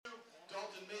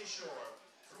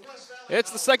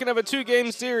It's the second of a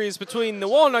two-game series between the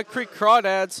Walnut Creek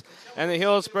Crawdads and the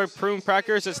Healdsburg Prune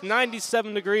Packers. It's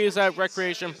 97 degrees at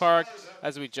Recreation Park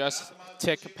as we just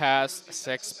tick past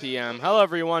 6 p.m. Hello,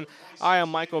 everyone. I am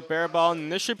Michael Barabal,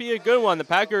 and this should be a good one. The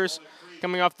Packers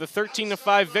coming off the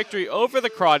 13-5 victory over the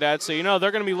Crawdads, so you know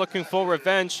they're going to be looking for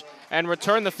revenge and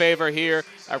return the favor here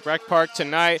at Rec Park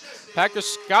tonight.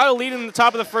 Packers got a lead in the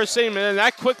top of the first inning, and then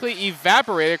that quickly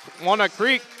evaporated. Walnut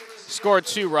Creek scored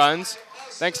 2 runs.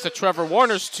 Thanks to Trevor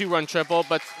Warner's 2-run triple.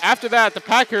 But after that, the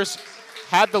Packers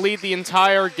had the lead the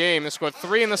entire game. They scored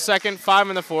 3 in the second, 5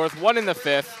 in the fourth, 1 in the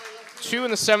fifth, 2 in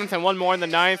the seventh, and 1 more in the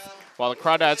ninth, while the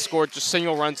Crawdads scored just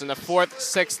single runs in the fourth,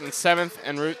 sixth, and seventh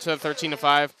en route to the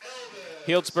 13-5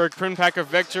 Healdsburg Prune Packer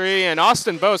victory. And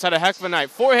Austin Bose had a heck of a night.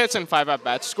 4 hits and 5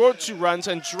 at-bats, scored 2 runs,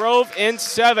 and drove in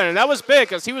 7. And that was big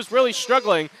because he was really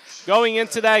struggling going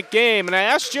into that game. And I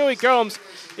asked Joey Gomes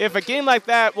if a game like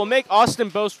that will make Austin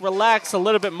Bose relax a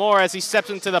little bit more as he steps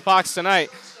into the box tonight.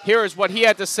 Here is what he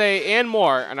had to say and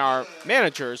more in our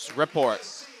manager's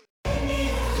report.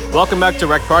 Welcome back to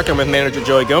Rec Park. I'm with manager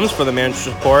Joey Gomes for the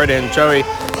manager's report. And Joey,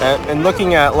 and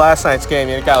looking at last night's game,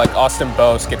 you got like Austin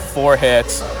Bose get 4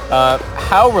 hits.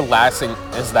 How relaxing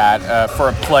is that for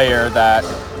a player that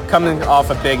coming off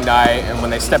a big night, and when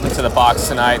they step into the box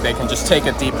tonight, they can just take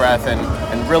a deep breath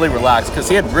and really relax, because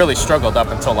he had really struggled up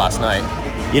until last night.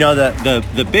 You know,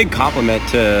 the big compliment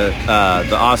to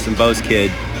the Austin Bose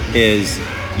kid is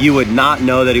you would not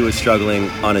know that he was struggling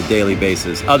on a daily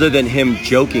basis, other than him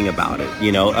joking about it.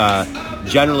 You know,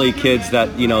 generally kids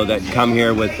that, you know, that come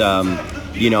here with,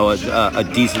 you know, a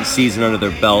decent season under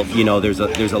their belt, you know, there's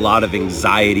a lot of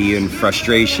anxiety and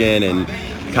frustration and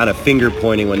kind of finger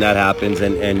pointing when that happens.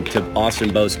 And to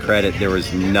Austin Bose's credit, there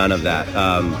was none of that.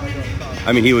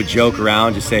 I mean, he would joke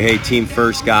around, just say, hey, team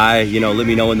first guy, you know, let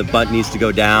me know when the bunt needs to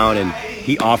go down. And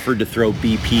he offered to throw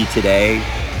BP today,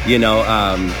 you know,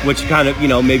 which kind of, you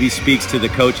know, maybe speaks to the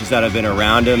coaches that have been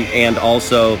around him and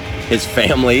also his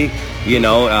family, you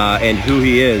know, and who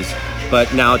he is.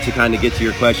 But now to kind of get to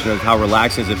your question of how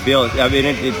relaxing does it feel, I mean,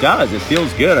 it does. It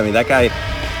feels good. I mean, that guy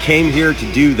came here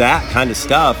to do that kind of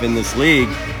stuff in this league.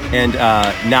 And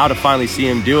now to finally see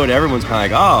him do it, everyone's kind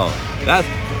of like, oh,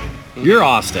 you're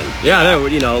Austin. Yeah,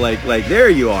 you know, like there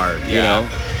you are, you know.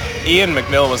 Ian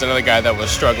McMillan was another guy that was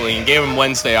struggling. Gave him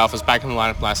Wednesday off, was back in the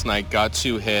lineup last night, got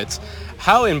 2 hits.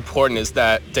 How important is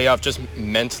that day off just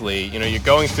mentally? You know, you're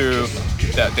going through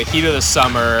the heat of the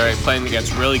summer, playing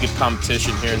against really good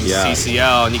competition here in the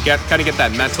CCL, and you kind of get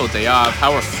that mental day off.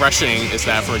 How refreshing is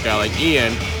that for a guy like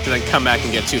Ian to then come back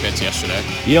and get 2 hits yesterday?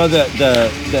 You know,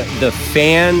 the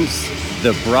fans,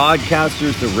 the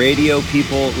broadcasters, the radio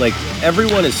people, like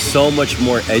everyone is so much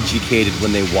more educated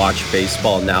when they watch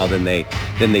baseball now than they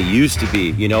used to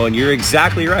be, you know, and you're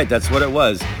exactly right. That's what it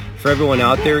was. For everyone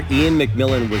out there, Ian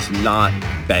McMillan was not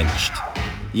benched.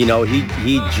 You know,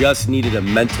 he just needed a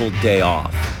mental day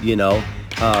off, you know.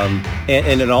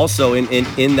 And it also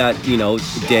in that, you know,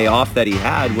 day off that he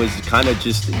had was kind of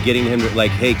just getting him to,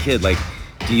 like, hey kid, like,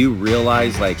 do you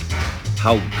realize like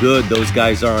how good those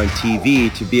guys are on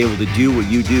TV to be able to do what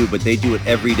you do, but they do it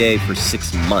every day for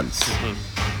 6 months.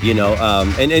 Mm-hmm. You know,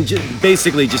 and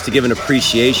basically just to give an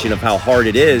appreciation of how hard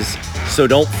it is, so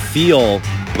don't feel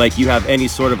like you have any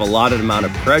sort of allotted amount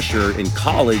of pressure in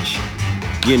college,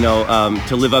 you know,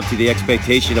 to live up to the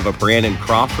expectation of a Brandon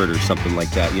Crawford or something like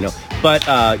that, you know. But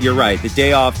you're right, the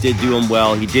day off did do him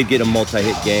well. He did get a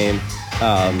multi-hit game.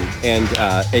 And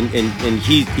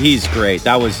he's great.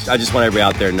 I just want everybody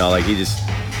out there to know, like, he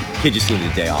just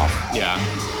needed a day off. Yeah.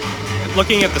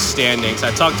 Looking at the standings,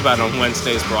 I talked about it on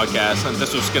Wednesday's broadcast, and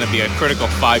this was going to be a critical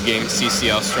 5-game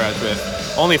CCL stretch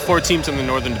with only 4 teams in the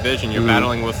Northern Division. You're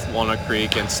battling with Walnut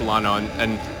Creek and Solano,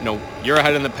 and you know, you're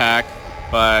ahead in the pack,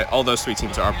 but all those 3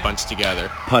 teams are bunched together.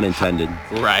 Pun intended.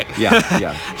 Right.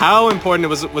 Yeah. How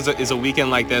important is a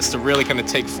weekend like this to really kind of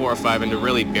take 4 or 5 and to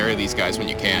really bury these guys when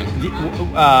you can?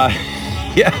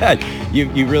 Yeah,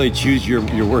 you really choose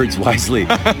your words wisely.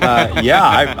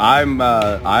 I'm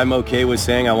okay with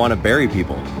saying I want to bury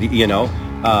people, you know.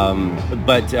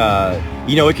 But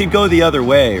you know, it could go the other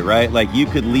way, right? Like, you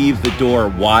could leave the door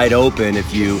wide open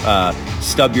if you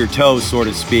stub your toe, so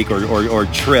to speak, or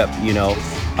trip, you know.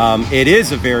 It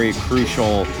is a very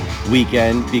crucial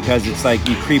weekend because it's like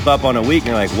you creep up on a week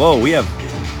and you're like, whoa, we have,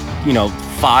 you know,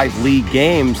 5 league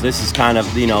games. This is kind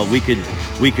of, you know, we could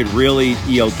really,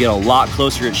 you know, get a lot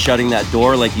closer at shutting that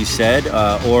door, like you said,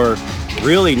 or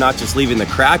really not just leaving the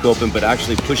crack open, but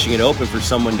actually pushing it open for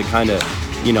someone to kind of,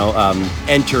 you know,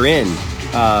 enter in.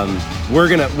 We're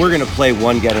gonna play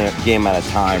one game at a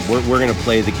time. We're gonna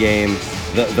play the game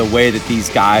the way that these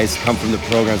guys come from the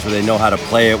programs where they know how to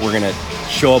play it. We're gonna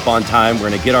show up on time. We're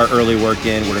going to get our early work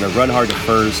in. We're going to run hard to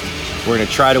first. We're going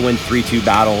to try to win 3-2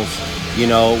 battles. You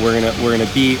know, we're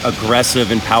gonna be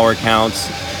aggressive in power counts,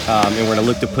 and we're gonna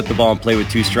look to put the ball in play with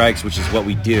 2 strikes, which is what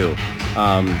we do.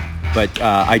 But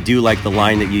I do like the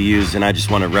line that you used, and I just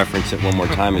want to reference it one more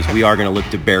time, is we are going to look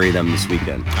to bury them this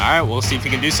weekend. All right, we'll see if we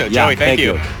can do so. Yeah, Joey, thank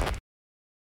you.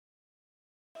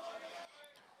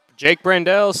 Jake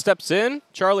Brandell steps in.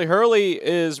 Charlie Hurley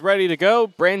is ready to go.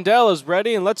 Brandell is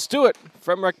ready, and let's do it.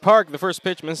 From Rec Park, the first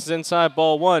pitch misses inside,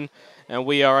 ball 1, and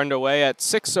we are underway at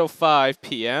 6:05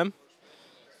 p.m.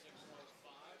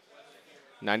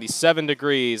 97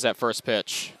 degrees at first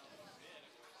pitch.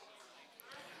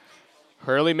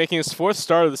 Hurley making his 4th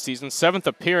start of the season, 7th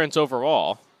appearance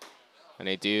overall. And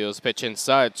he deals pitch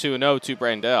inside, 2-0 to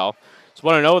Brandell. It's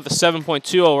 1-0 with a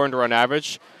 7.20 earned run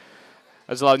average.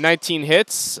 Has allowed 19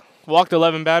 hits, walked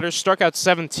 11 batters, struck out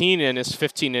 17 in his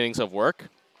 15 innings of work.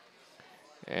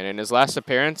 And in his last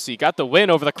appearance, he got the win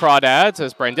over the Crawdads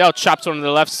as Brandell chops one to the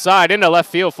left side into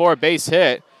left field for a base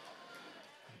hit.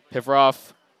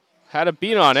 Pivarov had a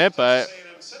beat on it, but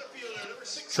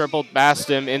tripled past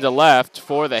him into left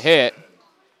for the hit.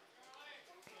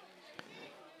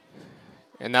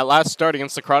 And that last start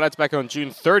against the Crawdads back on June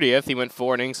 30th, he went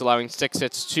 4 innings, allowing 6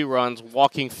 hits, 2 runs,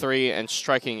 walking 3, and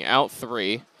striking out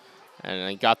 3. And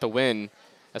he got the win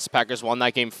as the Packers won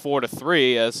that game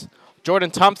 4-3 as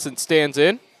Jordan Thompson stands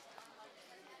in.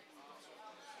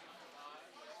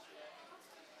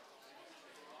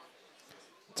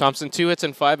 Thompson 2 hits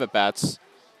and 5 at-bats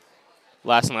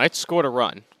last night, scored a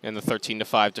run in the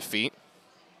 13-5 defeat.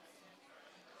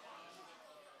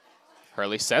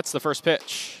 Hurley sets the first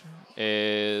pitch.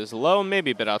 Is low,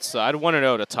 maybe a bit outside.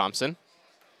 1-0 to Thompson.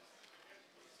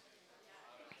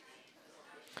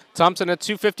 Thompson at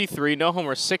 253, no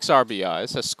homers, 6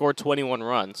 RBIs, has scored 21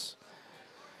 runs.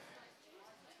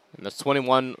 And the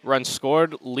 21 runs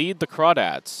scored lead the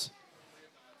Crawdads.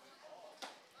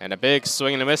 And a big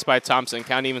swing and a miss by Thompson.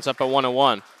 Count evens up at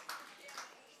 1-1.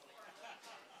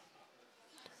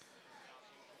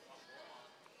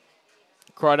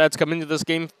 Crawdads come into this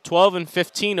game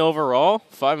 12-15 overall,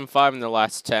 5-5 in their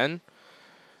last 10.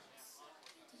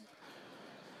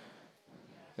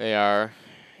 They are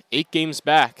 8 games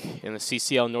back in the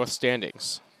CCL North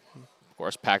standings. Of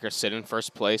course, Packers sit in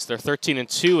first place. They're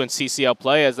 13-2 in CCL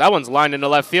play as that one's lined into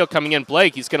left field coming in.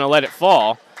 Blake, he's going to let it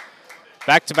fall.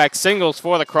 Back-to-back singles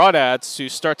for the Crawdads to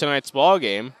start tonight's ball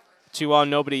game. 2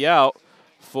 on, nobody out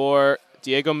for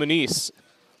Diego Muniz.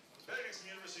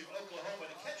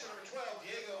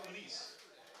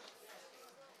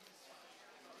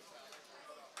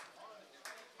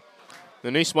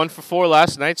 Muniz 1 for 4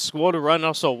 last night, scored a run,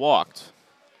 also walked.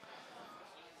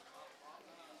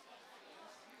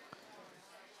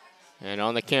 And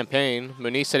on the campaign,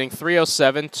 Muniz hitting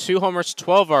 .307, 2 homers,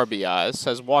 12 RBIs,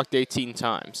 has walked 18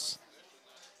 times.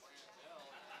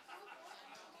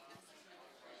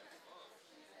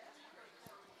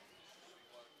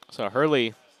 So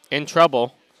Hurley in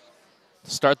trouble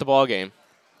to start the ball game.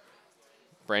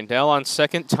 Brandell on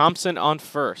second, Thompson on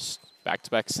first.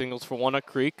 Back-to-back singles for Walnut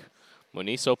Creek.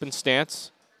 Muniz open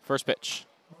stance, first pitch.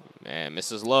 And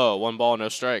misses low, 1 ball, no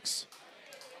strikes.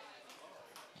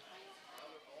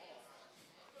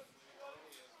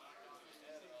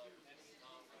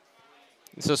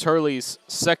 This is Hurley's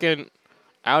second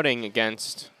outing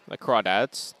against the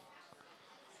Crawdads.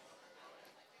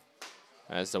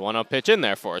 As the 1-0 pitch in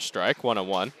there for a strike,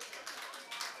 1-1.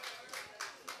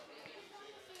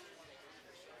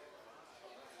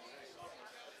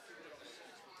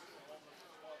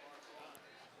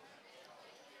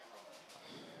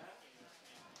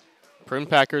 Prune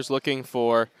Packers looking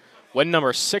for win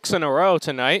number 6 in a row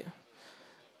tonight.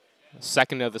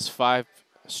 Second of this 5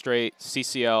 straight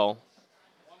CCL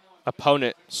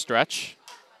opponent stretch.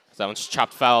 That one's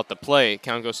chopped foul at the plate.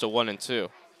 Count goes to 1-2.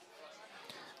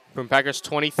 Prune Packers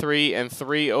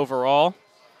 23-3 overall.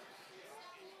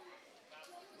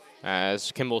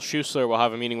 As Kimball Schuessler will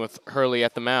have a meeting with Hurley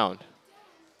at the mound.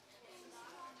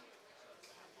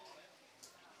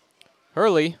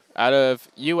 Hurley, out of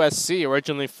USC,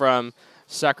 originally from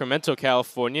Sacramento,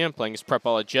 California, playing his prep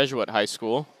ball at Jesuit High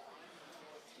School.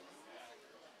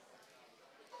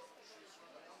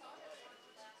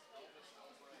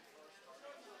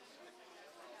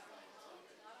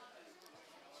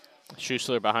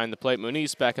 Schuessler behind the plate.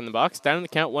 Muniz back in the box, down in the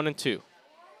count 1-2.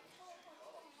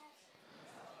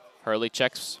 Hurley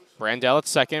checks Brandell at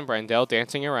second. Brandell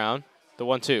dancing around the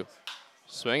 1-2.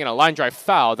 Swing and a line drive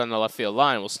foul down the left field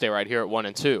line. Will stay right here at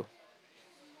 1-2.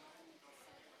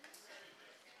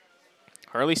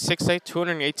 Hurley 6'8",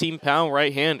 218-pound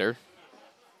right-hander.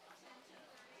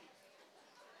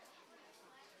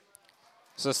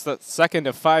 So it's the second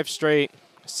of 5 straight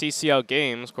CCL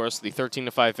games. Of course, the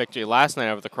 13-5 victory last night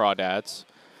over the Crawdads.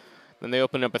 Then they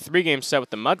open up a 3-game set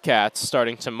with the Mudcats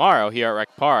starting tomorrow here at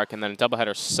Rec Park, and then a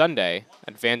doubleheader Sunday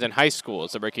at Vanden High School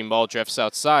as the breaking ball drifts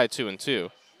outside 2-2.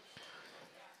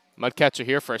 Mudcats are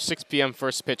here for a 6 p.m.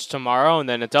 first pitch tomorrow, and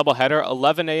then a doubleheader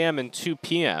 11 a.m. and 2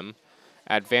 p.m.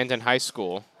 at Vanden High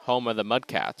School, home of the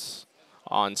Mudcats,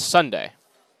 on Sunday.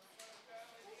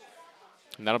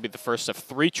 And that'll be the first of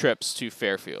 3 trips to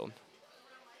Fairfield.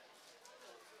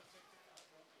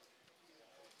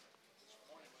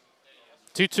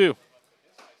 Two.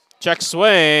 Check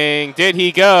swing. Did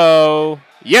he go?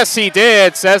 Yes, he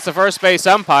did, says the first base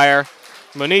umpire.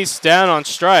 Muniz down on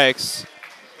strikes.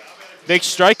 Big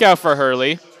strikeout for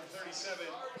Hurley.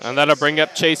 And that'll bring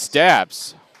up Chase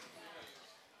Dabbs.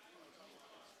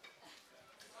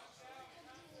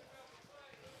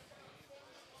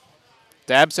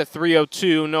 Dabbs at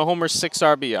 302, no homers, 6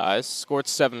 RBIs, scored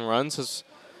 7 runs, has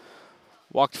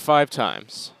walked 5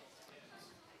 times.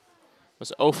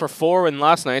 Was 0 for 4 in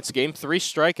last night's game, 3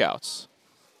 strikeouts.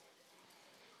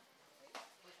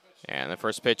 And the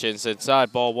first pitch is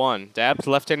inside, ball 1. Dabbs,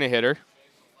 left-handed hitter.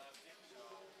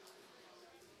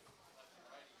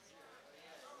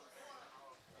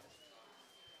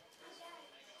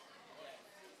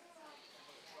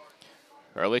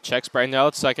 Early checks Brandell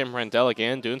at second. Brandell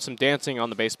again doing some dancing on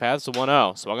the base paths. The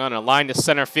 1-0. Swung on a line to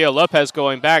center field. Lopez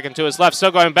going back and to his left.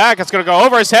 Still going back. It's going to go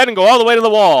over his head and go all the way to the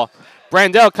wall.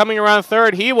 Brandell coming around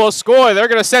third. He will score. They're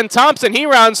going to send Thompson. He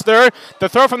rounds third. The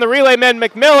throw from the relay man,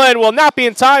 McMillan, will not be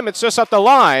in time. It's just up the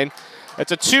line.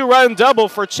 It's a 2-run double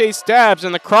for Chase Dabbs,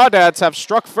 and the Crawdads have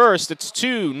struck first. It's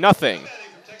 2-0.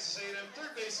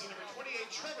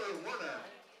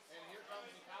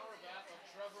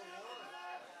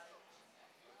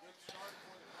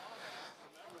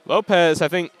 Lopez, I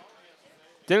think,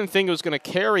 didn't think it was going to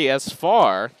carry as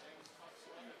far.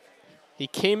 He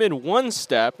came in 1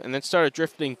 step and then started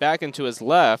drifting back into his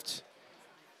left.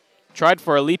 Tried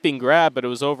for a leaping grab, but it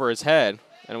was over his head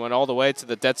and went all the way to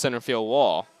the dead center field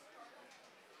wall.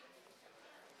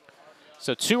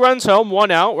 So 2 runs home, 1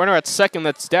 out. Runner at second,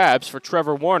 that's Dabbs for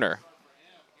Trevor Warner.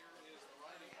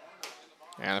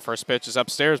 And the first pitch is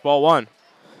upstairs, ball 1.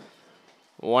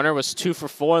 Warner was 2 for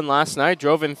 4 in last night,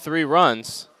 drove in 3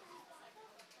 runs.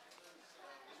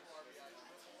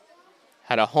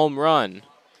 Had a home run.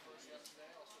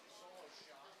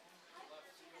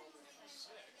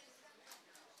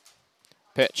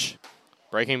 Pitch.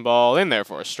 Breaking ball in there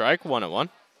for a strike, 1-1.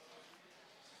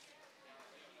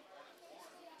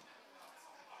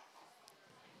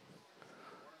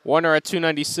 Warner at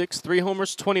 296, 3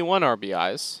 homers, 21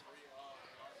 RBIs.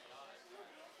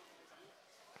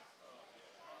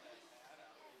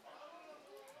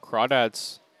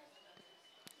 Crawdads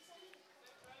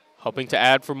hoping to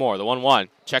add for more. The 1-1.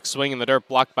 Check swing in the dirt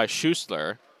blocked by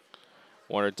Schussler.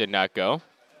 Warner did not go.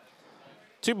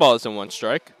 2 balls and 1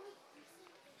 strike.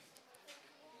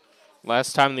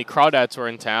 Last time the Crawdads were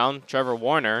in town, Trevor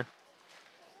Warner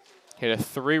hit a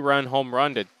 3-run home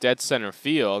run to dead center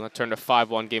field. That turned a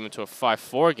 5-1 game into a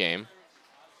 5-4 game.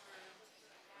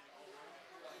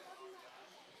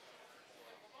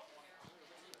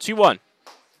 2-1.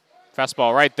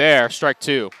 Fastball right there, strike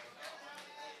 2.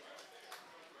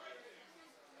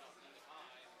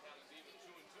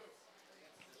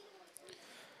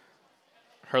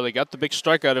 Hurley got the big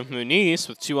strikeout of Muniz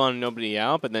with 2 on and nobody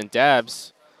out, but then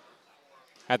Dabbs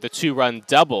had the 2-run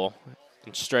double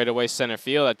in straightaway center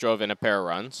field that drove in a pair of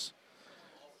runs.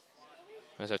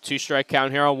 There's a 2-strike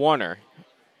count here on Warner.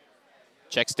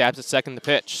 Checks Dabbs at second to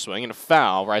pitch. Swinging a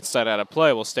foul, right side out of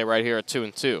play. We'll stay right here at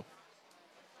 2-2.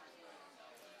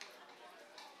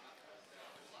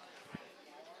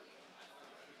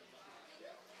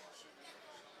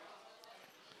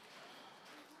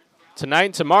 Tonight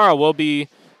and tomorrow will be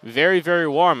very, very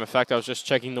warm. In fact, I was just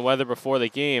checking the weather before the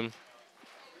game.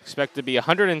 Expect to be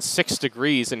 106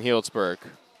 degrees in Healdsburg.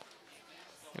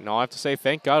 And I'll have to say,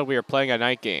 thank God we are playing a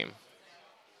night game.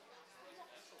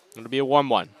 It'll be a warm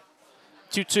one.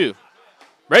 2-2.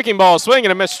 Breaking ball, swing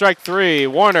and a miss, strike 3.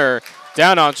 Warner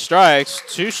down on strikes.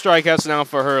 2 strikeouts now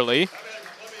for Hurley.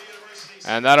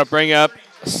 And that'll bring up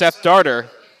Seth Darter.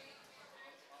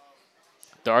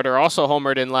 Darter also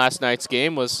homered in last night's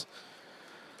game, was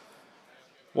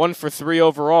 1 for 3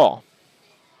 overall.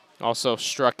 Also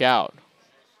struck out.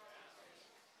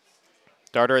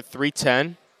 Darter at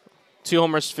 310. 2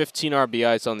 homers, 15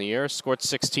 RBIs on the year. Scored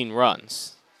 16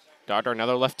 runs. Darter,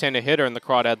 another left-handed hitter in the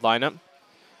Crawdad lineup.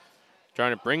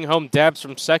 Trying to bring home Dabbs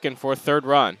from second for a 3rd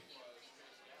run.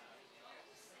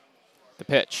 The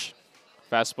pitch.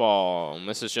 Fastball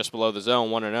misses just below the zone,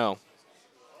 1-0.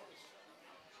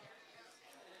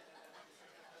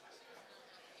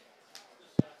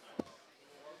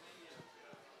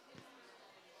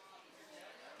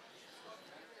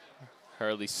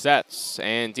 Hurley sets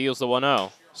and deals the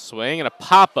 1-0. Swing and a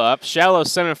pop-up. Shallow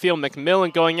center field.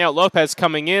 McMillan going out. Lopez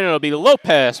coming in. It'll be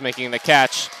Lopez making the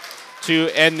catch to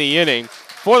end the inning.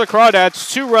 For the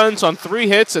Crawdads, 2 runs on 3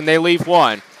 hits, and they leave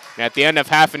 1. And at the end of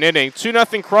half an inning,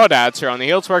 2-0 Crawdads here on the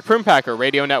Healdsburg Prune Packer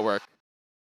Radio Network.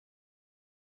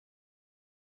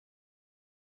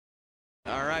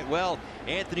 All right, well,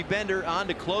 Anthony Bender on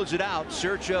to close it out.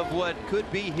 Search of what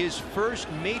could be his first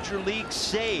major league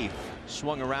save.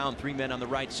 Swung around, 3 men on the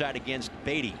right side against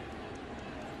Beatty.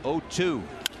 0-2.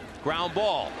 Ground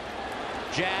ball.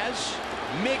 Jazz.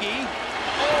 Miggy.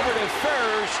 Over to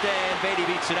first, and Beatty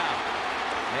beats it out.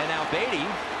 And now Beatty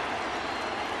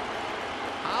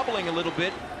hobbling a little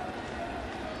bit.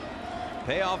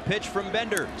 Payoff pitch from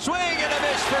Bender. Swing and a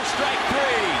miss for strike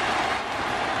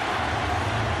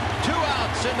 3. 2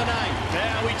 outs in the ninth.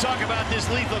 Yeah, we talk about this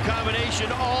lethal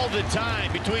combination all the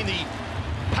time between the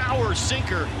power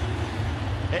sinker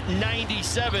at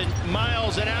 97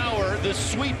 miles an hour, the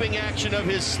sweeping action of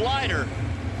his slider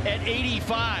at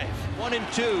 85.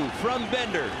 1-2 from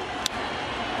Bender.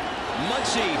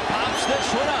 Muncy pops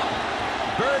this one up.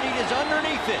 Birdie is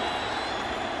underneath it.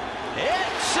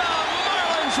 It's a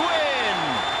Marlins win.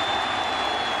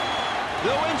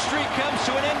 The win streak comes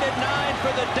to an end at 9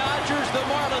 for the Dodgers. The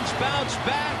Marlins bounce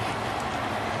back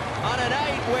on a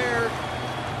night where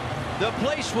the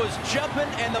place was jumping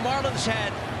and the Marlins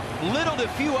had little to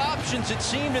few options, it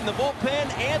seemed, in the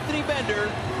bullpen. Anthony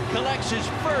Bender collects his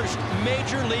first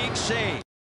major league save.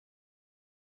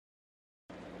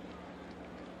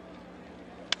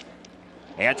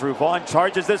 Andrew Vaughn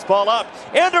charges this ball up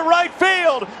into right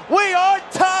field. We are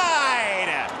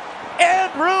tied.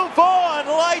 Andrew Vaughn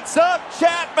lights up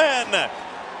Chapman.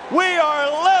 We are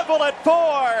level at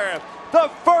 4. The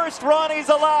first run he's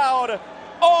allowed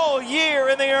all year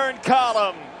in the earned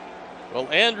column. Well,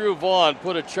 Andrew Vaughn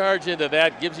put a charge into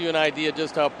that. Gives you an idea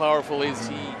just how powerful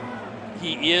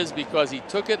he is, because he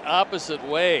took it opposite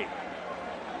way.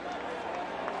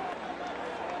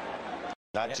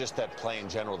 Not just that play in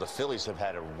general. The Phillies have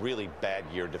had a really bad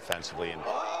year defensively. And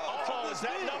Is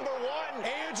that number 1?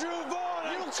 Andrew Vaughn,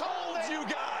 I told you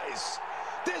guys,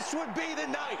 this would be the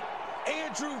night.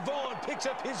 Andrew Vaughn picks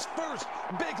up his first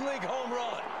big league home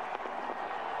run.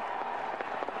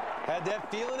 Had that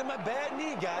feeling in my bad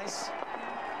knee, guys.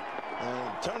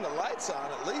 Turn the lights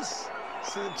on at least.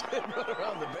 See the kid run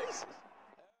around the bases.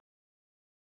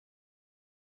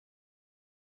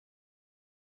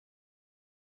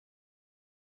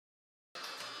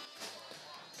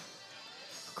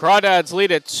 Crawdads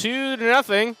lead at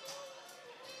 2-0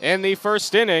 in the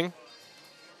first inning.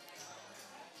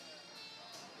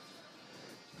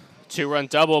 2-run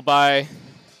double by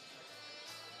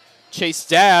Chase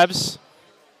Dabbs.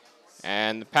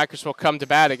 And the Packers will come to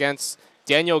bat against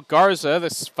Daniel Garza,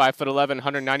 this 5'11",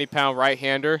 190-pound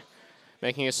right-hander,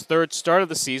 making his 3rd start of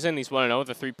the season. He's 1-0 with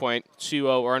a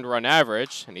 3.20 earned run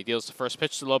average. And he deals the first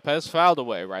pitch to Lopez, fouled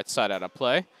away, right side out of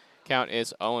play. Count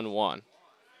is 0-1.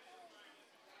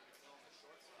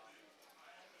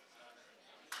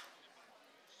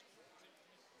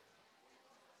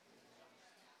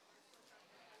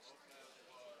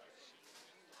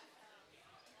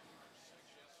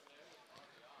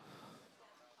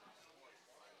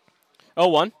 Oh,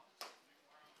 1.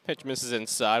 Pitch misses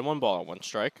inside. 1 ball and 1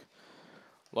 strike.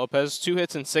 Lopez, 2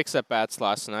 hits and 6 at-bats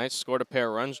last night. Scored a pair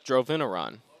of runs, drove in a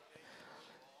run.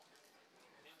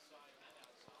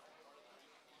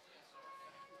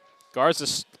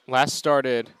 Garza last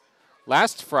started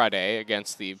last Friday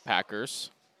against the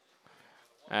Packers.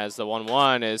 As the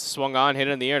 1-1 is swung on, hit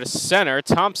in the air to center.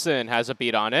 Thompson has a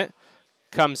beat on it.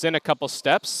 Comes in a couple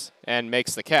steps and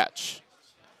makes the catch.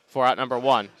 For out number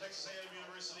 1.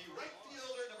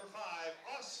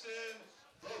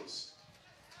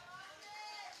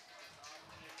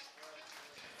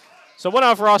 So 1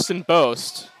 out for Austin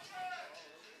Boast.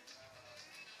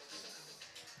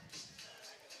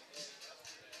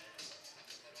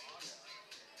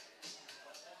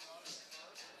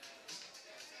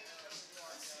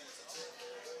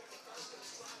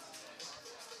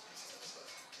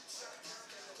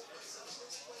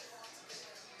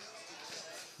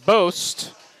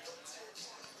 Boast,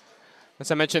 as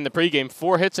I mentioned in the pregame,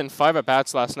 4 hits and 5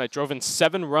 at-bats last night, drove in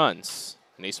 7 runs.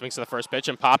 And he swings to the first pitch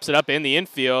and pops it up in the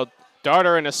infield.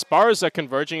 Darter and Esparza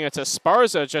converging. It's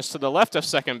Esparza just to the left of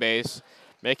second base,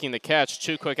 making the catch.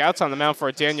 2 quick outs on the mound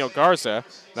for Daniel Garza.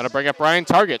 That'll bring up Ryan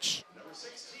Targich.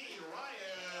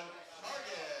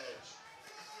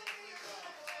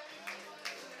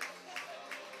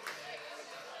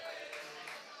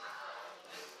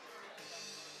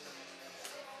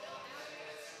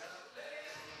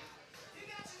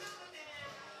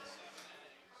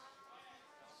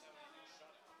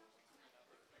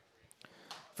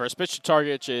 First pitch to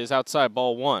Targich is outside,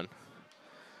 ball 1.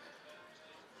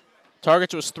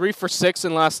 Targich was 3 for 6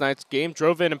 in last night's game,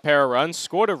 drove in a pair of runs,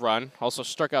 scored a run, also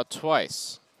struck out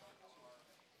twice.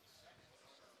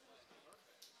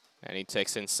 And he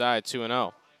takes inside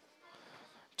 2-0.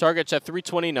 Targich at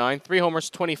 329, 3 homers,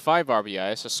 25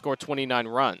 RBIs, has scored 29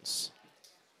 runs.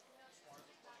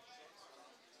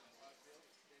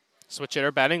 Switch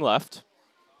hitter batting left.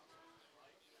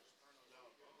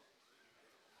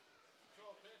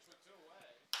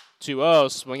 2-0,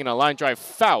 swinging a line drive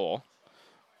foul.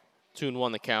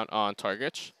 2-1 the count on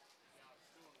Targich.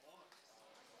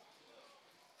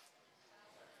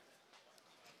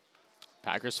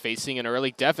 Packers facing an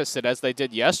early deficit as they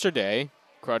did yesterday.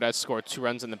 Crawdads scored 2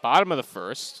 runs in the bottom of the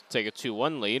first, take a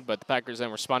 2-1 lead, but the Packers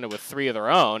then responded with 3 of their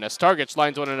own as Targich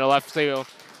lines one into left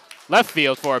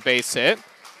field for a base hit.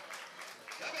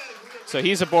 So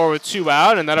he's aboard with 2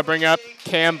 out, and that'll bring up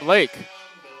Cam Blake.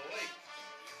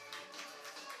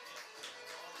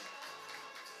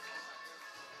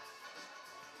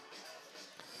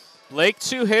 Blake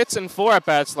 2 hits and 4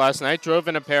 at-bats last night, drove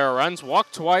in a pair of runs,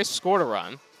 walked twice, scored a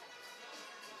run.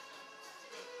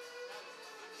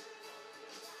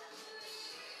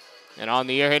 And on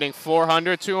the year, hitting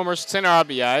 .400, 2 homers, 10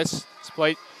 RBIs.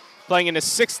 He's playing in his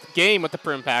 6th game with the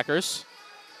Prune Packers.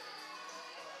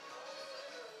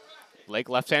 Blake,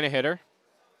 left-handed hitter.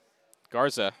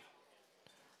 Garza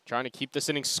trying to keep this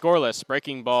inning scoreless.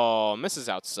 Breaking ball misses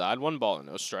outside. 1 ball and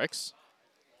no strikes.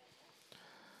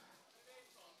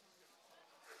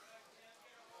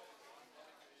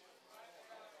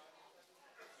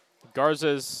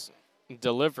 Garza's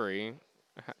delivery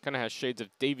kind of has shades of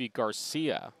Davy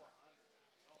Garcia,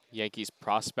 Yankees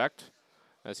prospect,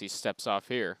 as he steps off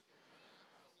here.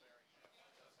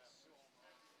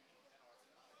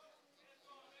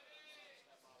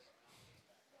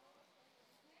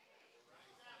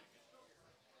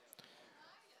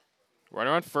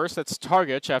 Runner on first, that's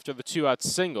Targich after the 2-out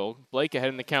single. Blake ahead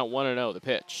in the count 1-0, the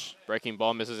pitch. Breaking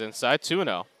ball misses inside,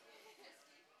 2-0.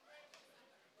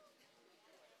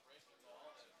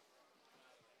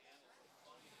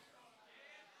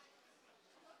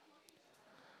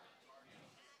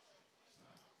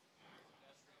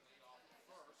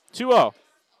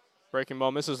 Breaking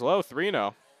ball misses low,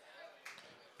 3-0.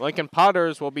 Lincoln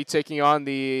Potters will be taking on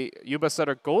the Yuba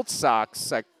Sutter Gold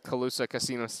Sox at Calusa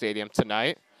Casino Stadium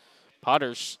tonight.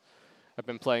 Potters have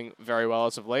been playing very well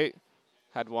as of late.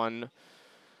 Had won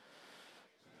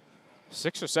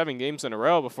 6 or 7 games in a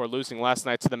row before losing last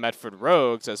night to the Medford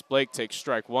Rogues as Blake takes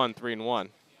strike 1, 3-1.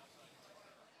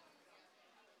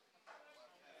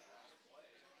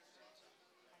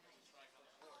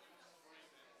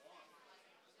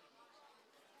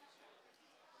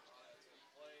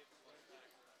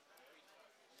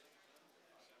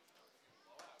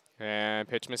 And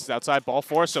pitch misses outside, ball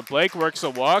 4, so Blake works a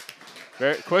walk.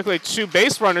 Very quickly, 2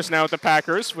 base runners now with the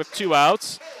Packers with 2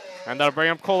 outs, and that'll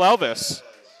bring up Cole Elvis.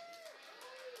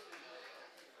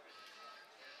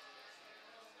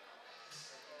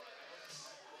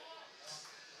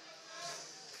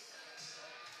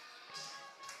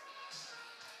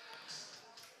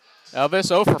 Elvis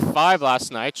 0 for 5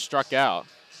 last night, struck out.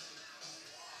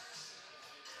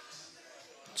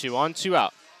 2 on, 2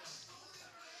 out.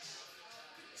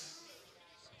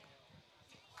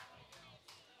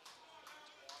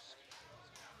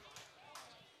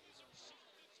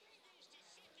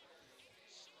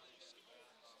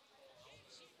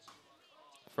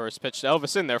 First pitch to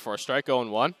Elvis in there for a strike,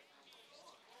 0-1.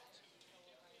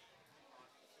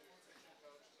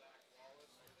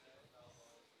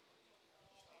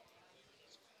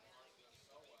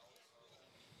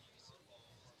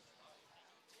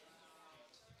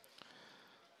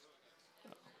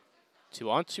 Two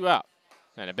on, 2 out.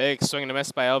 And a big swing and a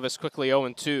miss by Elvis, quickly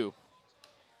 0-2.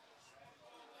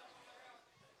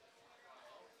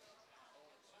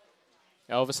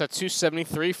 Elvis at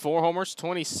 273, 4 homers,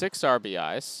 26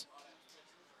 RBIs.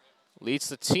 Leads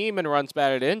the team and runs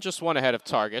batted in, just 1 ahead of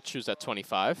Targich, who's at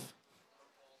 25.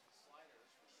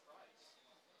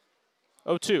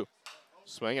 0-2.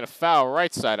 Swing and a foul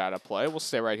right side out of play. We'll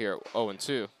stay right here at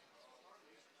 0-2.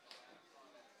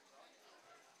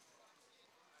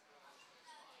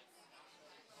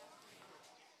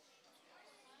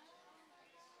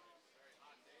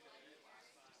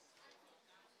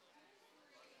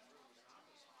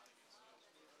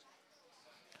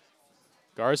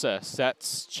 Garza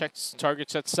sets, checks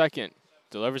Targich at second,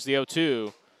 delivers the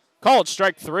 0-2. Called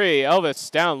strike 3.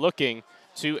 Elvis down looking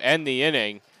to end the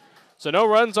inning. So no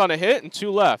runs on a hit and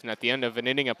 2 left. And at the end of an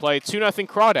inning of play, 2-0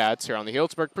 Crawdads here on the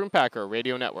Healdsburg Prune Packer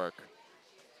Radio Network.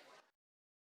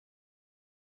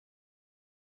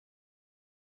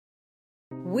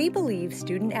 We believe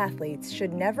student athletes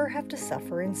should never have to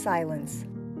suffer in silence.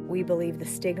 We believe the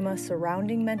stigma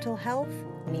surrounding mental health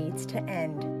needs to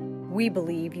end. We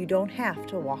believe you don't have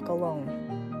to walk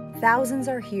alone. Thousands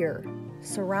are here,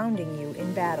 surrounding you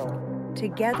in battle.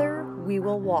 Together, we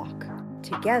will walk.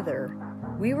 Together,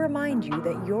 we remind you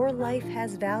that your life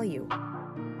has value.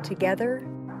 Together,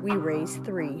 we raise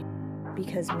 3,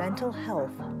 because mental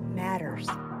health matters,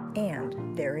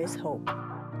 and there is hope.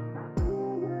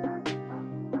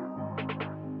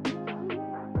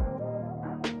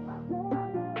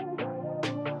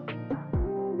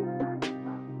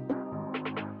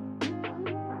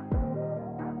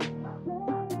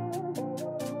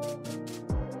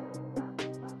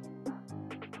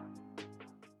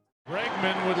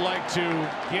 Bregman would like to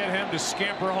get him to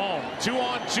scamper home. 2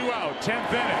 on, 2 out,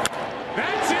 10th inning.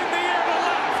 That's in the air to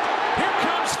left. Here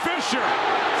comes Fisher.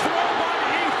 Throw by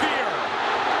Ethier.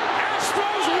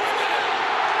 Astros win it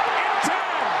in 10.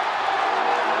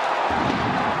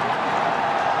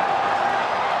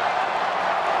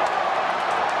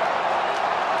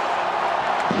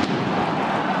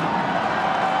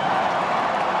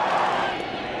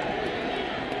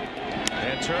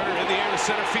 And Turner in the air to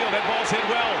center field. That ball's hit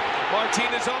well.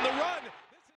 Martinez on the run.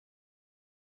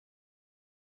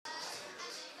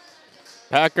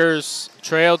 Packers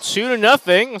trail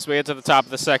 2-0 as we get to the top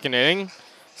of the second inning.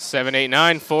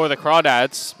 7-8-9 for the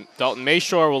Crawdads. Dalton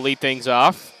Mayshore will lead things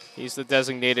off. He's the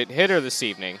designated hitter this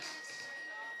evening.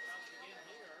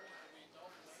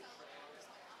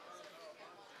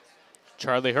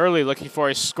 Charlie Hurley looking for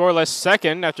a scoreless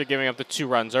second after giving up the 2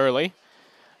 runs early.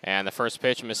 And the first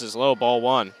pitch misses low, ball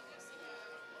 1.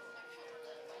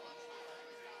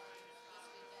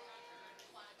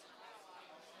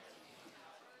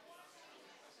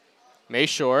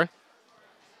 Mayshore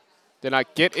did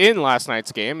not get in last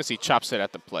night's game as he chops it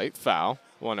at the plate. Foul,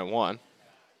 1-1.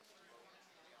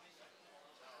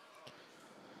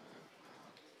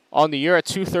 On the year at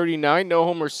 .239, no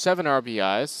homers, 7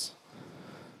 RBIs.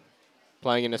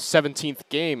 Playing in his 17th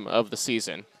game of the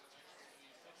season.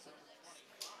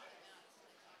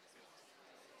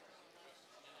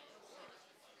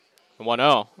 The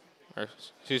 1-0, or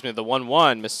excuse me, the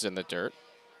 1-1 misses in the dirt.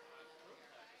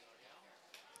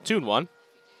 2-1.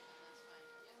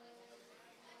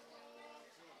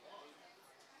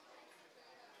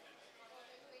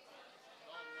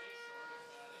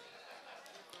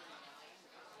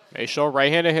 Mayshore,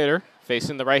 right-handed hitter,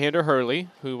 facing the right-hander Hurley,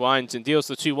 who winds and deals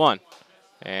the 2-1.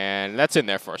 And that's in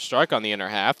there for a strike on the inner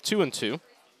half, 2-2.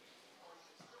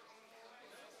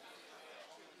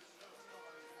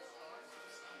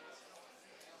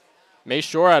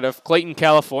 Mayshore out of Clayton,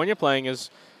 California, playing his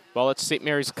ball at St.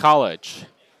 Mary's College.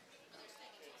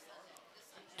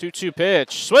 2-2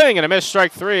 pitch, swing and a miss,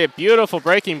 strike 3. A beautiful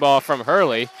breaking ball from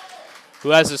Hurley, who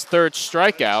has his 3rd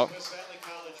strikeout.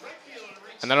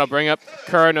 And that'll bring up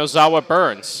Kura Nozawa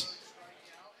Burns.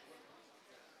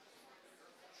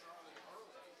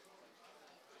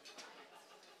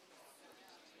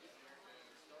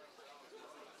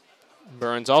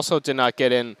 Burns also did not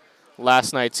get in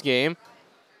last night's game,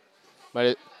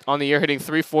 but on the year hitting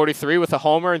 .343 with a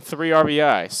homer and 3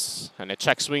 RBIs. And a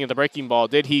check swing of the breaking ball.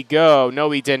 Did he go? No,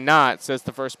 he did not, says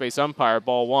the first base umpire,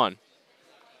 ball 1.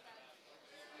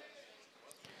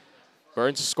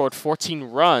 Burns has scored 14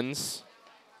 runs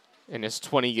in his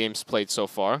 20 games played so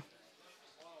far.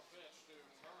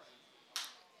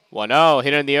 1-0,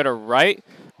 hit in the air to right.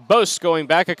 Bose going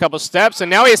back a couple steps, and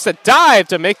now he has to dive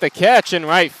to make the catch in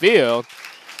right field.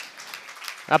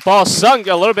 That ball sunk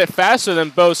a little bit faster than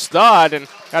Bose thought, and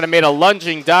kind of made a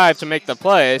lunging dive to make the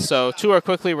play. So 2 are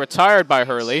quickly retired by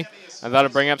Hurley, and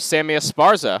that'll bring up Sammy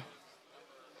Esparza.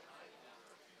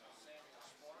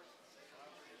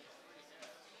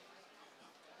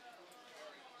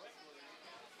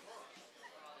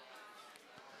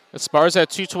 Esparza at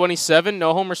 .227,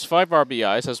 no homers, 5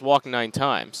 RBIs, has walked 9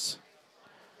 times.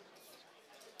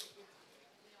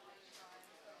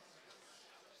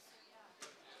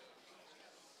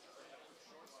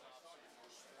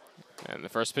 And the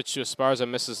first pitch to Esparza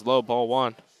misses low, ball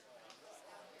 1.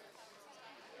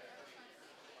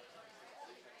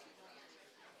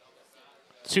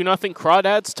 (2-0)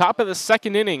 Crawdads, top of the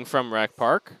second inning from Rec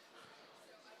Park.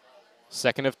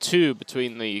 Second of 2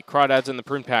 between the Crawdads and the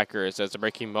Prune Packers as the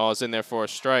breaking ball is in there for a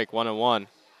strike, 1-1.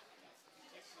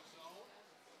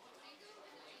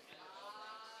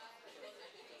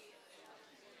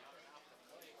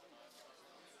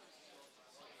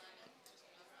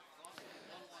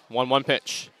 (1-1)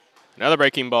 pitch. Another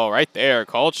breaking ball right there,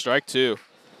 called strike 2.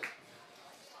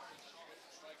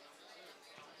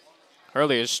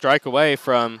 Hurley is strike away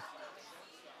from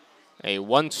A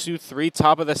 1-2-3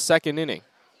 top of the second inning.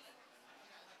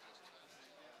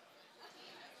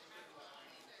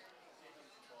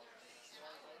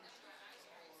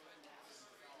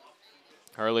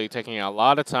 Hurley taking a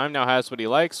lot of time, now has what he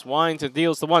likes. Winds and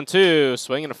deals the 1-2.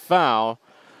 Swing and a foul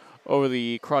over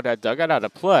the Crawdad dugout, out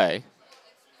of play.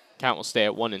 Count will stay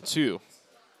at 1-2.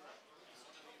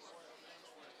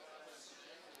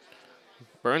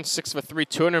 Burns, 6'3",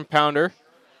 200-pounder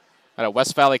out of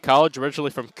West Valley College,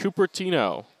 originally from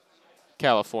Cupertino,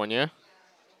 California.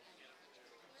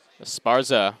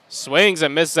 Esparza swings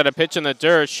and misses at a pitch in the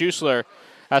dirt. Schussler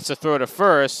has to throw to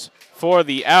first for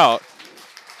the out.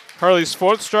 Hurley's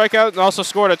 4th strikeout, and also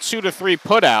scored a 2-3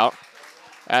 putout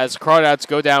as Crawdads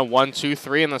go down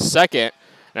 1-2-3 in the second.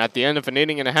 And at the end of an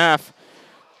inning and a half,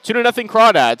 2-0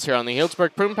 Crawdads here on the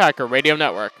Healdsburg Prune Packer Radio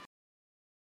Network.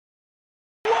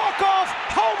 Walk-off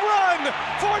home run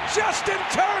for Justin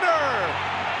Turner.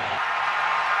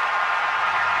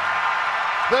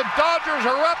 The Dodgers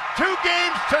are up 2-0,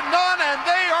 and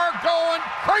they are going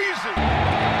crazy.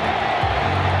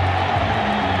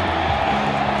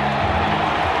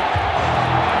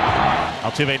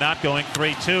 Altuve not going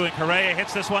 3-2, and Correa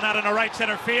hits this one out in the right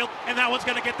center field, and that one's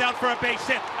going to get down for a base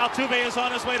hit. Altuve is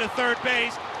on his way to third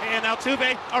base, and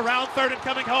Altuve around third and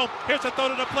coming home. Here's a throw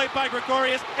to the plate by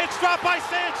Gregorius. It's dropped by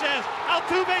Sanchez.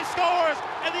 Altuve scores,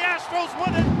 and the Astros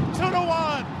win it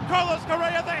 2-1. Carlos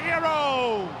Correa, the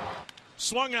hero.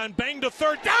 Swung on, banged to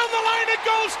third. Down the line it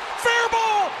goes. Fair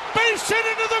ball. Base hit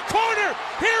into the corner.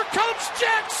 Here comes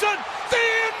Jackson. The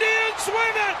Indians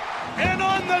win it. And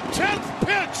on the 10th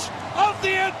pitch of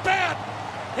the at-bat,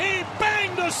 he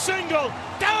banged a single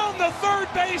down the third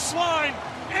baseline.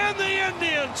 And the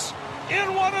Indians,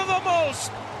 in one of the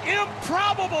most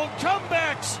improbable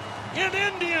comebacks in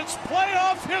Indians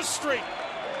playoff history.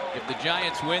 If the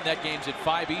Giants win, that game's at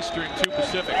 5 Eastern, 2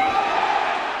 Pacific.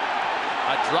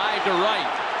 A drive to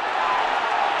right.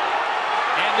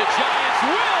 And the Giants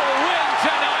will win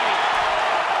tonight.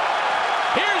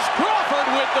 Here's Crawford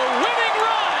with the winning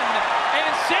run.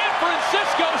 And San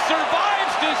Francisco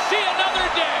survives to see another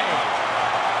day.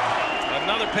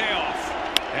 Another payoff.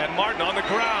 And Martin on the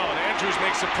ground. Andrews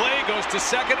makes a play, goes to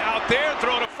second, out there,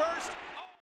 throw to first.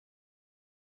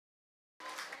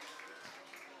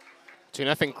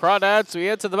 2-0 Crawdads. We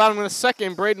head to the bottom of the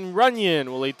second. Braden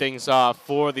Runyon will lead things off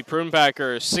for the Prune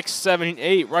Packers. 6, 7, and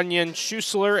 8. Runyon,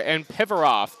 Schussler, and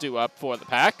Pivarov due up for the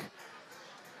pack.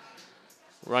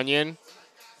 Runyon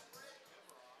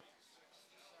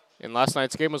in last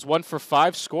night's game was 1 for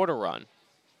 5, scored a run.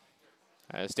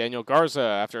 As Daniel Garza,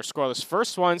 after a scoreless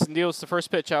first, winds and deals the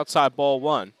first pitch outside ball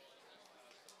 1.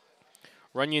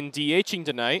 Runyon DHing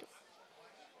tonight,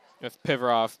 with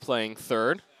Pivarov playing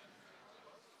third.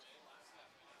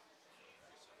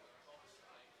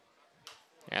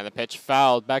 And the pitch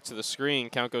fouled back to the screen.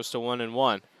 Count goes to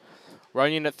 1-1.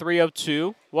 Runyon at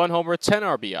 302, 1 homer, 10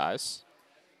 RBIs.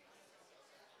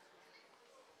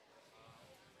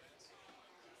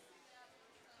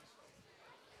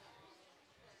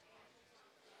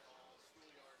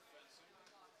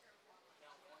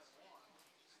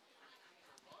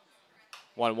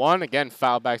 One again,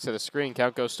 foul back to the screen.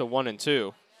 Count goes to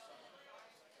 1-2.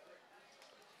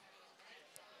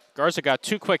 Garza got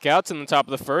 2 quick outs in the top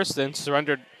of the first, then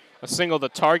surrendered a single to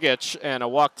Targich and a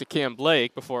walk to Cam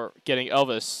Blake before getting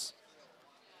Elvis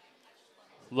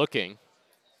looking.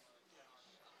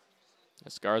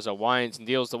 As Garza winds and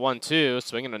deals the 1-2,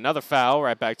 swinging another foul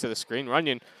right back to the screen.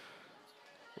 Runyon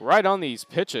right on these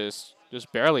pitches,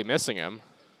 just barely missing him.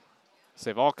 So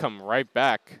they've all come right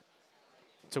back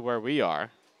to where we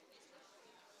are.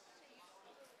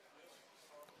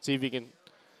 See if he can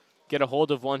get a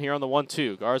hold of one here on the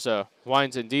 1-2. Garza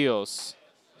winds and deals.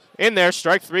 In there,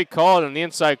 strike 3 called in the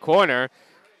inside corner.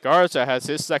 Garza has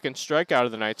his second strikeout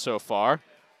of the night so far.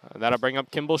 That'll bring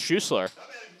up Kimball Schussler.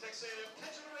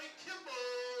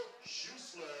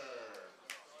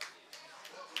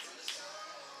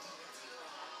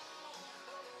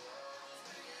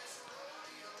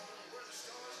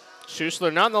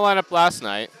 Schussler not in the lineup last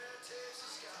night.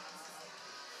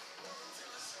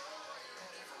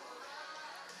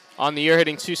 On the year,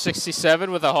 hitting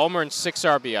 .267 with a homer and 6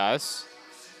 RBIs.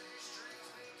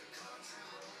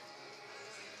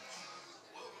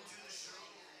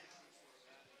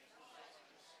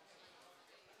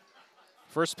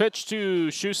 First pitch to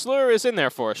Schussler is in there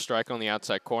for a strike on the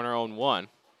outside corner, 0-1.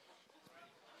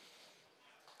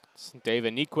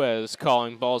 David Niquez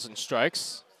calling balls and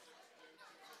strikes.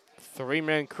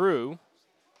 3-man crew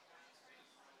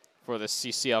for the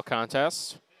CCL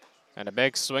contest. And a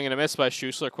big swing and a miss by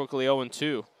Schussler, quickly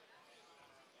 0-2.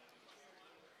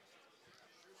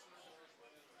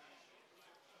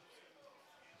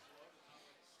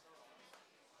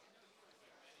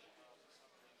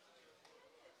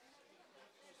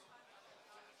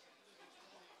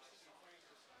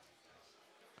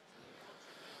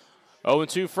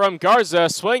 0-2 from Garza.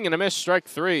 Swing and a miss, strike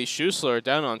 3. Schussler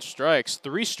down on strikes.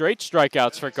 3 straight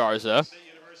strikeouts for Garza,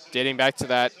 dating back to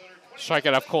that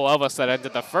strikeout of Cole Elvis that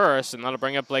ended the first, and that'll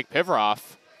bring up Blake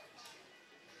Pivaroff.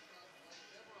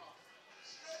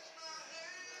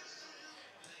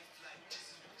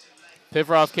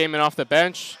 Pivaroff came in off the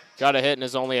bench, got a hit in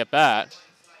his only at bat.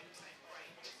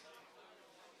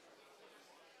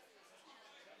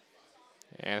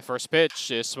 And the first pitch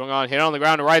is swung on, hit on the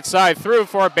ground to right side, through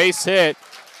for a base hit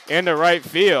into right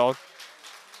field.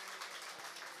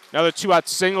 Another 2-out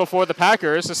single for the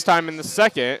Packers, this time in the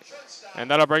second, and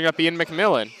that'll bring up Ian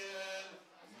McMillan.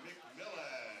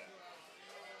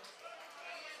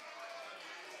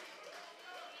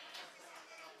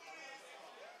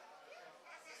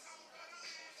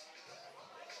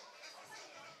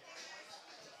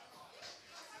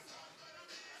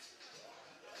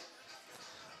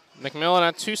 McMillan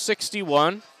at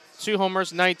 261, 2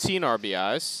 homers, 19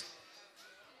 RBIs.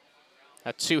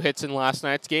 Had 2 hits in last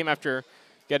night's game after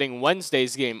getting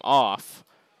Wednesday's game off.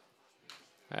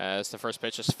 As the first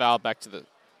pitch is fouled back to the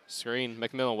screen.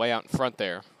 McMillan way out in front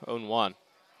there, 0-1.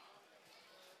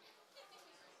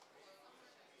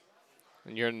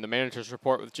 And you're in the manager's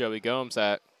report with Joey Gomes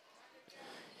that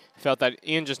felt that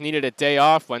Ian just needed a day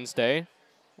off Wednesday.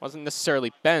 Wasn't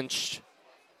necessarily benched.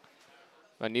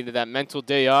 I needed that mental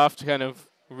day off to kind of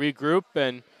regroup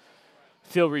and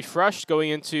feel refreshed going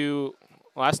into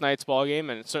last night's ball game,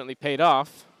 and it certainly paid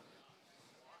off.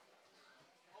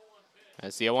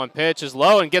 As the 0-1 pitch is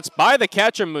low and gets by the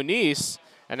catcher Muniz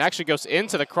and actually goes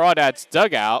into the Crawdads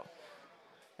dugout.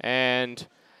 And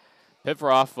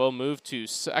Pivaroff will move to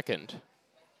second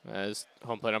as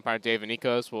home plate umpire Dave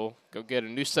Nikos will go get a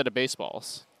new set of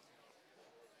baseballs.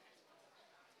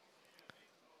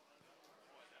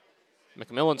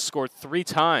 McMillan scored 3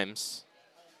 times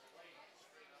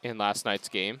in last night's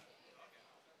game.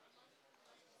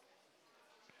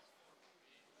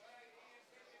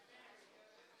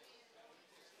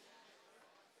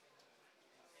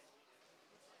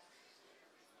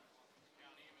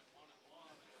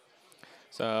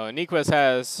 So Nikos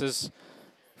has his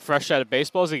fresh set of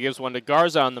baseballs. He gives one to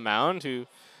Garza on the mound, who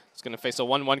is going to face a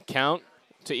 1-1 count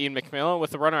to Ian McMillan with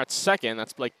the runner at second.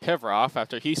 That's Blake Pivaroff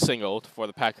after he singled for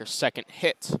the Packers' second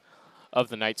hit of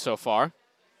the night so far.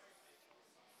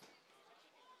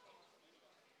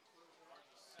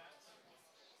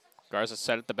 Garza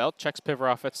set at the belt, checks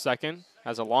Pivaroff at second,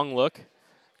 has a long look,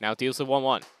 now deals the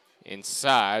 1-1.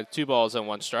 Inside, 2 balls and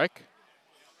 1 strike.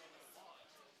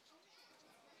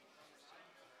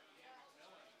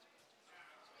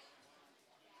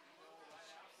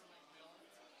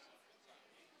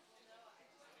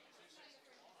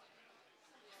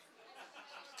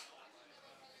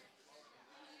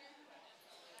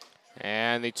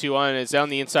 And the 2-1 is down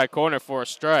the inside corner for a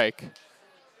strike.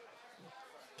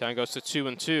 Count goes to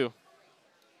 2-2.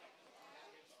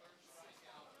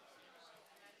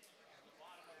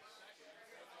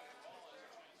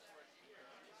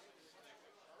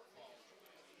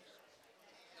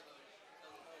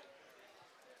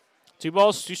 Two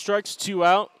balls, 2 strikes, 2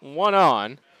 out, 1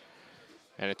 on.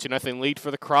 And a 2-0 lead for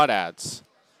the Crawdads.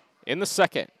 In the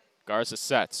second, Garza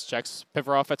sets, checks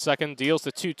Pivaroff at second, deals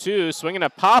the 2-2, swinging a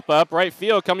pop-up, right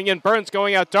field, coming in, Burns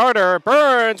going out, Darter,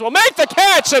 Burns will make the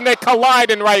catch, and they collide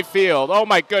in right field. Oh,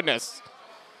 my goodness.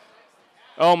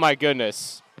 Oh, my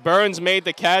goodness. Burns made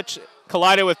the catch,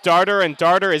 collided with Darter, and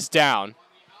Darter is down.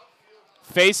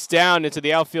 Face down into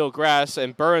the outfield grass,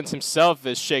 and Burns himself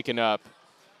is shaken up.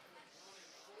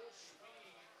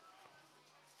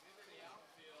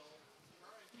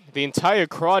 The entire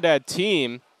Crawdad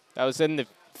team that was in the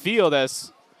field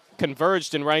has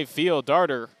converged in right field.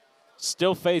 Darter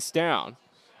still face down.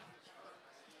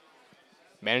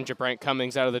 Manager Brent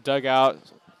Cummings out of the dugout,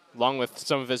 along with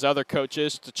some of his other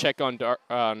coaches, to check on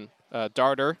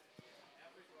Darter.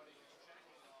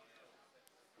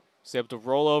 He's able to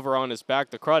roll over on his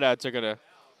back. The Crawdads are going to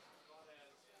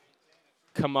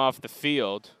come off the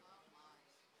field.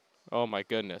 Oh, my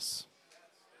goodness.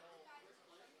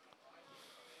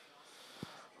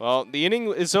 Well, the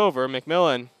inning is over.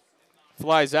 McMillan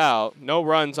flies out. No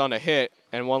runs on a hit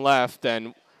and 1 left.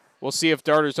 And we'll see if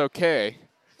Darter's okay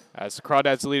as the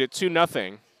Crawdads lead at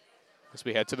 2-0 as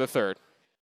we head to the third.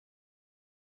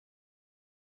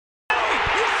 The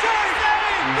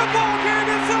ball game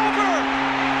is over.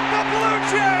 The Blue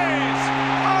Jays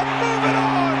are moving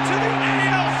on to the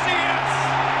ALCS.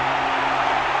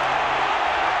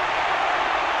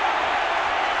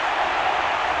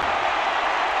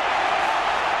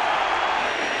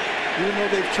 Even though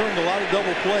they've turned a lot of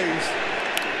double plays.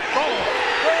 Oh,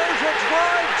 there's a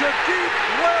drive to deep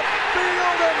left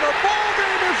field, and the ball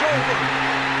game is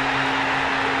over.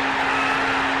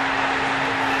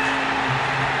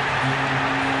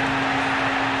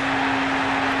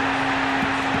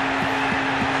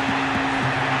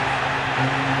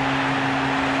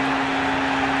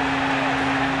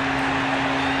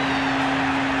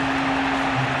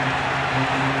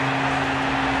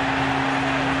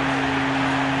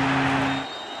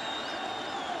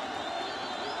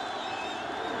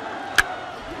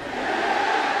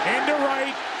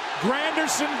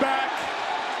 Anderson back.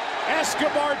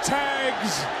 Escobar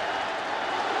tags.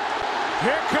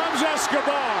 Here comes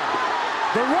Escobar.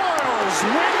 The Royals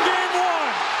win game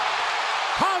 1.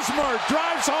 Hosmer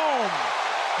drives home.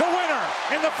 The winner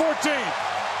in the 14th.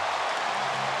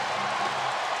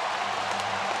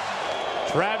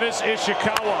 Travis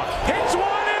Ishikawa hits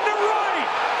one into right.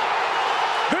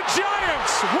 The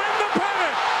Giants win the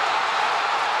pennant.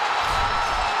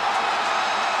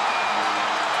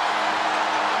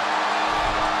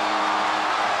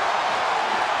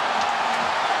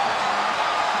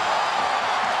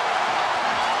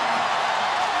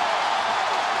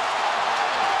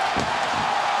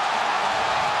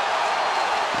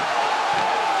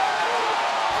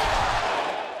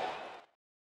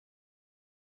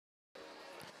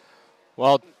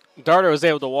 Well, Darter was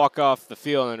able to walk off the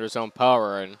field under his own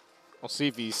power, and we'll see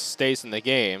if he stays in the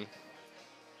game.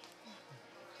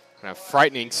 Kind of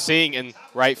frightening seeing in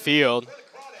right field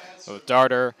with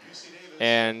Darter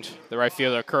and the right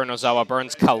fielder Kuronozawa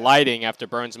Burns colliding after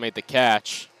Burns made the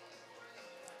catch.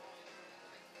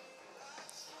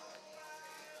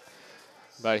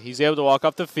 But he's able to walk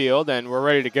up the field, and we're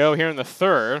ready to go here in the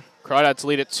third. Crawdads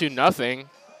lead it 2-0.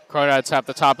 Crawdads have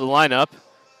the top of the lineup,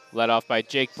 led off by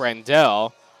Jake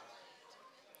Brandell.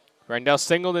 Brandell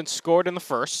singled and scored in the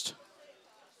first.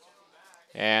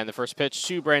 And the first pitch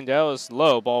to Brandell is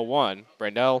low, ball 1.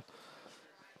 Brandell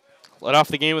led off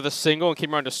the game with a single and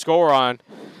came around to score on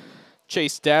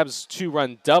Chase Dabbs'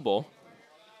 2-run double.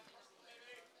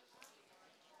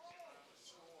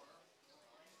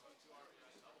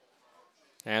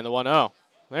 And the 1-0.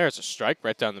 There's a strike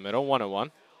right down the middle,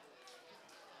 1-1.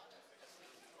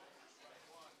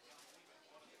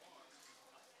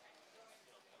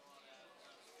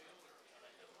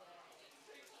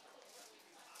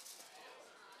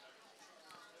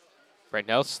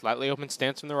 Brandell, slightly open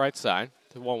stance from the right side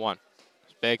to 1-1.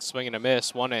 Big swing and a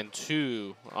miss,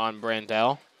 1-2 on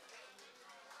Brandell.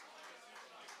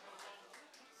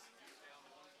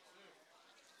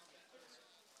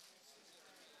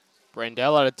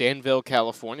 Brandell out of Danville,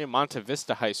 California, Monte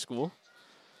Vista High School.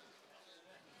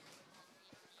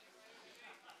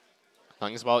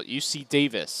 Playing his ball at UC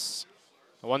Davis.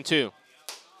 1-2.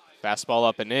 Fastball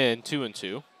up and in,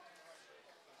 2-2.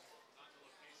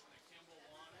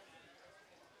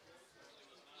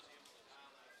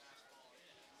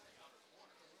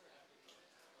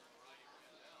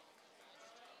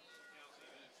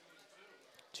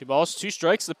 Two balls, 2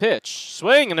 strikes, the pitch.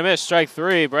 Swing and a miss, strike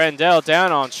 3. Brandell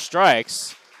down on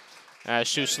strikes. As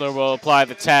Schussler will apply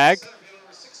the tag.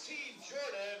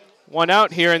 1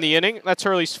 out here in the inning. That's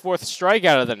Hurley's 4th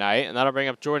strikeout of the night, and that'll bring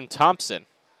up Jordan Thompson.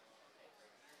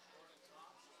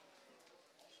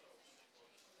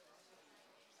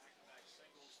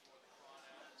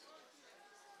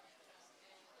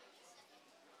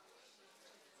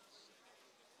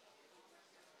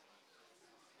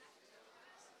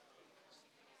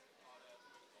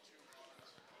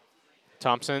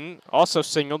 Thompson also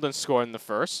singled and scored in the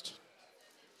first.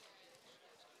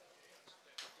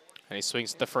 And he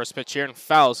swings at the first pitch here and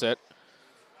fouls it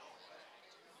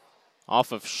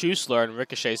off of Schussler and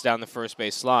ricochets down the first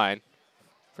base line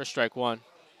for strike 1.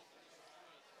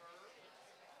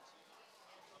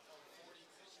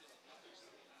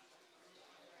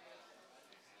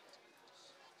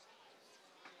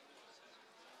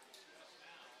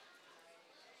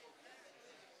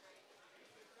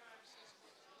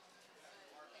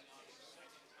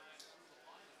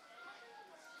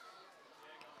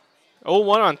 Oh,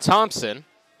 1 on Thompson.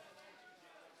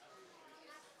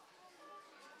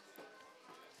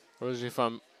 Where is he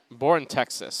from? Born,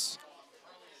 Texas.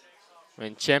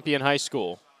 In Champion High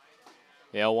School.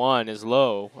 The L1 is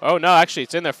low. Oh, no, actually,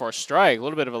 it's in there for a strike. A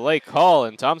little bit of a late call,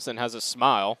 and Thompson has a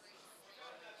smile.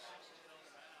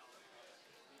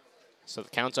 So the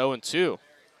count's 0-2.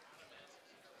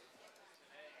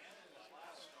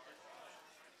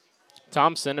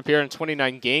 Thompson appeared in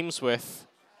 29 games with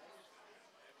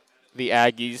the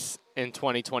Aggies in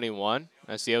 2021,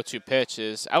 as the 0-2 pitch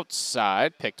is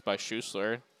outside, picked by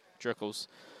Schussler. Trickles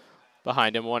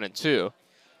behind him, 1-2.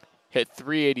 Hit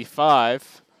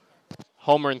 .385,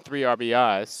 homer and 3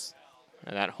 RBIs.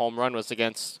 And that home run was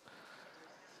against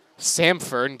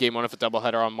Samford in game 1 of a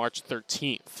doubleheader on March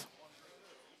 13th.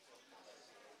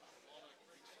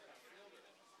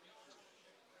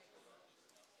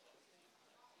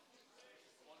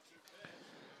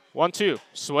 One, 2.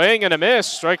 Swing and a miss.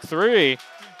 Strike 3.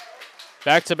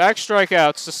 Back-to-back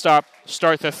strikeouts to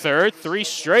start the third. 3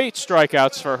 straight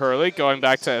strikeouts for Hurley, going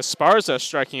back to Esparza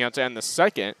striking out to end the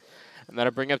second. And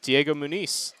that'll bring up Diego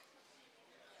Muniz.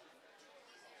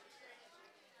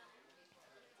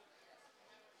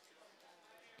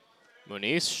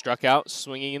 Muniz struck out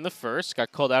swinging in the first,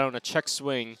 got called out on a check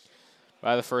swing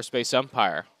by the first base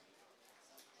umpire.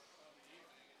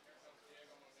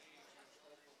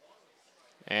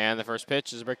 And the first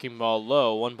pitch is a breaking ball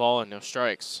low, 1 ball and no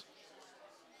strikes.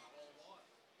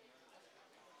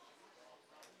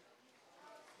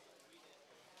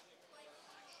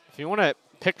 If you want to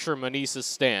picture Muniz's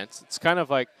stance, it's kind of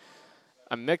like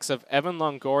a mix of Evan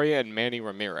Longoria and Manny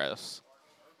Ramirez.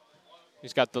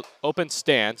 He's got the open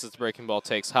stance as the breaking ball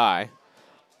takes high,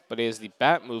 but he has the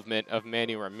bat movement of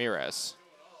Manny Ramirez.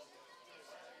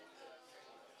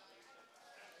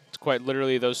 It's quite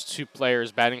literally those two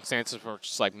players' batting stances were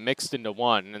just like mixed into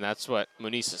one, and that's what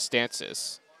Muniz's stance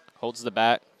is. Holds the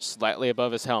bat slightly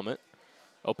above his helmet.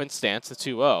 Open stance, the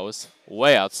 2-0 is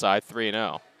way outside,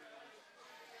 3-0.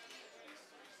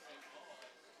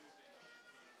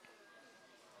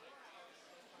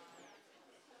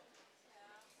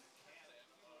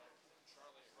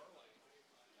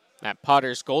 That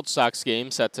Potters Gold Sox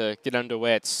game set to get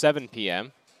underway at 7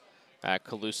 p.m. at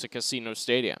Calusa Casino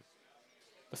Stadium.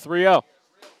 The 3-0.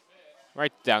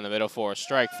 Right down the middle for a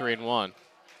strike, 3-1.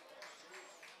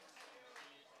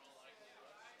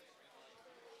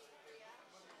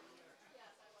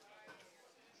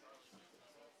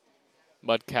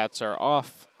 Mudcats are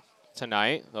off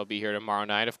tonight. They'll be here tomorrow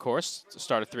night, of course, to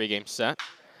start a 3-game set.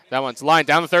 That one's lined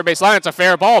down the third base line. It's a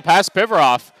fair ball past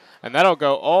Pivaroff, and that'll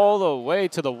go all the way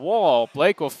to the wall.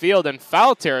 Blake will field in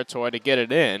foul territory to get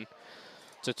it in.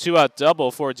 It's a 2-out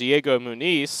double for Diego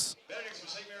Muniz.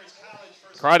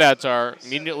 Crawdads are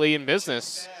immediately in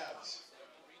business.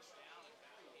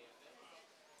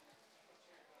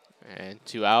 And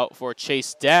 2 out for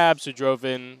Chase Dabbs, who drove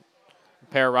in a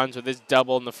pair of runs with his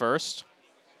double in the first.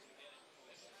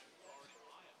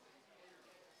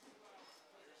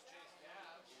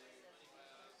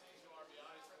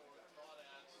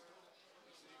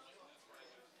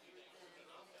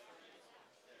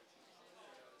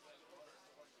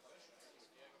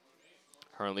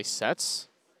 Hurley sets.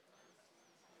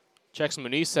 Checks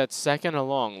Muniz at second, a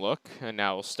long look, and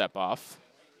now will step off.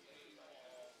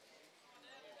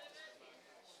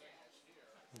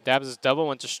 Dabbs' double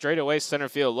went to straightaway center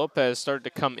field. Lopez started to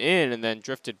come in and then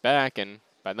drifted back, and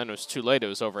by then it was too late. It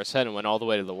was over his head and went all the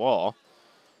way to the wall.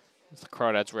 The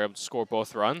Crawdads were able to score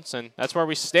both runs, and that's where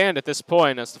we stand at this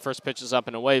point as the first pitch is up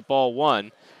and away. Ball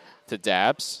 1 to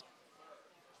Dabbs.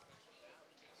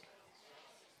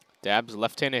 Dabbs,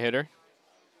 left-handed hitter.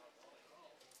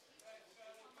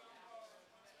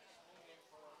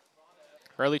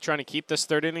 Hurley trying to keep this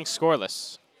third inning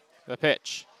scoreless. The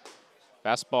pitch.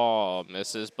 Fastball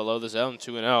misses below the zone,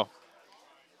 2-0.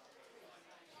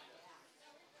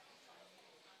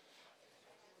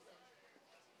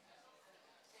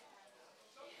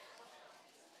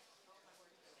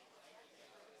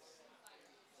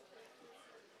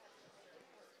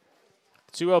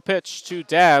 The 2-0 pitch to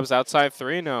Dabbs outside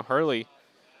 3-0. Hurley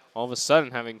all of a sudden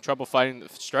having trouble fighting the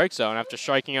strike zone after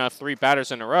striking out 3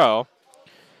 batters in a row.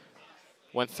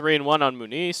 Went 3-1 on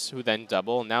Muniz, who then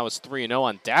doubled, and now is 3-0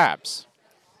 on Dabbs.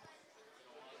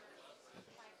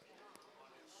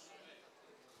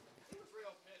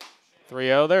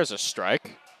 There's a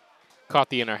strike. Caught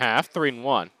the inner half,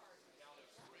 3-1.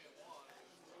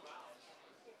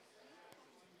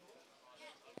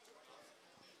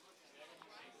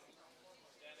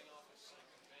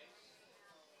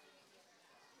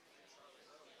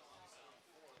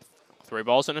 Three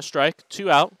balls and a strike,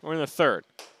 2 out. We're in the third.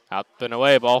 Out and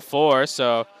away, ball 4.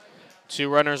 So 2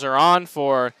 runners are on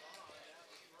for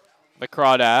the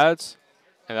Crawdads.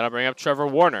 And that'll bring up Trevor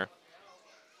Warner.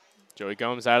 Joey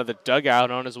Gomes out of the dugout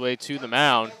on his way to the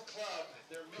mound.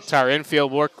 Entire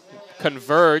infield work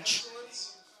converge.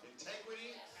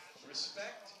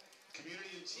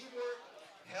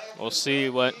 We'll see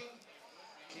what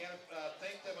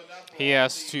he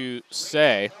has to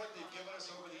say.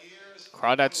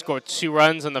 Crawdads scored 2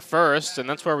 runs in the first, and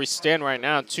that's where we stand right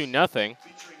now, 2-0.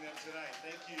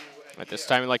 At this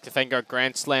time, we'd like to thank our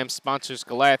Grand Slam sponsors,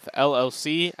 Goliath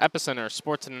LLC, Epicenter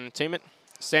Sports and Entertainment,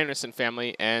 Sanderson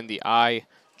Family, and the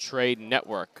iTrade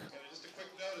Network.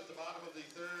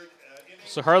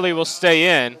 So Hurley will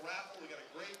stay in.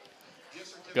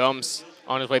 Gomes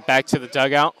on his way back to the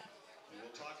dugout.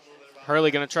 Hurley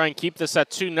going to try and keep this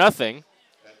at 2-0.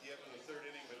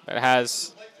 It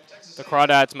has the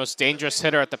Crawdads' most dangerous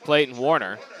hitter at the plate in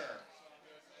Warner.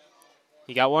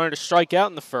 He got Warner to strike out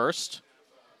in the first.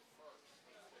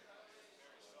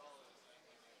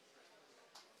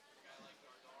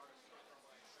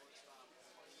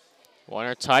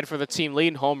 Warner tied for the team lead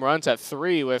in home runs at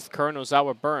 3 with Curran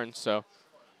Ozawa Burns, so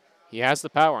He has the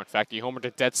power. In fact, he homered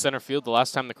to dead center field the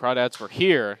last time the Crawdads were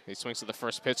here. He swings to the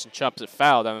first pitch and chops it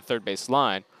foul down the third base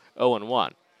line,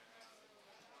 0-1.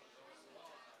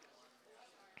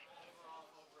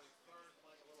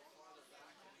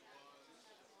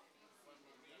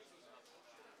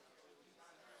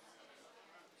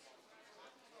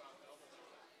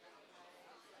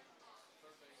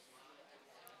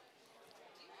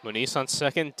 Muniz on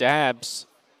second, Dabbs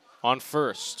on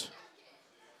first.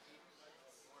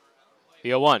 The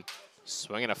 0-1.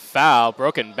 Swinging a foul,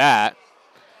 broken bat.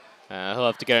 He'll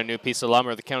have to get a new piece of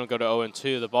lumber. The count will go to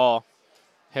 0-2. The ball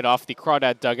hit off the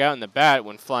Crawdad dugout, and the bat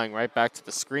went flying right back to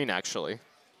the screen, actually.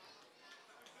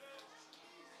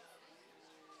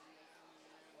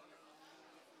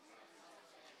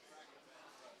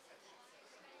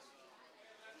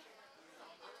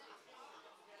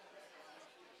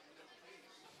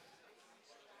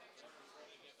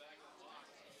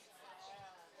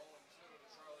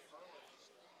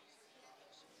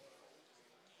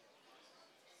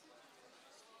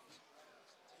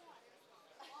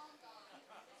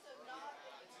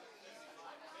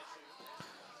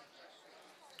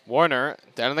 Warner,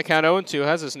 down in the count 0-2,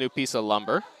 has his new piece of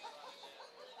lumber.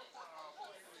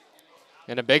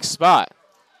 In a big spot.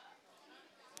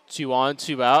 2 on,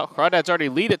 2 out. Crawdads already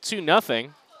lead at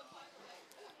 2-0.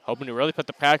 Hoping to really put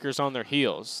the Packers on their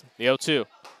heels. The 0-2.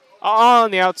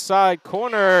 On the outside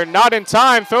corner, not in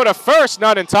time. Throw to first,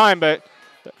 not in time, but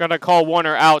they're going to call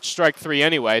Warner out, strike 3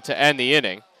 anyway, to end the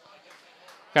inning.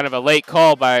 Kind of a late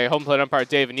call by home plate umpire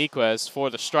Dave Iniquez for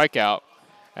the strikeout,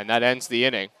 and that ends the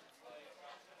inning.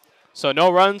 So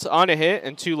no runs on a hit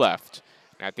and 2 left.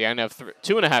 At the end of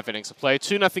 2.5 innings of play,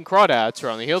 2-0 Crawdads here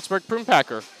on the Healdsburg Prune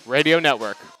Packer Radio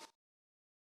Network.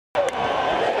 The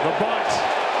bunt.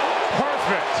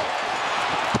 Perfect.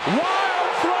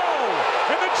 Wild throw.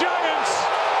 And the Giants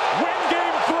win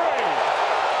game 3.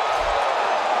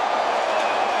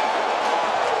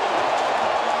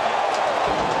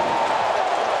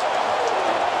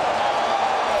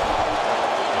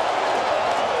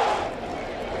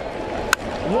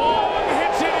 Wong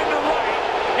hits it into right,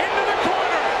 into the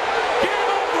corner. Game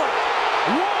over.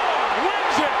 Wong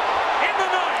wins it in the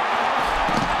ninth.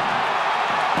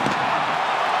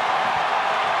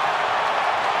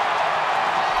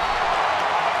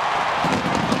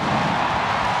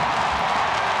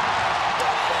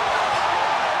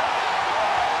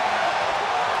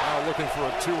 Now looking for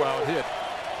a 2-out hit.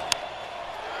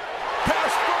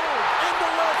 Pass forward into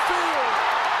left field.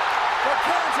 The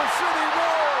Kansas City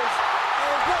Royals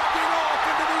are walking off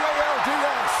into the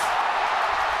ALDS.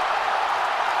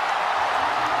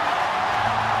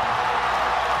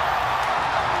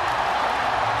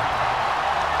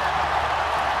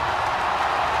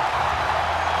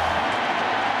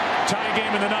 Tie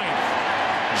game in the ninth.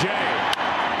 Jay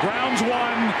grounds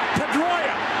one.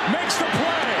 Pedroia makes the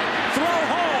play. Throw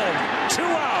home. 2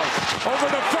 out. Over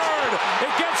the third.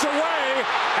 It gets away.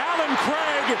 Alan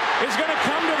Craig is going to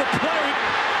come to the plate.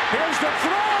 Here's the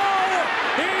throw.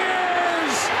 He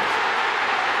is.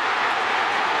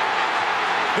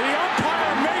 The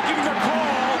umpire making the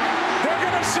call. They're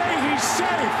going to say he's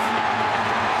safe.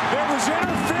 There was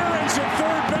interference at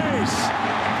third base.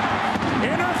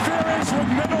 Interference with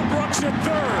Middlebrooks at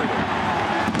third.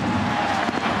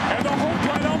 And the home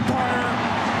plate umpire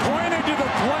pointed to the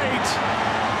plate.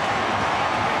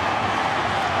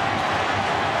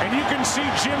 And you can see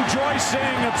Jim Joyce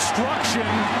saying obstruction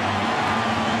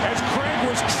as Craig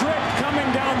was tripped coming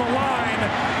down the line.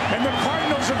 And the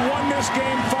Cardinals have won this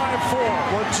game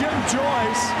 5-4. Well, Jim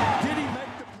Joyce, did he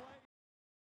make the play?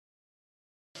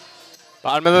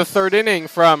 Bottom of the third inning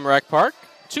from Rec Park.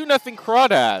 2-0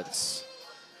 Crawdads.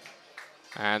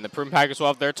 And the Prune Packers will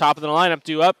have their top of the lineup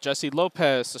due up. Jesse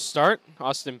Lopez to start.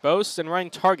 Austin Boast and Ryan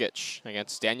Targich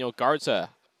against Daniel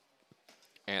Garza.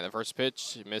 And the first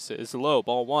pitch misses low,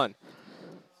 ball 1.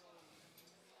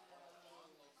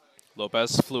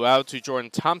 Lopez flew out to Jordan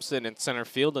Thompson in center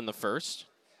field in the first.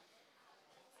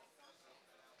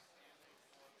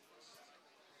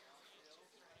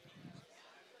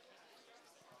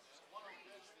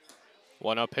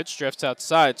 One up pitch drifts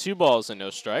outside, 2 balls and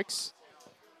no strikes.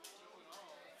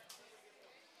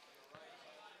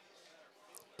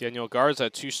 Daniel Garza,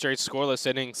 2 straight scoreless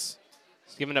innings.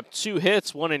 He's given up 2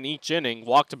 hits, 1 in each inning.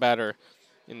 Walked a batter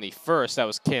in the first. That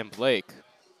was Cam Blake.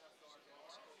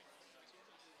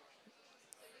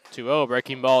 2-0,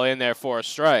 breaking ball in there for a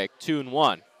strike.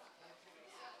 2-1.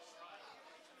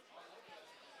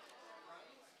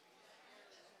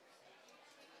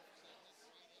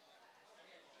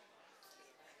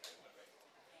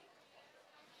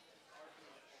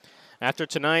 After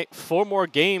tonight, 4 more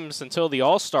games until the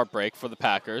All-Star break for the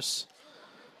Packers.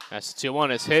 That's the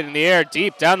 2-1 is hit in the air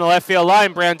deep down the left field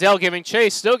line. Brandell giving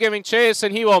chase, still giving chase,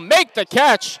 and he will make the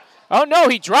catch. Oh no,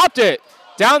 he dropped it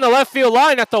down the left field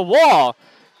line at the wall.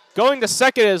 Going to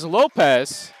second is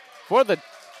Lopez for the,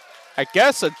 I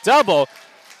guess, a double.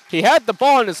 He had the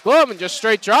ball in his glove and just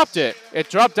straight dropped it. It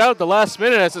dropped out at the last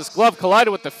minute as his glove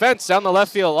collided with the fence down the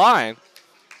left field line.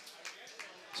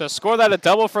 So score that a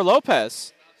double for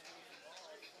Lopez.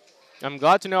 I'm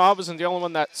glad to know I wasn't the only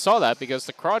one that saw that because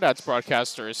the Crawdads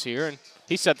broadcaster is here, and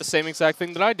he said the same exact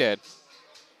thing that I did.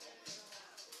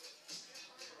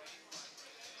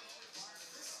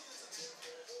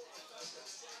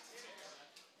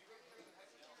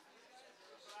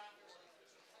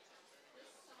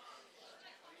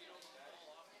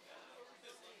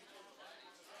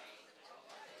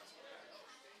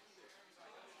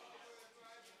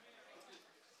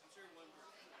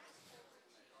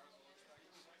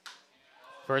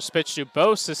 First pitch to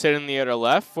Bose is hit in the other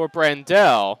left for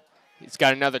Brandell. He's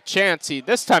got another chance.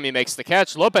 This time he makes the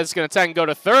catch. Lopez is going to tag and go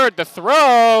to third. The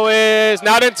throw is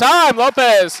not in time.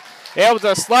 Lopez able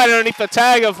to slide underneath the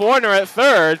tag of Warner at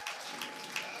third.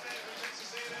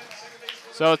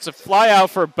 So it's a fly out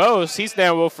for Bose. He's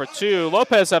now 0 for 2.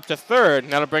 Lopez up to third.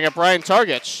 Now to bring up Ryan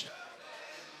Targich.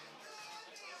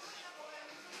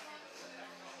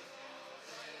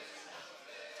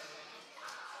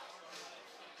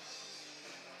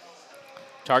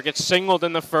 Target singled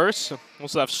in the first,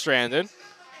 was left stranded.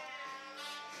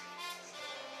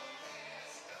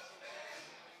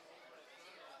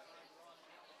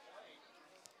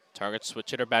 Target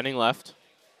switch hitter batting left.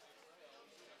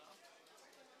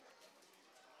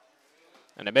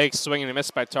 And a big swing and a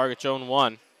miss by Target, Joan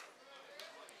 1.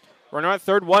 Runner at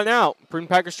third, 1 out. Prune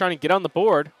Packers trying to get on the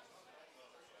board.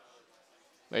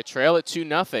 They trail it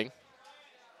 2-0.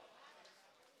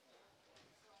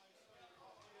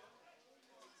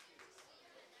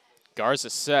 Garza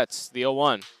sets the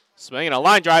 0-1. Swinging a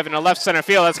line drive in the left center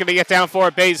field. That's going to get down for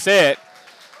a base hit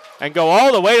and go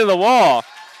all the way to the wall.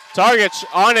 Targich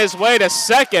on his way to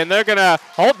second. They're going to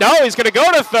hold. No, he's going to go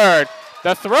to third.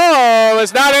 The throw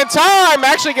is not in time.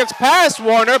 Actually gets past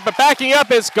Warner, but backing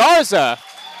up is Garza.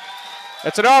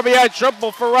 It's an RBI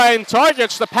triple for Ryan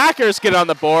Targich. The Packers get on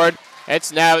the board.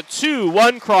 It's now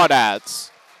 2-1 Crawdads.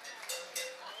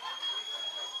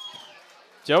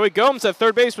 Joey Gomes at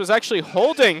third base was actually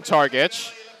holding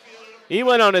Targich. He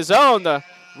went on his own. The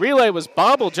relay was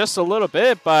bobbled just a little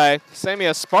bit by Sammy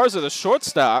Esparza, the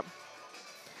shortstop.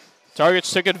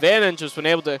 Targich took advantage, was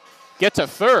able to get to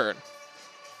third.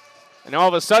 And all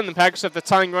of a sudden, the Packers have the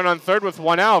tying run on third with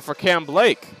 1 out for Cam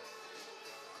Blake.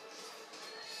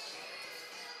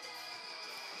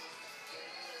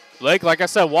 Blake, like I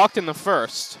said, walked in the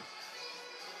first.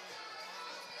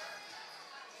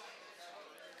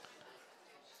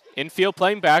 Infield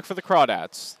playing back for the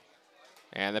Crawdads.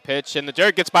 And the pitch in the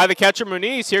dirt gets by the catcher,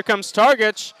 Muniz. Here comes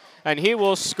Targich, and he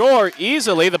will score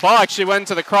easily. The ball actually went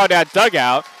into the Crawdad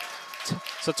dugout.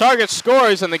 So Targich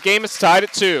scores, and the game is tied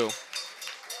at 2.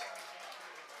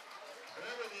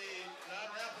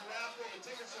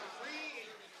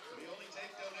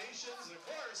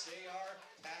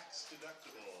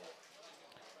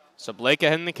 So Blake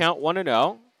ahead in the count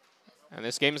 1-0, and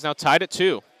this game is now tied at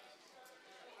 2.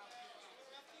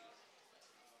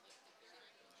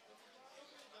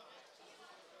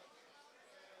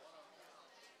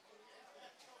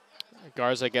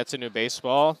 Garza gets a new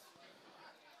baseball.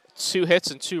 2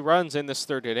 hits and 2 runs in this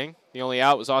third inning. The only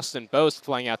out was Austin Bose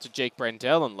flying out to Jake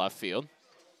Brandell in left field.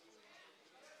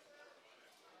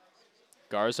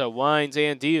 Garza winds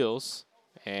and deals.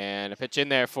 And a pitch in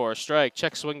there for a strike.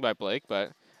 Check swing by Blake,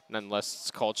 but nonetheless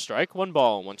it's called strike. 1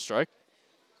 ball and 1 strike.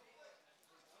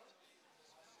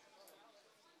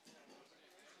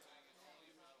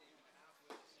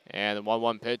 And the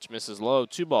 1-1 pitch misses low.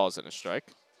 2 balls and a strike.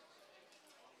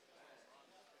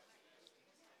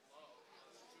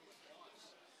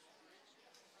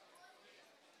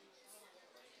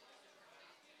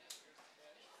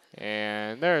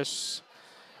 And there's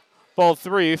ball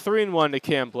 3, 3-1 to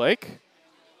Cam Blake.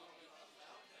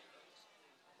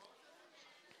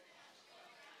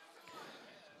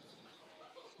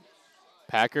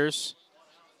 Packers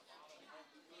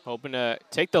hoping to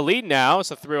take the lead now as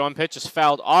the 3-1 pitch is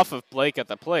fouled off of Blake at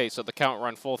the plate, so the count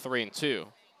run full 3-2.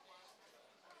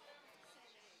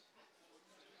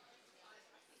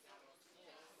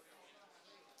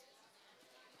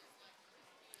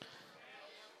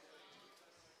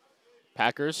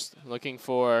 Packers looking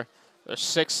for their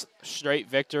 6th straight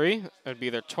victory. It would be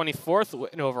their 24th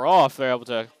win overall if they're able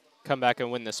to come back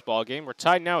and win this ball game. We're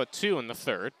tied now at 2 in the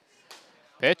third.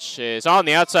 Pitch is on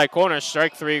the outside corner.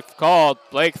 Strike 3 called.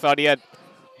 Blake thought he had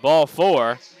ball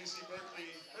 4.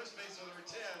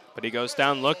 but he goes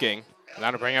down looking.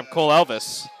 Now to bring up Cole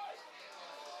Elvis.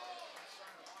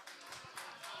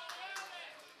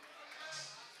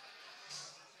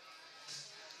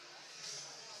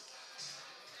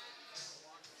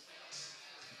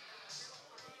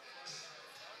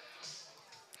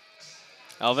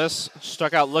 Elvis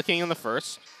struck out looking in the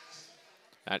first.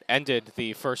 That ended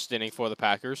the first inning for the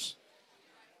Packers.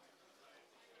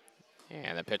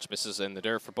 And the pitch misses in the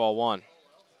dirt for ball 1.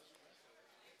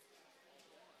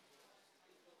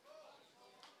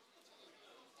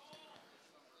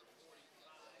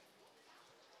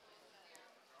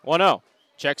 1-0.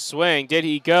 Check swing. Did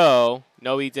he go?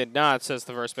 No, he did not, says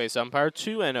the first base umpire.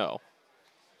 2-0.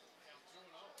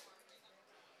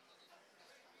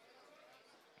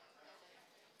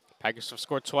 Packers have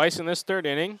scored twice in this third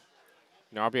inning.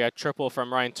 An RBI triple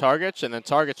from Ryan Targich, and then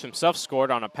Targich himself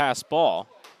scored on a pass ball.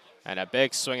 And a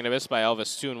big swing and a miss by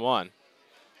Elvis, 2-1.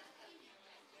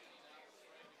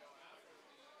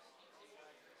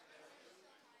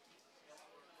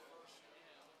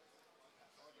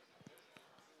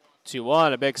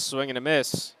 A big swing and a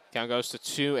miss. Count goes to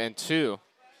 2-2.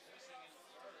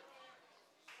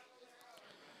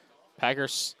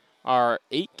 Packers are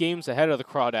 8 games ahead of the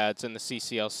Crawdads in the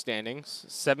CCL standings,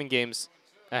 7 games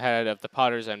ahead of the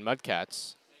Potters and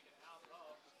Mudcats.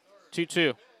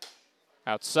 2-2.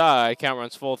 Outside, count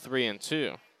runs full,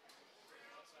 3-2.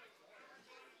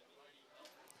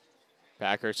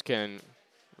 Packers can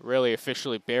really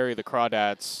officially bury the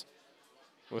Crawdads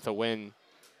with a win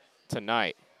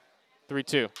tonight.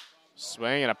 3-2.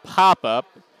 Swing and a pop-up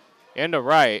into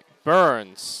right.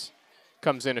 Burns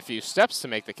comes in a few steps to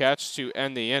make the catch to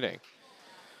end the inning.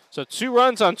 So 2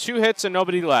 runs on 2 hits and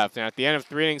nobody left. And at the end of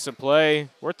 3 innings of play,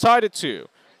 we're tied at 2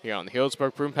 here on the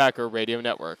Healdsburg Prune Packer Radio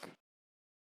Network.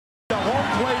 The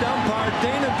home plate umpire,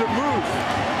 Dana DeMuth.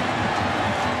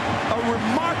 A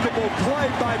remarkable play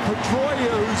by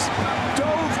Pedroius.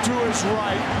 Dove to his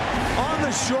right on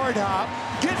the short hop.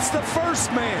 Gets the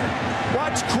first man.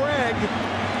 Watch Craig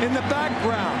in the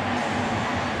background.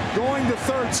 Going to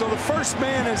third, so the first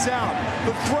man is out.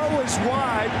 The throw is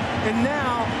wide, and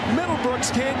now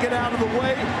Middlebrooks can't get out of the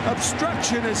way.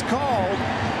 Obstruction is called.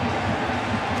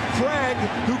 Craig,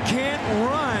 who can't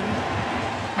run,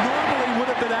 normally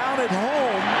would have been out at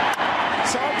home.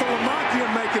 Saltalamacchia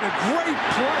making a great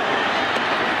play.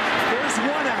 There's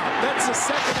 1 out. That's the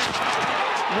second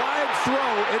wide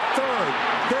throw at third.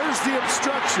 There's the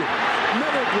obstruction.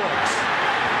 Middlebrooks.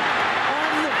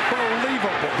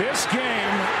 Unbelievable. This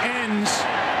game ends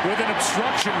with an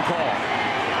obstruction call.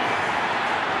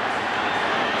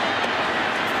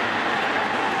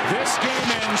 This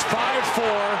game ends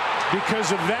 5-4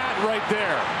 because of that right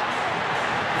there.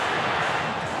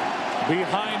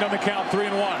 Behind on the count,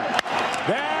 3-1.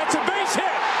 That's a base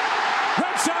hit.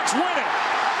 Red Sox win it.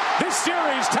 This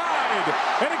series tied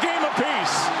in a game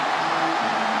apiece.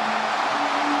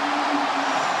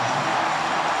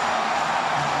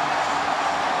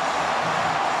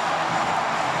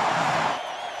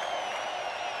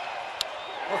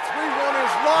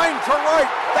 To right,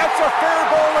 that's a fair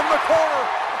ball in the corner,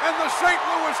 and the St.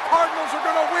 Louis Cardinals are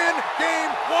going to win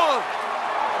Game 1.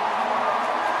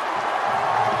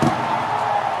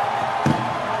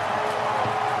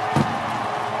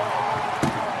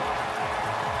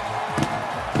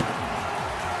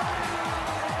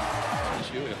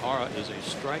 Uehara is a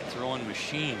strike-throwing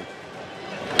machine.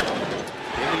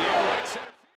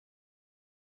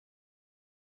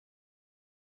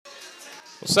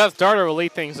 Well, Seth Darter will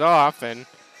lead things off, and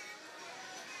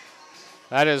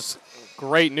that is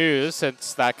great news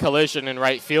since that collision in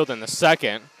right field in the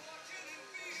second.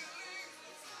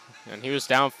 And he was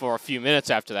down for a few minutes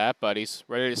after that, but he's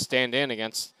ready to stand in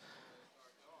against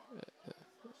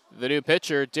the new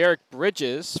pitcher, Derek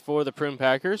Bridges, for the Prune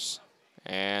Packers.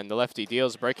 And the lefty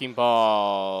deals breaking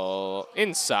ball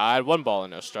inside. 1 ball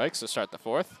and no strikes to start the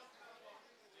 4th.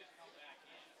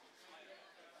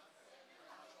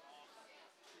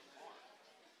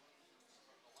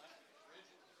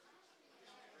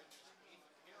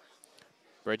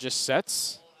 Bridges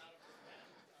sets.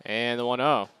 And the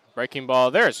 1-0. Breaking ball.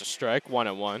 There's a strike.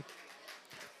 1-1.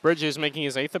 Bridges making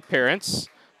his 8th appearance.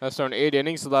 That's thrown 8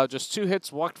 innings, allowed just 2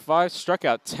 hits, walked 5, struck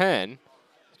out 10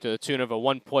 to the tune of a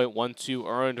 1.12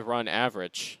 earned run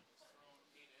average.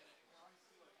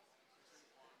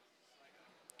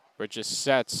 Bridges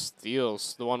sets,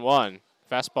 deals the 1-1.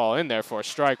 Fastball in there for a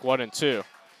strike, 1-2.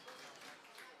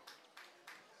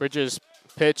 Bridges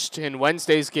pitched in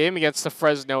Wednesday's game against the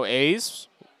Fresno A's,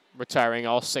 retiring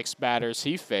all 6 batters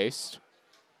he faced.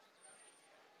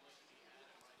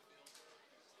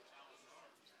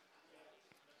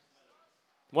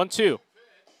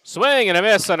 Swing and a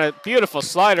miss on a beautiful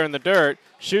slider in the dirt.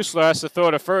 Schussler has to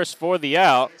throw to first for the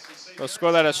out. They'll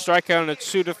score that a strikeout and a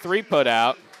 2-3 put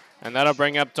out, and that'll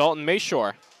bring up Dalton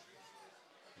Mayshore.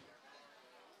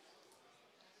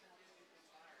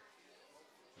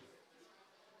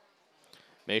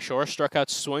 Mayshore struck out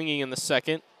swinging in the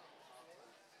second.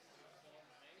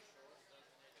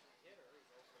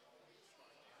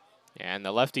 And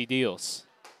the lefty deals.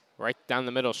 Right down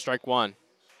the middle, strike one.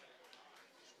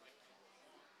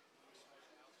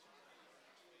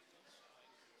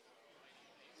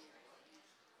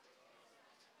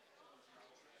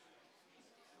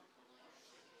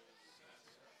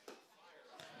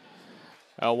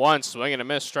 One swing and a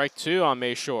miss, strike two on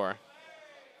Mayshore.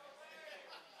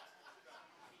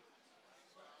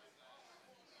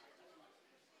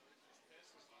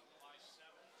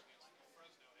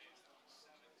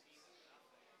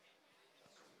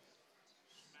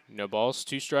 No balls,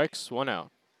 2 strikes, 1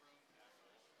 out.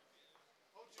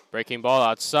 Breaking ball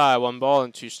outside, 1 ball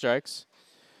and 2 strikes.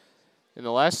 In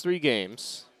the last 3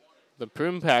 games, the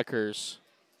Prune Packers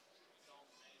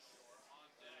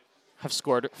have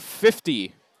scored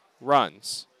 50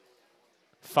 runs.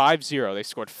 5-0. They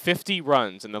scored 50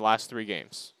 runs in the last 3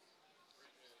 games.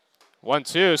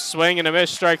 1-2, swing and a miss,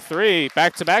 strike 3.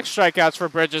 Back-to-back strikeouts for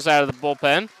Bridges out of the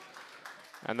bullpen.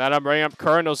 And that'll bring up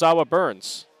Curran Ozawa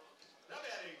Burns.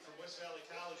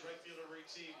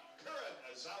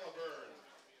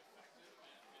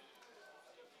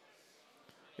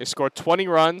 They scored 20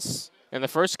 runs in the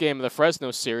first game of the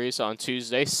Fresno series on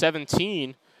Tuesday,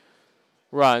 17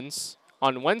 runs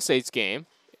on Wednesday's game,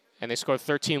 and they scored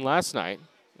 13 last night.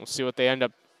 We'll see what they end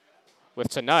up with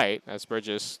tonight as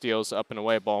Bridges steals up and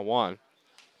away ball 1.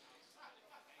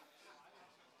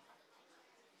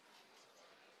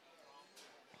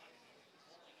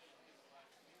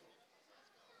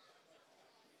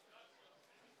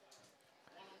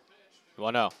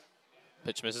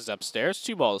 Pitch misses upstairs,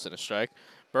 2 balls and a strike.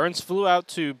 Burns flew out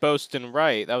to Boston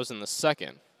right. That was in the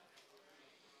second.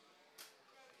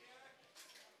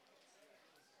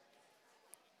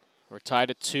 We're tied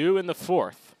at 2 in the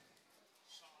 4th.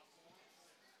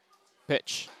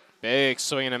 Pitch. Big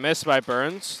swing and a miss by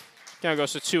Burns. Count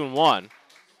goes to 2-1.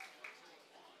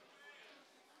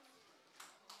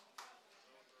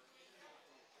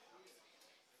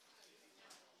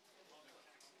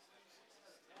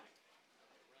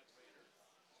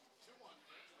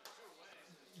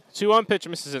 Two-on pitch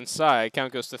misses inside.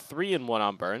 Count goes to 3-1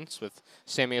 on Burns with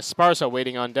Sammy Esparza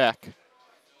waiting on deck.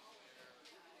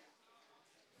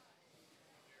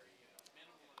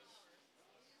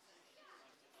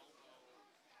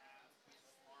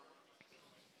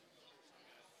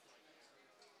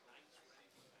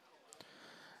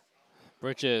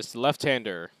 Bridges, the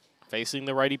left-hander, facing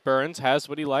the righty Burns, has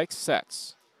what he likes,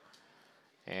 sets.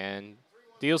 And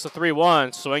deals a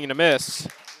 3-1, swing and a miss.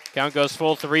 Count goes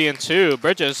full 3-2.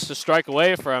 Bridges to strike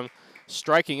away from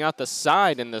striking out the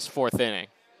side in this 4th inning.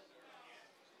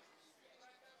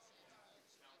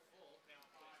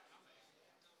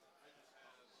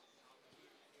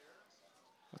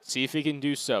 Let's see if he can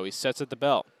do so. He sets at the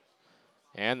belt.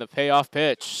 And the payoff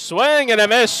pitch. Swing and a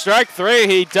miss, strike 3.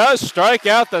 He does strike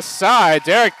out the side.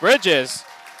 Derek Bridges.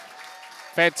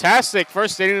 Fantastic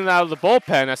first inning out of the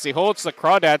bullpen as he holds the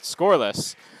Crawdads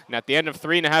scoreless. And at the end of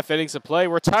 3.5 innings of play,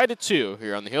 we're tied at 2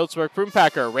 here on the Healdsburg Prune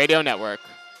Packer Radio Network.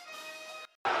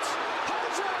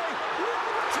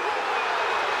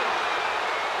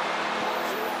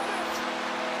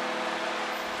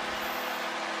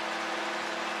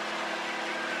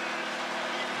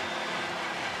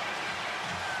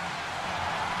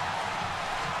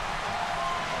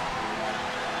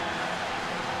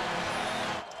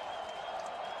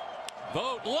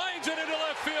 Vogt lines it into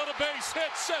left field, a base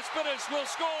hit. Cespedes will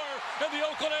score, and the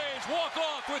Oakland A's walk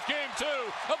off with Game 2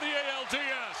 of the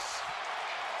ALDS.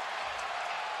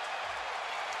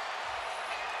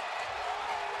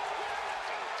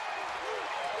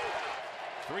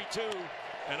 Three-two,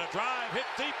 and a drive hit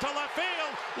deep to left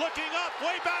field. Looking up,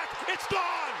 way back, it's gone.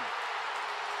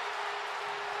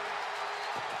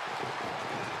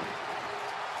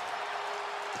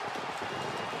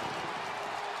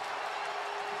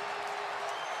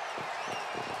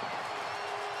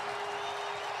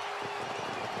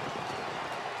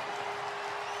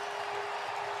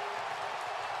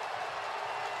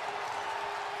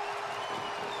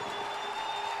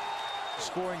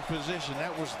 Scoring position.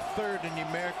 That was 3rd in the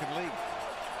American League.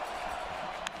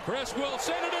 Chris will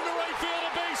send it into right field,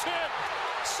 a base hit.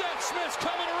 Seth Smith's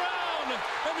coming around,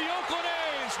 and the Oakland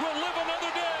A's will live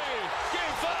another day.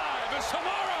 Game 5 is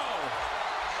tomorrow.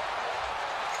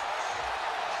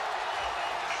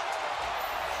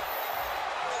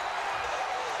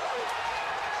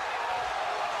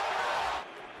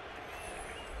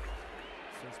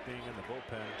 Since being in the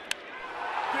bullpen.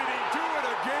 Did he do it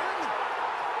again?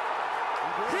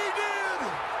 He did!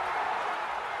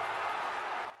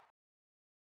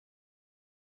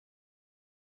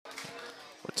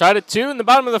 We're tied at 2 in the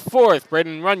bottom of the 4th.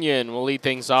 Braden Runyon will lead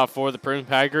things off for the Prune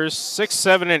Packers. 6,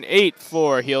 7, and 8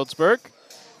 for Healdsburg.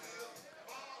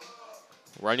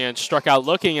 Runyon struck out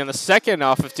looking in the second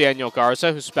off of Daniel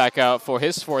Garza, who's back out for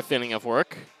his 4th inning of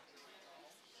work.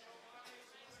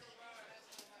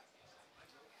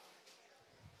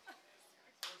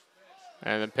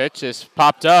 And the pitch is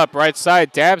popped up right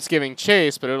side. Dabbs giving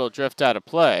chase, but it'll drift out of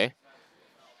play.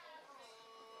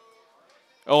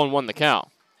 0-1 the count.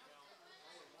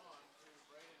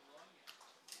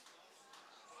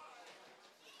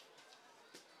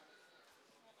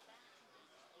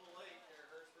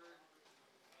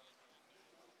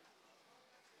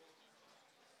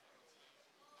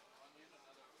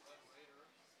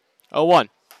 Oh, 1.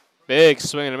 Big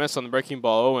swing and a miss on the breaking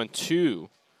ball. 0-2.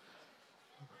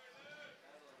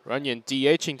 Runyon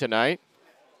DHing tonight.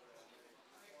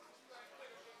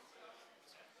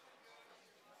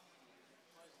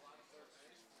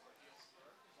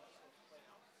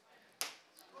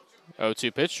 Oh,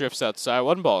 2 pitch drifts outside.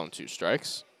 1 ball and 2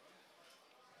 strikes.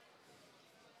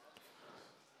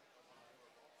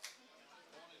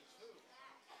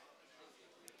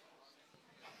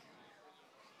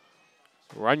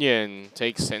 Runyon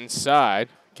takes inside.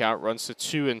 Count runs to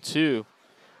 2-2 to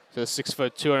the 6',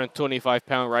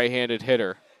 225-pound right-handed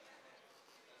hitter.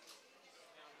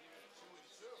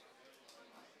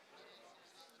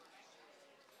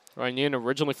 Runyon,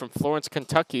 originally from Florence,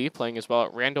 Kentucky, playing as well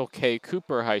at Randall K.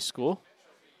 Cooper High School.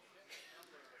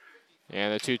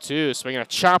 And the 2-2, swinging a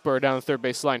chopper down the third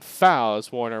base line, foul as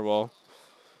Warner will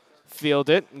field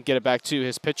it and get it back to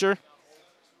his pitcher.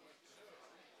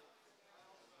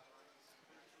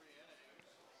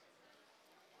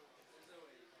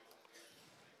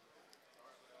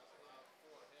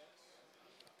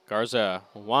 Garza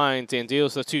winds and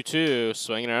deals the 2-2,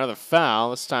 swinging another foul.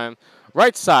 This time,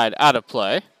 right side out of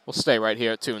play. We'll stay right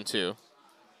here at 2-2.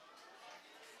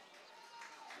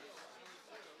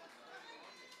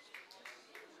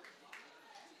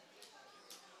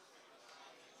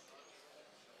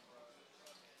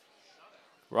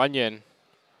 Runyon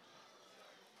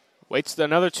waits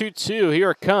another 2-2.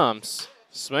 Here it comes.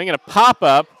 Swinging a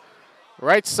pop-up.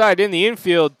 Right side in the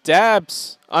infield.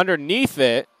 Dabs underneath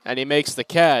it, and he makes the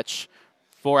catch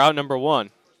for out number 1.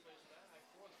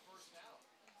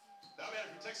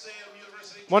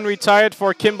 1 retired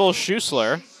for Kimball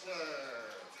Schuessler.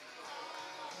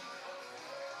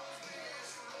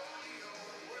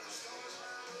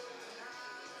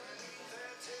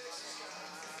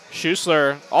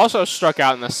 Schuessler also struck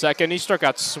out in the second. He struck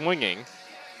out swinging.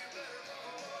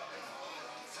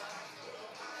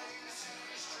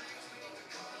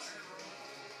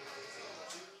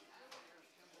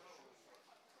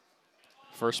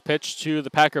 First pitch to the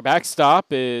Packer backstop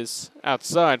is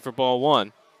outside for ball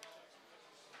 1.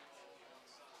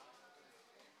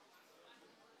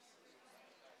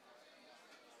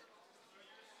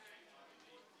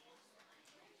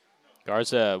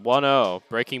 Garza 1-0,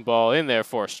 breaking ball in there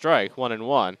for a strike,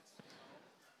 1-1.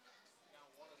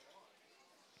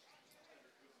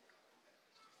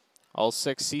 All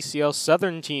 6 CCL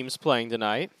Southern teams playing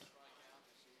tonight.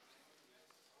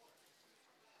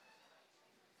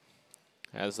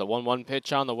 As the 1-1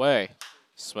 pitch on the way.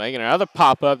 Swinging another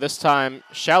pop-up, this time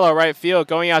shallow right field,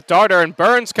 going out Darter, and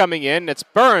Burns coming in. It's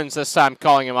Burns this time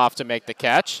calling him off to make the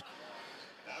catch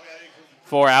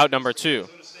for out number 2.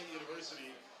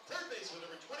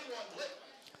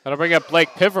 That'll bring up Blake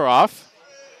Pivaroff.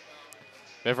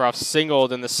 Pivaroff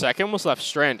singled in the second, was left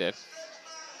stranded.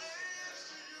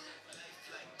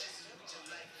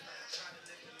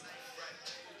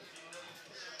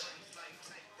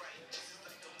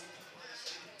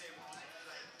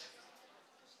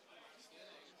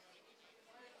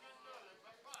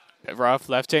 Pivaroff,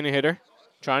 left-handed hitter,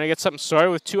 trying to get something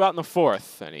started with 2 out in the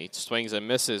 4th, and he swings and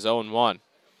misses 0-1.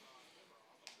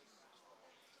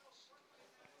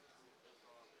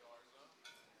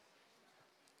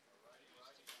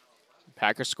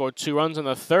 Packers scored 2 runs in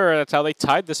the 3rd. That's how they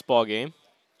tied this ball game.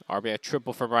 RBI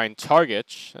triple from Ryan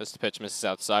Targich as the pitch misses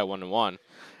outside 1-1.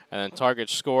 And then Targich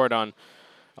scored on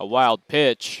a wild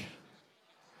pitch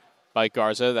by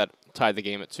Garza that tied the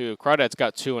game at 2. Crawdads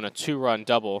got 2 and a 2-run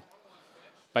double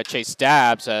by Chase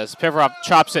Dabbs as Pivaroff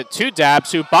chops it to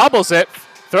Dabbs, who bobbles it,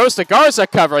 throws to Garza,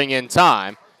 covering in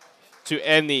time to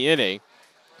end the inning.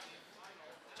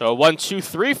 So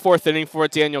 1-2-3, 4th inning for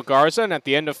Daniel Garza, and at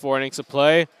the end of 4 innings of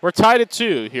play, we're tied at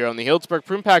 2 here on the Healdsburg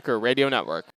Prune Packer Radio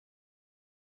Network.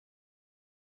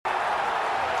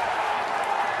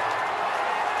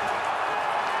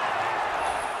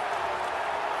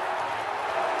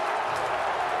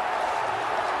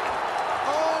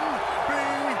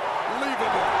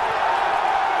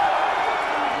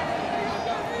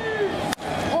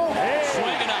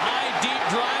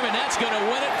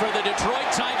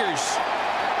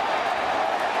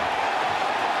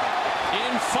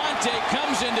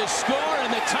 reason to score,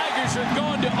 and the Tigers are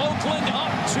going to Oakland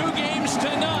up 2-0.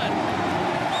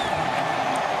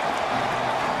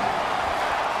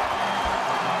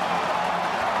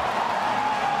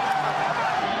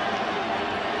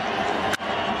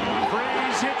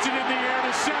 Hits it in the air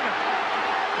to center.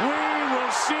 We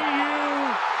will see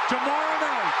you tomorrow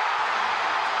night.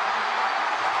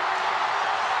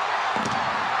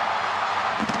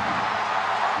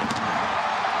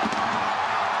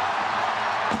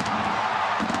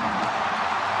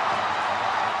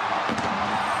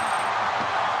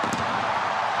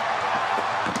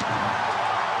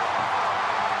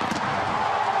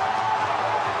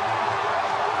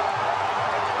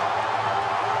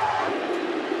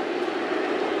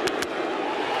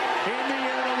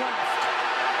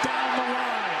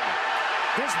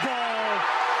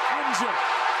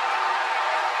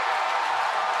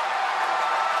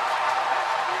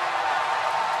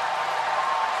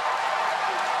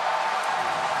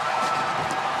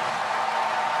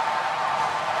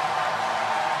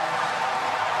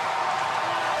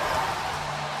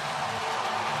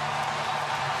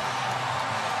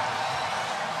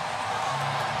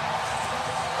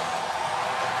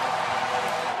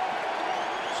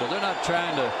 So they're not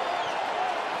trying to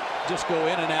just go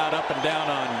in and out, up and down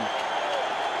on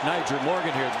Nigel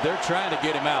Morgan here. They're trying to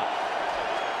get him out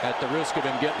at the risk of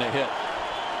him getting a hit.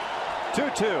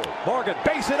 2-2. Morgan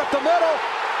base it up the middle.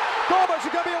 Gomez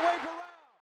is going to be away for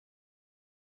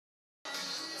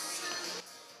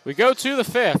We go to the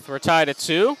fifth. We're tied at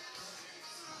 2.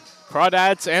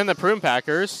 Crawdads and the Prune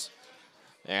Packers.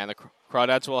 And the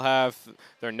Crawdads will have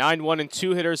their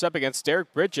 9-1-2 hitters up against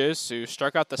Derek Bridges, who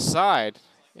struck out the side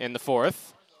in the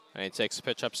 4th. And he takes a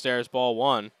pitch upstairs, ball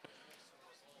 1.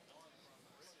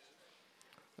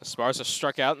 Esparza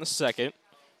struck out in the 2nd.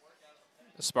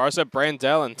 Esparza,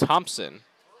 Brandel, and Thompson.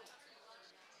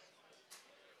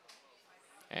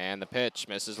 And the pitch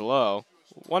misses low.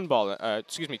 2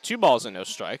 balls and no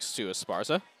strikes to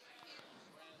Esparza.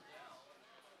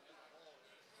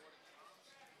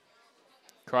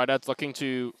 Crawdads looking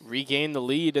to regain the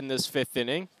lead in this 5th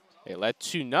inning. They led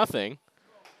 2-0.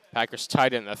 Packers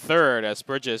tied it in the 3rd as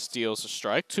Bridges deals a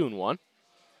strike, 2-1.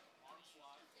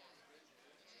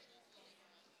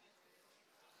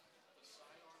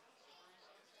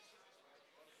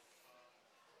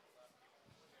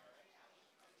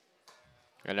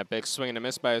 And a big swing and a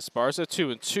miss by Esparza,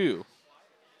 2-2.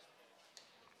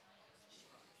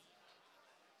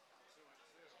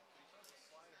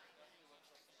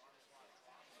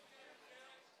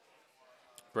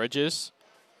 Bridges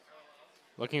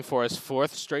looking for his 4th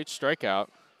straight strikeout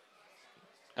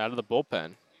out of the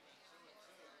bullpen.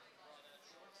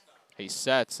 He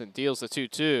sets and deals the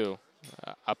 2-2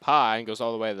 up high and goes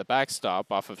all the way to the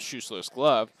backstop off of Schussler's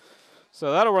glove.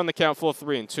 So that'll run the count full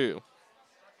 3-2.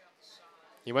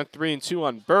 He went 3-2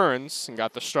 on Burns and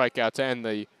got the strikeout to end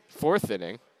the 4th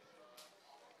inning.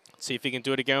 Let's see if he can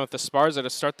do it again with Esparza to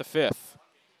start the 5th.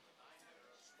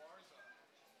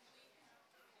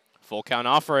 Full count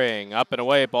offering, up and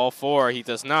away, ball 4. He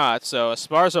does not, so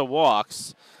Esparza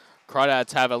walks.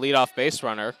 Crawdads have a leadoff base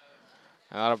runner,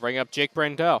 and that'll bring up Jake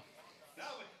Brandel. Now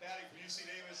batting for UC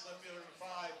Davis, left fielder number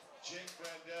 5, Jake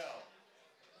Brandel.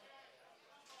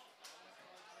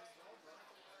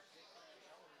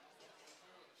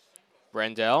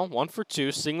 Brandel, 1 for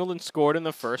 2, singled and scored in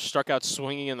the 1st, struck out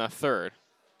swinging in the 3rd.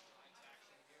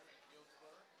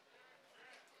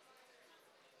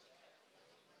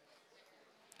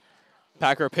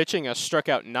 Packer pitching has struck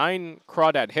out 9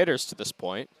 Crawdad hitters to this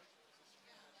point.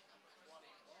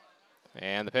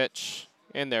 And the pitch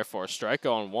in there for a strike,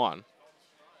 0-1.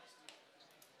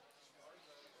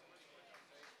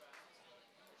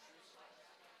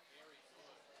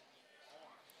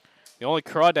 The only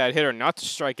Crawdad hitter not to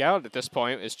strike out at this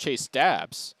point is Chase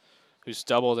Dabbs, who's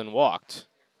doubled and walked.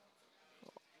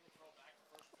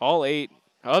 All 8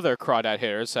 other Crawdad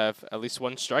hitters have at least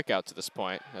 1 strikeout to this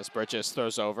point, as Bridges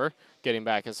throws over, getting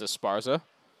back as Esparza.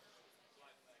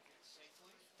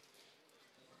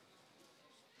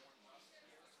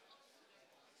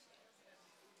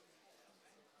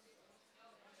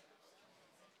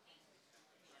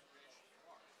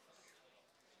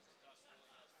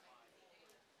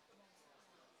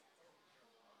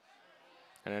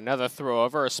 And another throw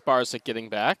over, Esparza getting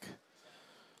back.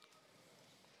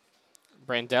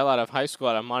 Brandel out of high school,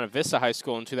 out of Monte Vista High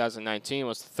School in 2019,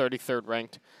 was the 33rd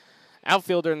ranked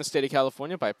outfielder in the state of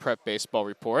California by Prep Baseball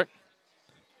Report.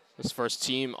 His first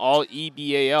team all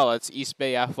EBAL, that's East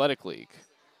Bay Athletic League,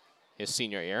 his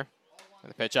senior year. And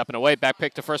the pitch up and away, back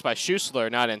pick to first by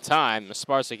Schussler, not in time.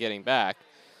 Esparza getting back.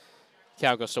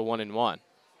 Count goes to 1-1.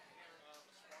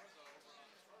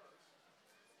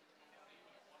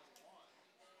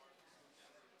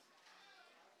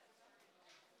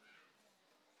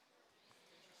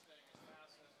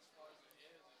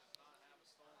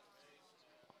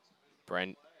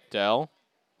 Brandel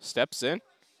steps in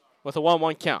with a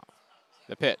 1-1 count.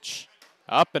 The pitch.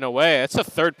 Up and away. It's the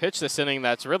third pitch this inning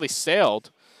that's really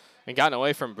sailed and gotten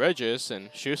away from Bridges,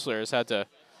 and Schussler has had to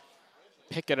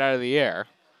pick it out of the air.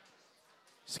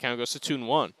 This count goes to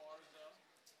 2-1.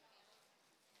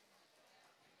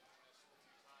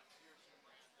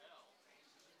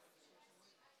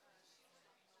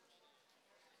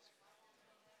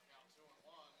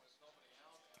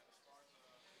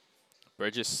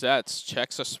 Bridges sets,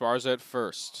 checks Esparza at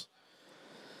first.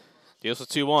 Deals with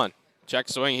 2-1. Check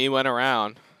swing, he went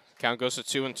around. Count goes to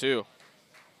 2-2.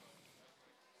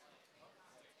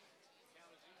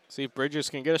 See if Bridges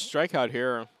can get a strikeout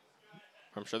here.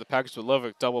 I'm sure the Packers would love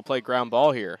a double play ground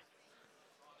ball here.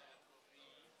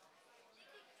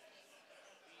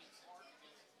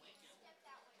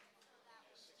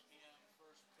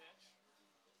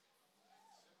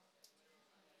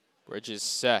 Bridges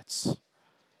sets.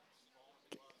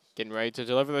 Getting ready to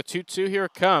deliver the 2-2. Here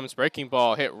it comes. Breaking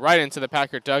ball hit right into the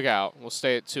Packer dugout. We'll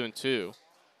stay at 2-2.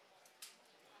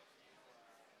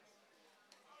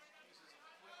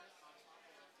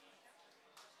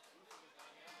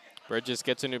 Bridges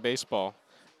gets a new baseball.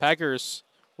 Packers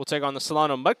will take on the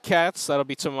Solano Mudcats. That'll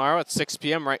be tomorrow at 6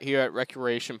 p.m. right here at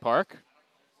Recreation Park.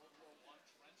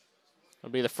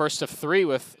 It'll be the first of 3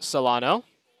 with Solano.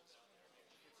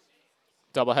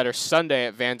 Doubleheader Sunday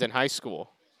at Vanden High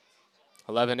School.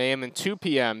 11 a.m. and 2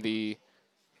 p.m. the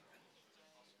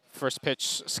first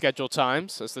pitch schedule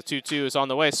times as the 2-2 is on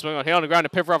the way. Swing on Hill on the ground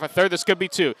to Pivoff at third. This could be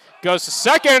 2. Goes to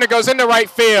second, and it goes into right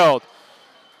field.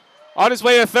 On his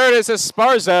way to third is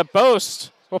Esparza.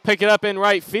 Boast will pick it up in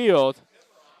right field.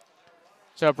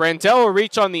 So Brandel will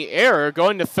reach on the error.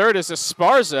 Going to third is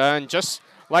Esparza, and just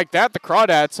like that, the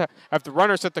Crawdads have the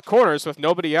runners at the corners with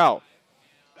nobody out.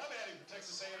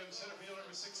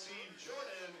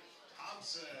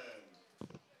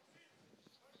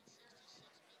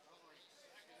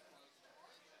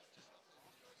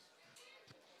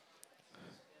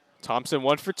 Thompson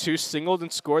 1 for 2, singled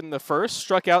and scored in the first,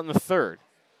 struck out in the third.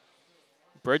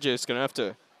 Bridges going to have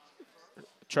to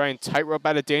try and tightrope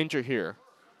out of danger here.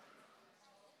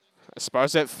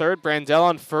 Esparza at third, Brandel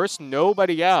on first,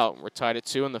 nobody out. We're tied at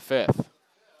 2 in the fifth.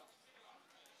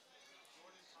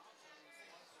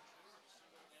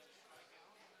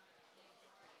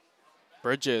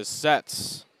 Bridges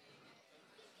sets.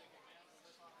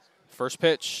 First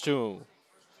pitch to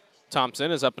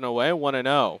Thompson is up and away,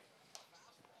 1-0.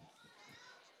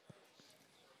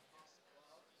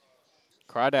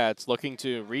 Crawdads looking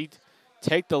to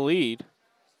retake the lead.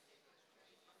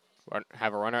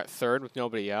 Have a runner at third with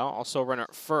nobody out. Also a runner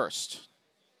at first.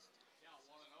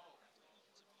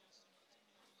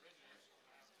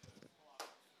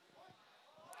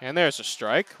 And there's a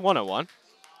strike, 1-1.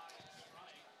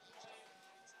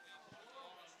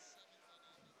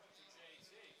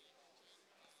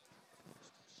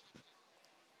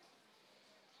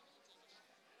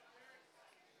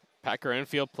 Packer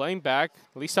infield playing back,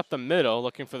 at least up the middle,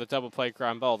 looking for the double play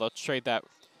ground ball. They'll trade that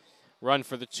run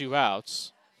for the 2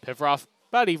 outs. Pivoff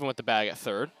about even with the bag at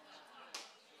third.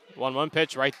 1-1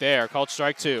 pitch right there, called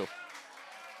strike 2.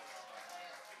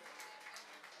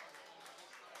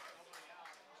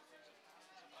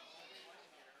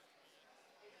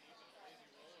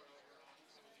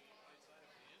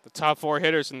 The top 4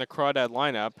 hitters in the Crawdad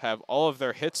lineup have all of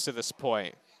their hits to this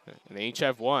point, and they each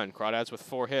have 1. Crawdads with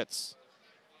 4 hits.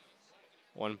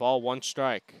 1 ball, 1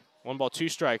 strike. 1 ball, 2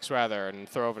 strikes, rather, and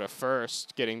throw over to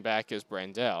first. Getting back is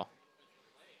Brandel.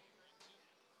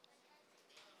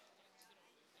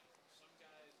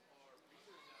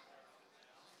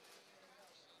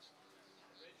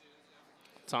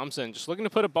 Thompson just looking to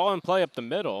put a ball in play up the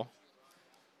middle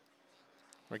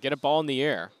or get a ball in the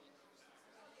air.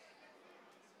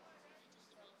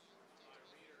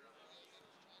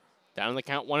 Down the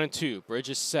count, 1-2.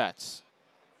 Bridges sets.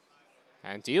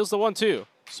 And deals the 1-2.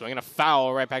 Swinging a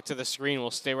foul right back to the screen.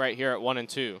 We'll stay right here at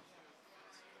 1-2.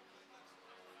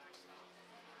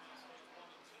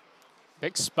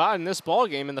 Big spot in this ball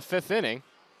game in the 5th inning.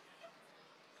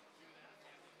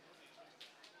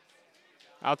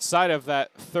 Outside of that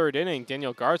 3rd inning,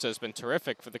 Daniel Garza has been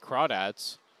terrific for the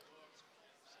Crawdads.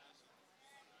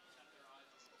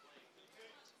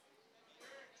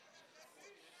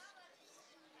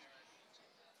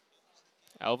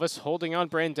 Elvis holding on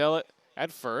Brandel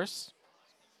at first.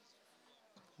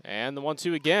 And the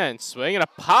 1-2 again. Swinging a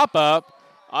pop-up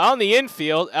on the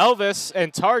infield. Elvis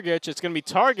and Targich. It's going to be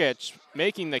Targich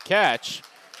making the catch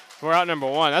for out number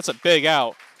 1. That's a big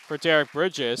out for Derek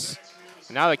Bridges.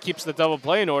 And now that keeps the double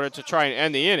play in order to try and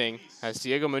end the inning as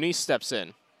Diego Muniz steps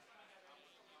in.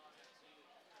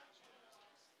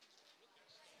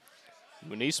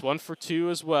 Muniz 1 for 2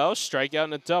 as well. Strikeout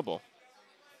and a double.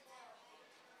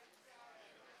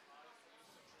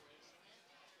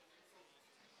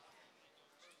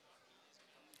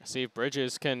 See if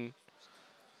Bridges can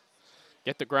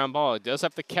get the ground ball. It does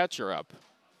have the catcher up.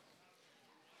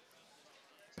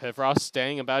 Pivroff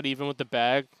staying about even with the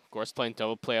bag. Of course, playing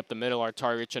double play up the middle are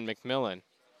Targich and McMillan.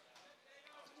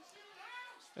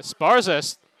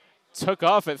 Esparza took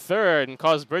off at third and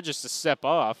caused Bridges to step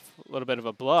off. A little bit of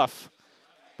a bluff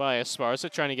by Esparza,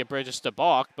 trying to get Bridges to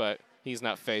balk, but he's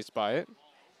not fazed by it.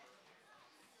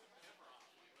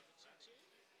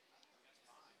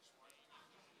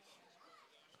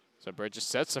 So Bridges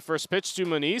sets the first pitch to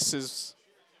Muniz is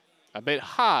a bit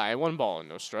high. 1 ball and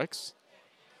no strikes.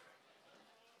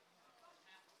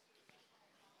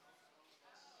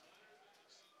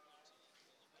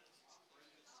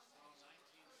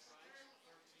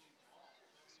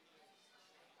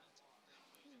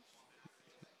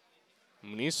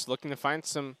 Muniz looking to find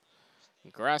some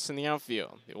grass in the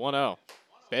outfield. The 1-0.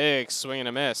 Big swing and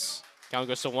a miss. Count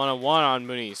goes to 1-1 on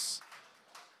Muniz.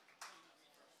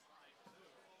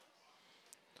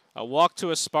 A walk to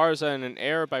Esparza and an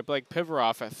error by Blake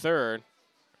Pivroff at third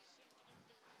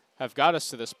have got us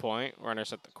to this point.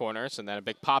 Runners at the corners, and then a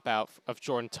big pop out of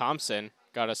Jordan Thompson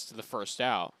got us to the first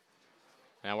out.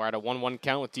 Now we're at a 1-1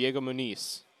 count with Diego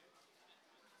Muniz.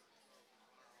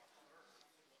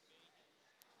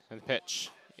 And the pitch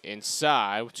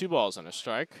inside with 2 balls and a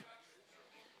strike.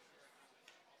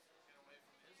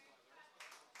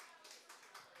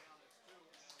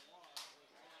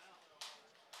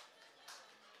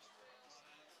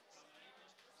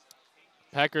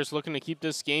 Packers looking to keep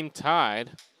this game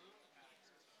tied.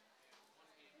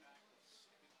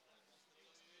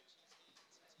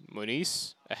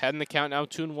 Muniz ahead in the count now,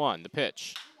 2-1. The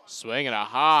pitch. Swinging a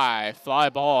high fly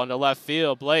ball into left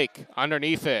field. Blake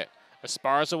underneath it.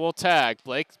 Esparza will tag.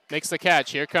 Blake makes the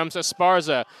catch. Here comes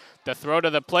Esparza. The throw to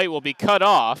the plate will be cut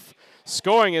off.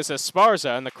 Scoring is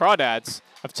Esparza, and the Crawdads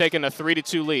have taken a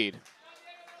 3-2 lead.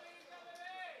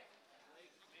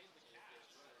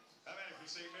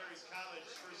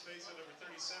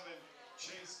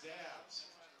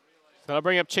 That'll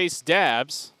bring up Chase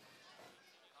Dabbs.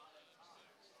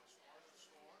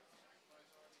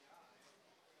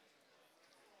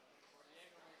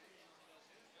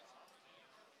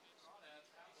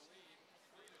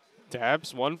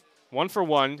 Dabbs, one for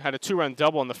one, had a 2-run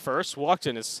double in the first, walked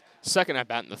in his second at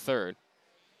bat in the third.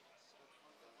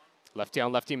 Lefty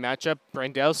on lefty matchup.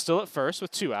 Brandell's still at first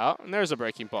with 2 out, and there's a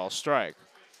breaking ball strike.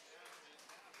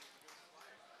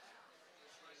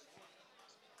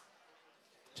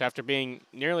 After being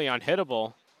nearly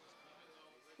unhittable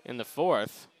in the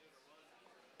fourth,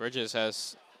 Bridges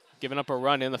has given up a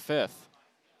run in the fifth.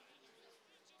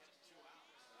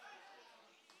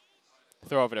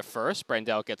 Throw over to first.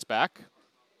 Brandell gets back.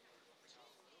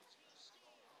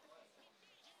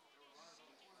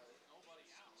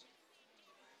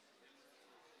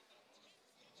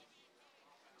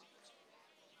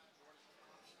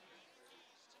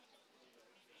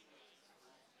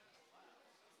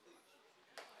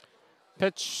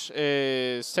 Pitch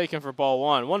is taken for ball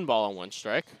 1. 1 ball and 1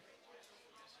 strike.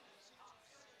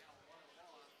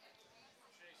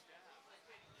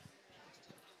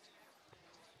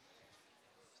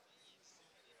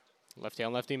 Lefty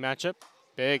on lefty matchup.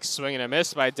 Big swing and a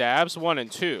miss by Dabbs.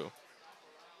 1-2.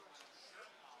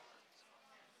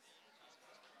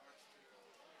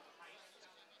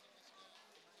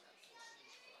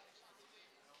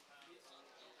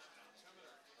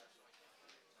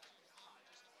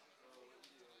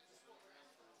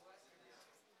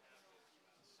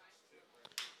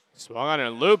 Swung on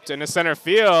and looped into center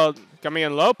field. Coming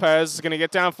in, Lopez is going to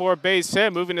get down for a base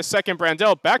hit. Moving to second,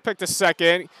 Brandell back pick to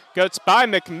second. Goes by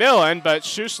McMillan, but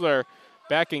Schussler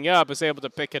backing up is able to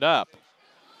pick it up.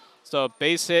 So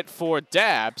base hit for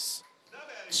Dabbs.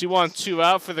 2-on, 2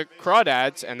 out for the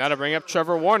Crawdads, and that'll bring up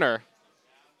Trevor Warner.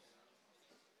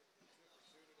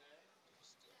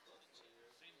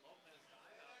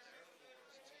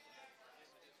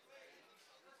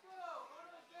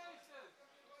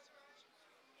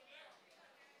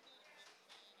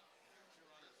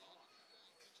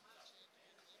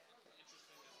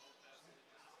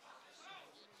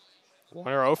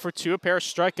 Warner 0 for 2, a pair of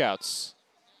strikeouts.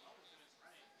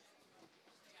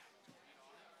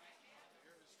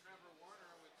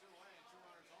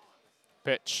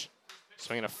 Pitch.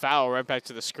 Swinging a foul right back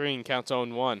to the screen, counts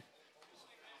 0-1.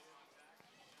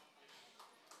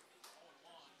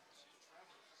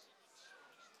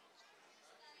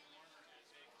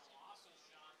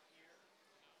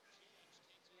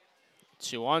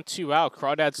 Two on, 2 out.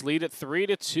 Crawdads lead at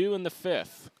 3-2 in the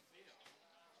fifth.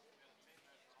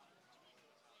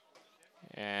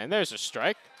 And there's a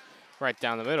strike right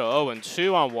down the middle.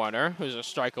 0-2 on Warner, who's a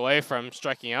strike away from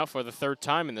striking out for the 3rd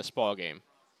time in this ball game.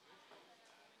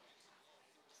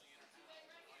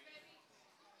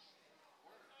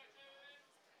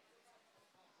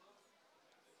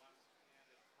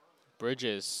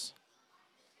 Bridges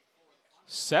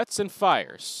sets and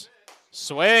fires.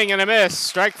 Swing and a miss.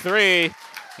 Strike 3.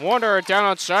 Warner down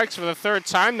on strikes for the 3rd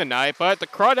time tonight, but the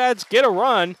Crawdads get a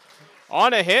run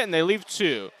on a hit, and they leave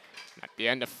 2. At the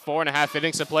end of 4.5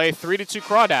 innings to play, 3-2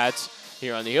 Crawdads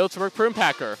here on the Healdsburg Prune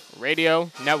Packer Radio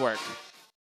Network.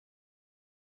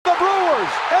 The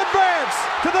Brewers advance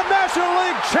to the National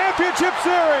League Championship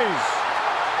Series.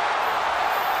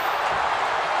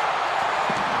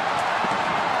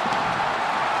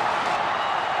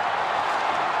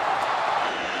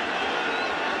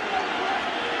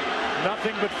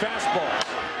 Nothing but fastballs.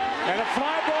 And a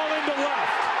fly ball into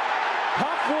left.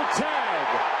 Huff will tag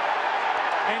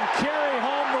and carry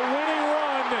home the winning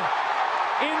run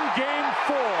in Game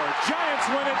 4. Giants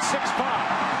win it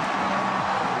 6-5.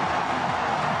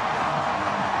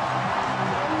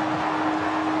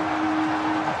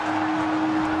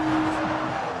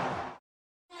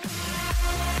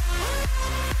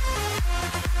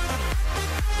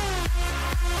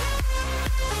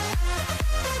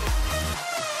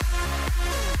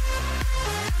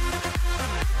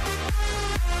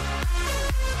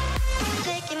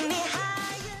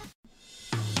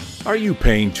 Are you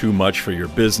paying too much for your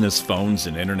business phones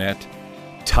and internet?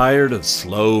 Tired of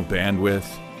slow bandwidth?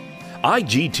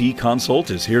 IGT Consult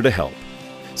is here to help.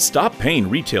 Stop paying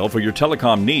retail for your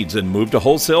telecom needs and move to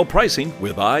wholesale pricing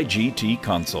with IGT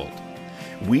Consult.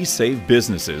 We save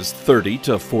businesses 30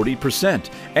 to 40%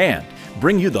 and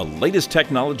bring you the latest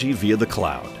technology via the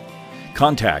cloud.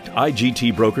 Contact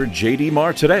IGT broker JD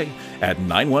Marr today at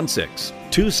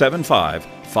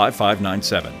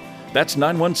 916-275-5597. That's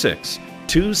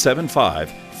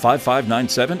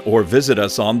 916-275-5597 or visit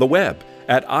us on the web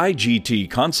at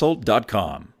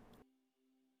igtconsult.com.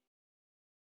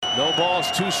 No balls,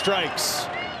 2 strikes.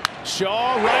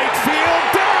 Shaw, right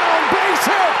field, down, base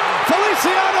hit.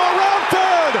 Feliciano around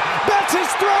third. That's his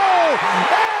throw.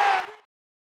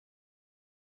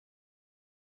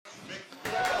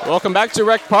 Welcome back to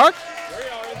Rec Park.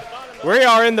 We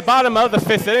are in the bottom of the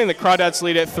 5th inning. The Crawdads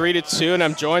lead at 3-2, and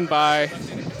I'm joined by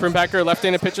Prune Packer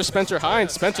left-handed pitcher Spencer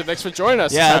Hines. Spencer, thanks for joining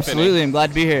us. Yeah, absolutely. I'm glad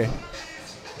to be here.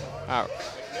 All right.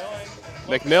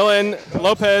 McMillan,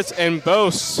 Lopez, and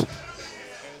Bose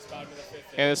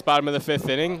in this bottom of the 5th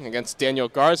inning against Daniel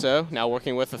Garza, now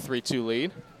working with a 3-2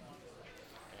 lead.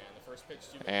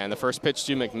 And the first pitch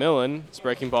to McMillan. It's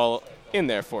breaking ball in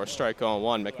there for a strike on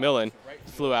 1. McMillan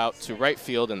flew out to right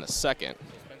field in the 2nd.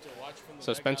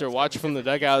 So Spencer, watch from the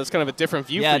dugout. It's kind of a different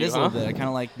view for you, Yeah, it is huh? a little bit. I kind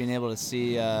of like being able to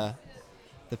see the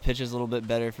pitches a little bit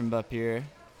better from up here.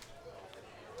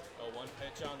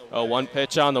 1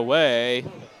 pitch on the way.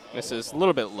 Misses a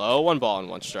little bit low. 1 ball and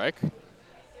 1 strike.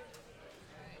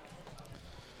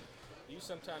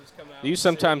 You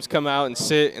sometimes come out and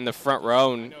sit in the front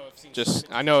row and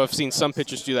I know I've seen some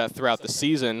pitchers do that throughout the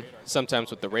season, sometimes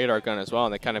with the radar gun as well,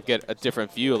 and they kind of get a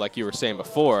different view like you were saying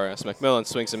before. As McMillan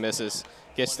swings and misses,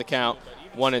 gets the count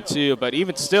 1-2, but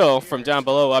even still, from down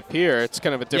below up here, it's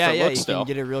kind of a different look still. Yeah, you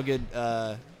can get a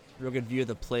real good view of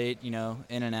the plate, in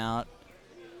and out.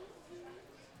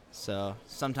 So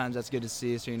sometimes that's good to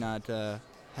see, so you're not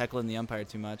heckling the umpire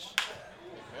too much.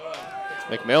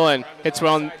 McMillan hits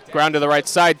one ground to the right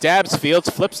side, dabs fields,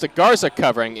 flips to Garza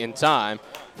covering in time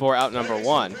for out number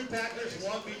 1.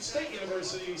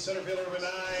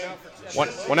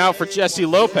 One out for Jesse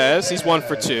Lopez. He's 1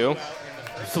 for 2.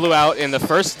 Flew out in the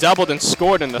first, doubled and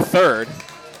scored in the 3rd.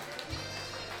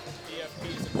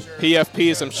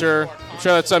 PFPs, I'm sure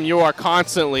that's something you are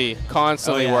constantly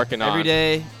working on. Every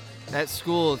day at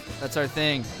school, that's our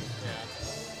thing.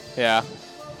 Yeah.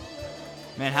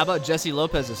 Man, how about Jesse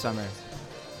Lopez this summer?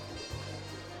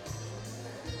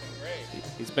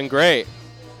 He's been great.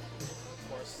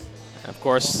 Of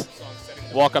course,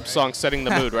 walk-up song setting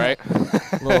the mood, right?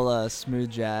 Little smooth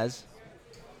jazz.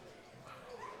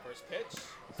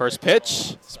 First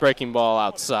pitch. It's breaking ball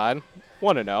outside.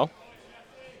 1-0.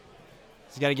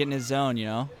 He's got to get in his zone,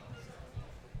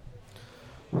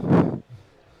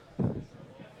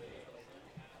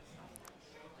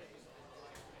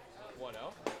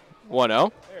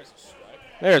 1-0.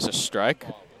 There's a strike.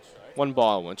 1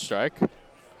 ball and 1 strike.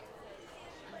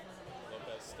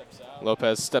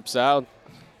 Lopez steps out,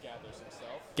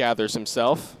 gathers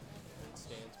himself,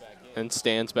 and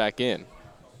stands back in.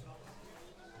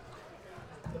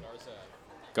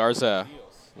 Garza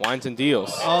winds and deals.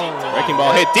 Oh. Breaking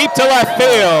ball hit deep to left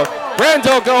field.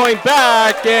 Brandel going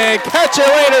back and catch it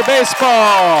later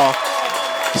baseball.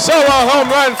 Solo home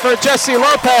run for Jesse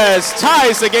Lopez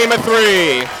ties the game at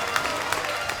 3.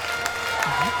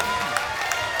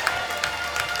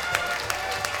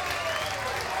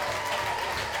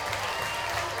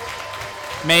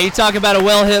 Man, you talk about a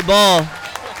well-hit ball.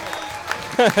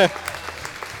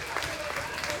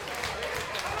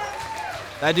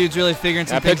 That dude's really figuring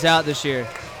some things out this year.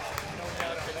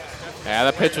 Yeah,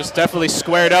 the pitch was definitely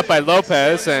squared up by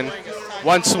Lopez, and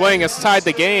one swing has tied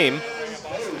the game.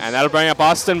 And that'll bring up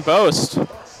Austin Boast.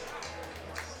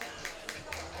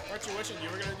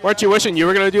 Weren't you wishing you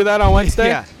were going to do that on Wednesday?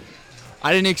 Yeah.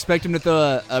 I didn't expect him to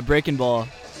throw a breaking ball.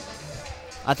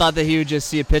 I thought that he would just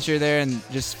see a pitcher there and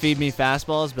just feed me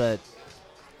fastballs, but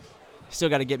he still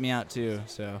got to get me out too.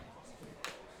 So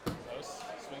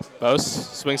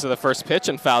Boast swings to the first pitch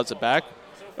and fouls it back.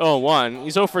 0-1.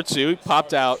 He's 0 for 2. He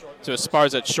popped out to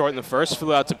Esparza at short in the first,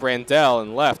 flew out to Brandel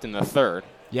and left in the third.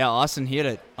 Yeah, Austin, he had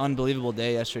an unbelievable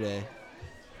day yesterday.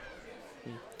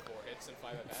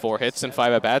 4 hits and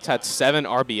 5 at-bats, had 7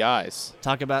 RBIs.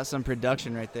 Talk about some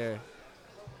production right there.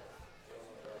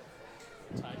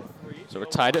 So we're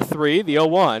tied at 3, the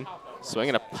 0-1.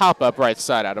 Swinging a pop-up right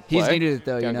side out of play. He's needed it,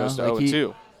 though, you know. Goes to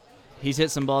 0-2. He's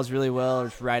hit some balls really well,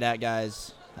 right at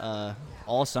guys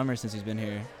all summer since he's been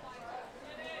here.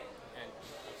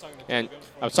 And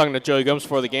I was talking to Joey Gomes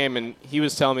before the game, and he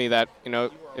was telling me that, you know,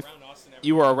 if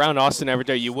you were around Austin every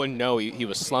day, you wouldn't know he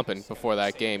was slumping before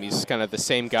that game. He's kind of the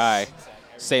same guy,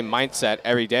 same mindset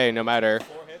every day, no matter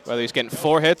whether he's getting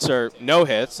 4 hits or no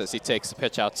hits as he takes the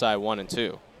pitch outside 1 and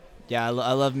 2. Yeah,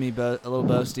 I love me a little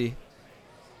Boasty.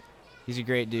 He's a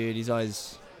great dude. He's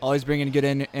always bringing good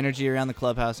energy around the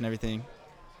clubhouse and everything.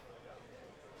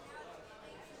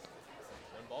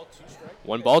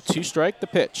 1 ball, 2 strike, the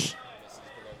pitch.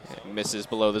 And misses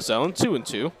below the zone,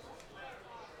 2-2.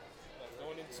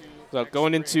 So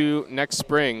going into next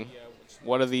spring,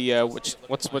 what are the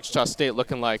what's Wichita State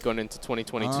looking like going into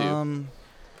 2022?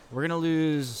 We're gonna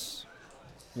lose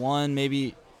one,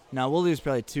 maybe. No, we'll lose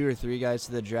probably 2 or 3 guys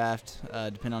to the draft,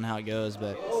 depending on how it goes.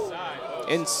 But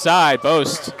inside,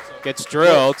 Boast gets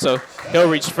drilled, so he'll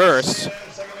reach first.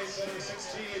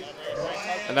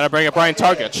 And that'll bring up Brian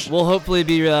Targich. We'll hopefully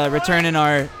be returning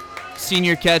our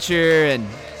senior catcher, and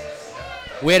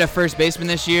we had a first baseman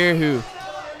this year who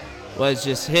was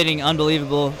just hitting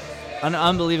unbelievably,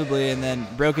 and then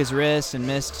broke his wrist and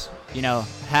missed,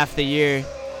 half the year.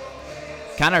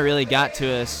 Kind of really got to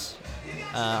us.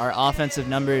 Our offensive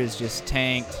numbers just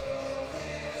tanked.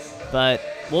 But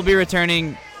we'll be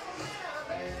returning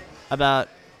about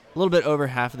a little bit over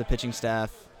half of the pitching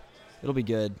staff. It'll be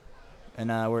good. And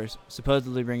we're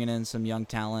supposedly bringing in some young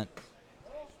talent.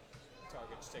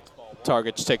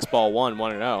 Targich takes ball 1,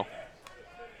 1-0.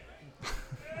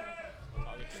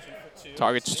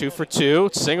 Targich 2 for 2,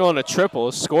 single and a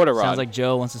triple, scored a run. Sounds like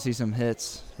Joe wants to see some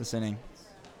hits this inning.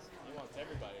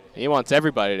 He wants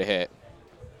everybody to hit.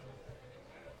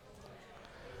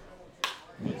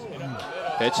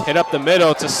 Pitch hit up the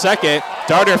middle to second.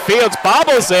 Darter Fields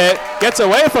bobbles it, gets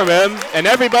away from him, and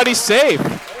everybody's safe.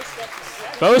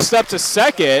 Boast up to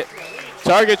second.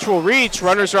 Targich will reach.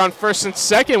 Runners are on first and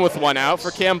second with 1 out for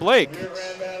Cam Blake.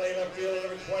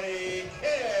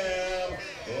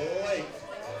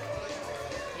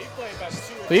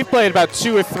 He played about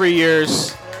 2 or 3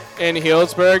 years in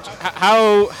Healdsburg.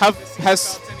 How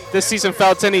has this season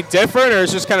felt any different, or is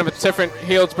it just kind of a different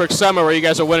Healdsburg summer where you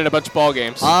guys are winning a bunch of ball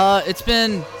games? It's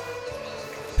been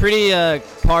pretty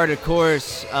par to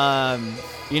course.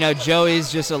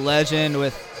 Joey's just a legend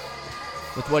with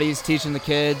what he's teaching the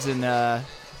kids, and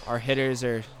our hitters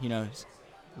are,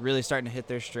 really starting to hit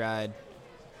their stride.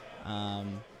 But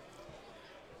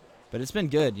it's been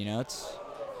good, it's.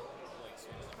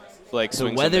 Blake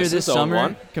the weather this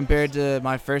summer compared to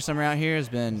my first summer out here has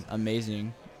been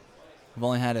amazing. We've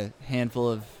only had a handful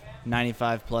of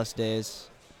 95-plus days.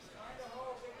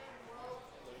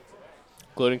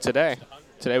 Including today.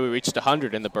 Today we reached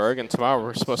 100 in the Berg, and tomorrow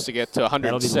we're supposed to get to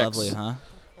 106. That'll be lovely, huh?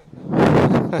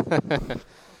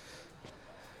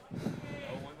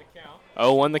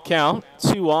 0-1 the count.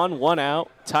 2 on, 1 out,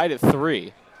 tied at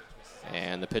 3.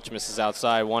 And the pitch misses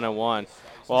outside, 1-1.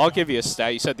 Well, I'll give you a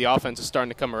stat. You said the offense is starting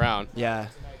to come around. Yeah.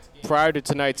 Prior to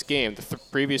tonight's game, the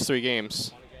previous 3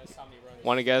 games,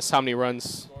 want to guess how many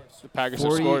runs the Packers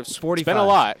have scored? 45. It's been a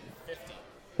lot.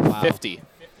 Wow. 50.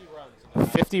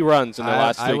 50 runs in the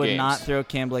last 3 games. I would not throw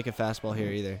Cam Blake a fastball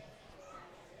here either.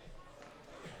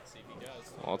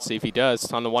 Well, let's see if he does.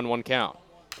 It's on the 1-1 count.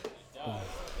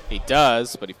 He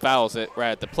does, but he fouls it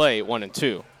right at the plate,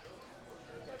 1-2.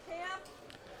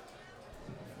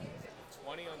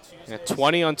 And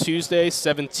 20 on Tuesday,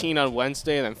 17 on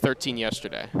Wednesday, and then 13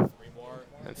 yesterday.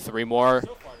 And 3 more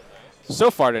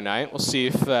so far tonight. We'll see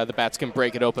if the bats can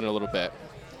break it open a little bit.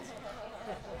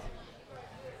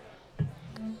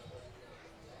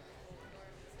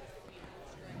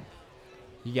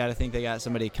 You got to think they got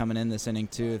somebody coming in this inning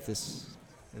too if this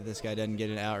guy doesn't get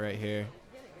it out right here.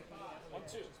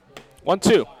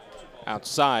 1-2.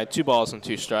 Outside, 2 balls and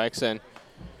 2 strikes. And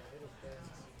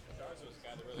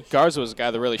Garza was the guy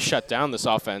that really shut down this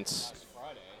offense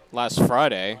last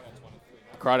Friday.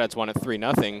 Crawdads won at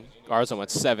 3-0. Garza went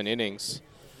 7 innings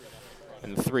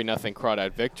and 3-0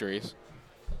 Crawdad victories.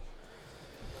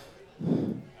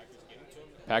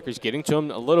 Packers getting to him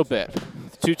a little bit.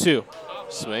 2-2.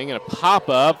 Swing and a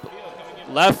pop-up.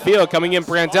 Left field coming in,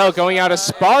 Brandel going out of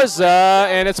Esparza,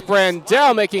 and it's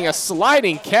Brandel making a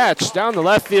sliding catch down the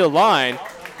left field line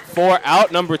for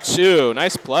out number 2.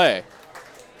 Nice play.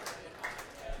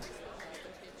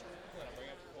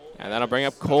 And that'll bring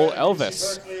up Cole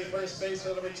Elvis. First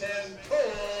baseman number 10, Cole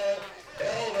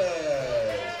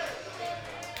Elvis.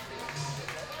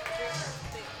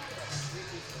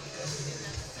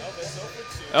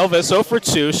 Elvis 0 for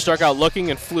 2, struck out looking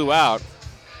and flew out.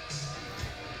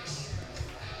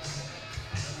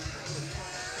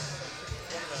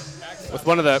 With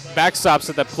one of the backstops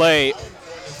at the plate,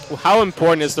 how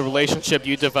important is the relationship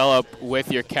you develop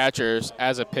with your catchers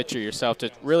as a pitcher yourself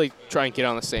to really try and get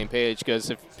on the same page?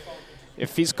 Because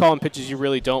if he's calling pitches you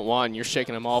really don't want and you're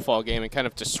shaking him off all game and kind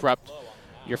of disrupt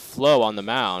your flow on the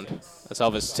mound as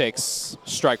Elvis takes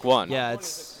strike 1. Yeah,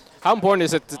 it's how important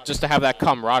is it just to have that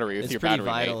camaraderie with your battery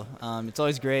mate? It's pretty vital. It's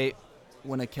always great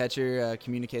when a catcher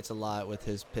communicates a lot with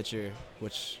his pitcher,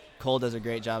 which Cole does a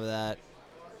great job of that.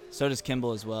 So does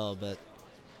Kimball as well, but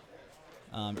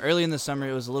early in the summer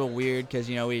it was a little weird because,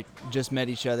 you know, we just met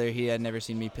each other. He had never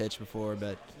seen me pitch before,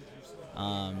 but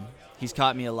he's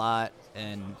taught me a lot,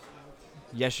 and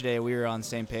yesterday we were on the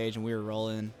same page and we were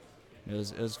rolling. It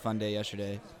was a fun day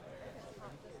yesterday.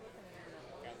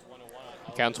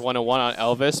 Counts 1-1 on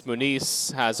Elvis.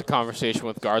 Muniz has a conversation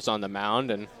with Garza on the mound,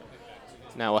 and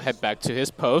now we'll head back to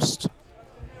his post.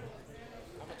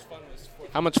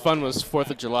 How much fun was 4th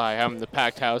of July having the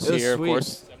packed house here? Sweet. Of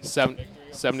course,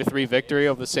 73 victory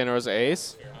over the Santa Rosa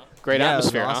A's. Great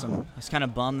atmosphere, it was awesome. huh? I was kind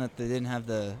of bummed that they didn't have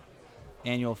the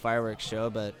annual fireworks show,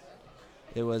 but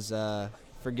it was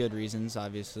for good reasons,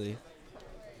 obviously.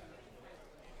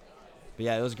 But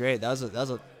yeah, it was great. That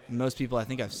was most people I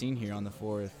think I've seen here on the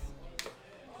 4th.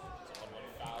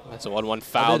 That's a 1-1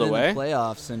 fouled away. In the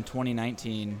playoffs in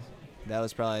 2019, that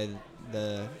was probably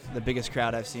the biggest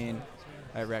crowd I've seen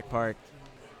at Rec Park.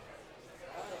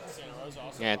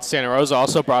 And Santa Rosa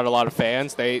also brought a lot of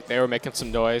fans. They were making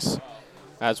some noise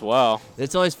as well.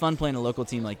 It's always fun playing a local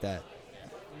team like that.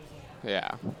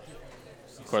 Yeah.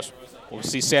 Of course, we'll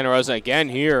see Santa Rosa again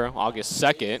here August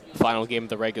 2nd, final game of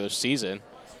the regular season.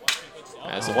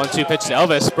 As the 1-2 pitch to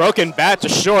Elvis, broken bat to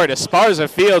short. Esparza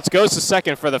Fields goes to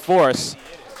second for the force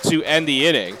to end the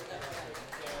inning.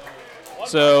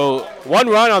 So 1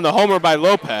 run on the homer by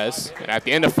Lopez, and at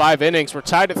the end of 5 innings, we're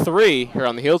tied at 3 here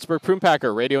on the Healdsburg Prune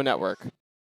Packer Radio Network.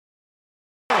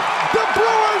 The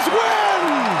Brewers win!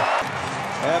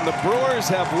 And the Brewers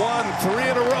have won 3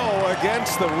 in a row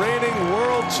against the reigning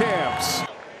world champs.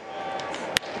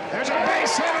 There's a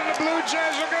base hit, and the Blue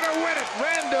Jays are going to win it.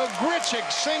 Randall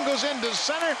Grichuk singles into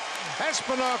center.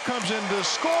 Espinal comes in to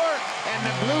score, and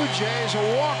the Blue Jays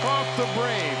walk off the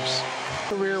Braves.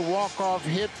 Career walk-off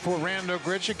hit for Randall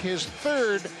Grichuk, his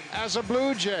 3rd as a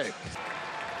Blue Jay.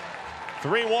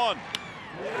 3-1.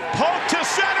 Poke to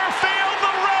center field.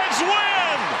 The Reds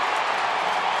win.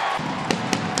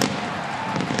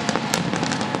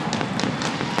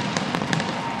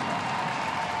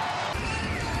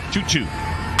 2-2.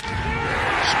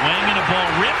 Swing and a ball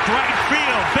ripped right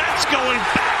field. Betts going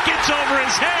back. It's over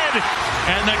his head.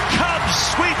 And the Cubs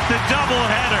sweep the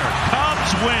doubleheader.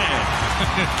 Cubs win.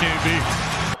 KB.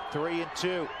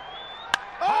 3-2.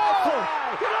 Oh!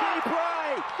 Deep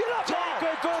right. Take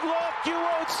a good look. You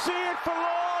won't see it for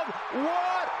long.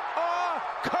 What a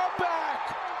comeback.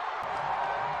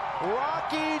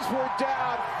 Rockies were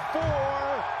down 4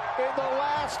 in the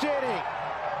last inning.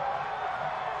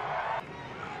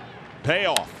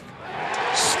 Payoff.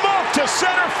 Smoke to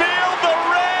center field. The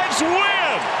Reds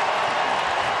win.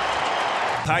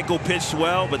 Tycho pitched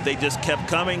well, but they just kept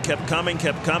coming,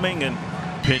 and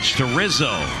pitch to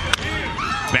Rizzo.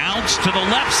 Bounce to the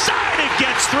left side. It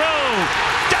gets through.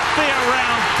 Definitely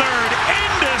around third.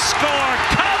 In to score.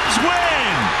 Cubs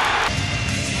win.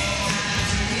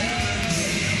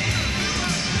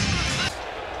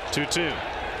 2-2.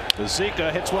 The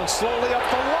Zika hits one slowly up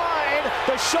the line.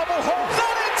 The shovel holds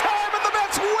out in time, and the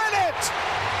Mets win it.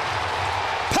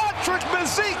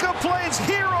 Mazika plays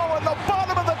hero in the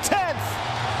bottom of the 10th.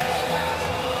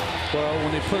 Well,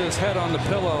 when he put his head on the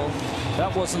pillow,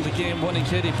 that wasn't the game-winning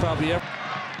hit he probably ever.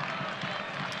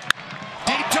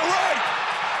 Deep to right.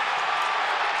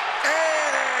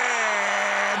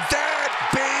 And that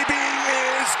baby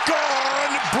is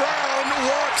gone. Brown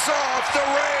walks off the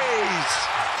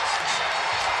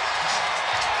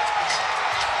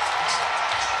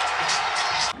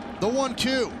Rays. The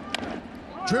 1-2.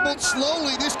 Dribbled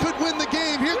slowly. This could win the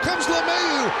game. Here comes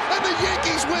LeMahieu, and the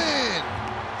Yankees win.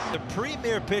 The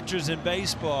premier pitchers in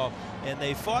baseball, and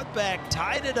they fought back,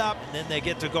 tied it up, and then they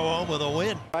get to go home with a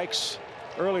win. Strikes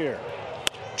earlier.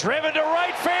 Driven to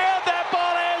right field. That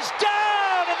ball is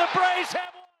down, and the Braves have.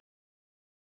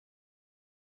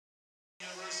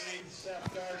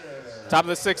 Top of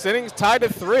the 6th inning, tied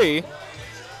at 3.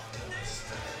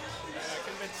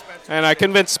 And I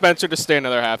convinced Spencer to stay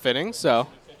another half inning, so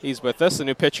he's with us. The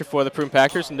new pitcher for the Prune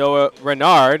Packers, Noah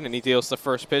Renard, and he deals the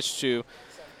first pitch to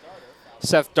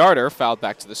Seth Darter, fouled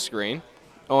back to the screen.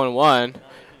 0-1.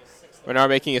 Renard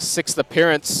making his 6th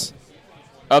appearance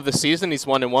of the season. He's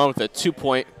 1-1 with a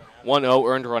 2.10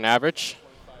 earned run average.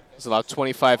 He's allowed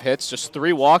 25 hits, just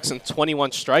 3 walks and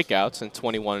 21 strikeouts in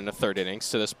 21 1/3 innings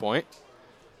to this point.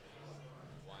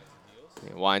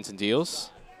 He winds and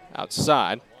deals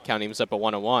outside. Counting him up at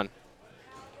 1-1.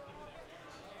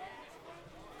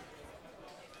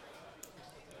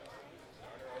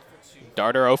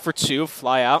 Darter 0 for 2,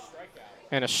 fly out,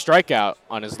 and a strikeout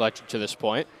on his ledger to this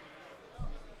point.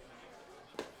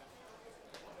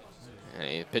 And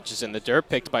he pitches in the dirt,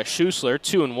 picked by Schussler,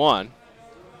 2-1.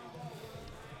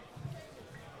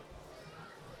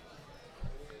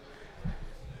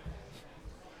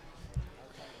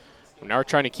 We're now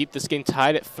trying to keep this game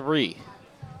tied at 3.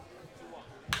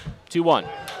 2-1.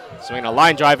 Swinging a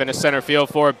line drive into center field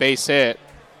for a base hit.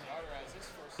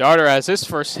 Darter has his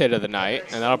first hit of the night,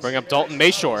 and that'll bring up Dalton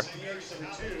Mayshore.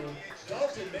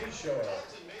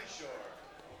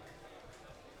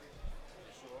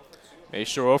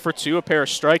 Mayshore 0 for 2, a pair of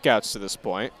strikeouts to this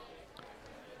point.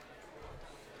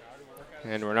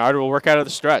 And Renard will work out of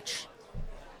the stretch.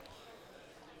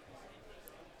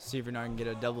 See if Renard can get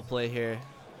a double play here.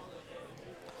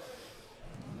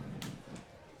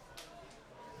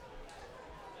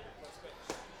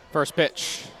 First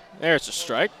pitch. There's a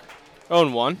strike.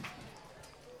 0-1.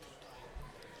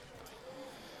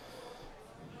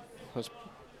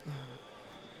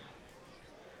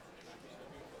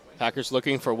 Packers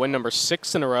looking for win number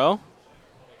 6 in a row.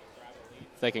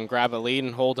 If they can grab a lead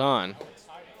and hold on.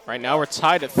 Right now we're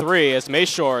tied at 3 as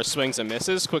Mayshore swings and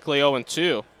misses. Quickly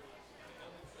 0-2.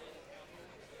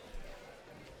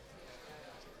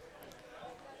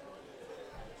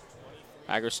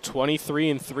 Packers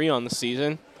 23-3 on the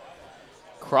season.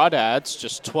 Crawdads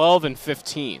just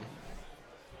 12-15.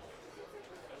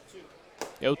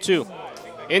 0-2.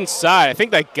 Inside. I think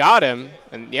that got him.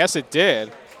 And yes, it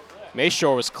did.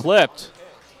 Mayshore was clipped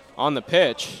on the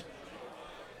pitch.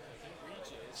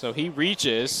 So he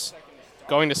reaches.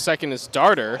 Going to second is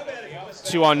Darter.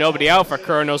 2 on, nobody out for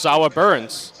Curran Ozawa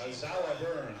Burns.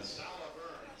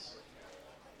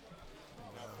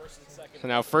 So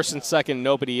now first and second,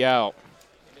 nobody out.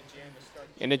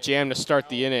 In a jam to start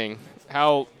the inning.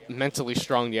 How mentally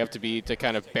strong do you have to be to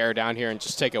kind of bear down here and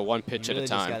just take it one pitch at a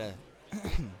time?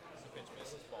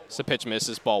 So pitch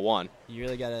misses, ball 1. You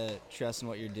really gotta trust in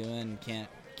what you're doing.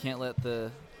 Can't let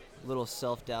the little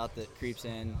self-doubt that creeps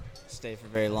in stay for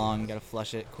very long. Gotta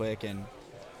flush it quick and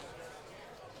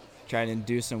try to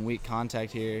induce some weak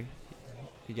contact here.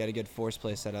 You got a good force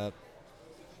play set up.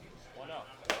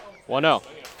 1-0.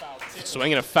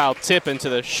 Swinging a foul tip into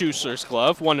the Schussler's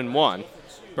glove. 1-1.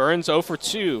 Burns 0 for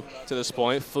 2 to this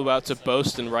point. Flew out to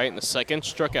Boston right in the second.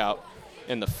 Struck out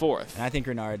in the 4th. And I think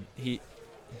Renard, he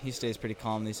stays pretty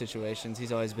calm in these situations.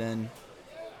 He's always been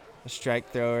a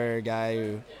strike thrower, a guy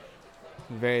who's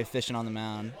very efficient on the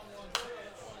mound.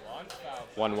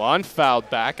 1-1. Fouled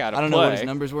back out of play. I don't know what his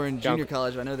numbers were in junior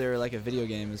college, but I know they were like a video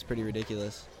game. It's pretty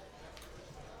ridiculous.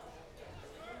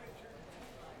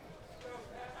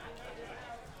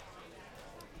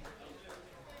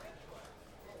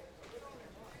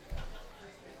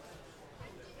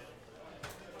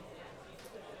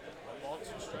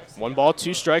 One ball,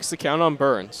 2 strikes to count on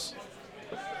Burns.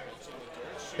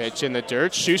 Pitch in the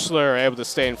dirt. Schussler able to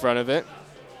stay in front of it.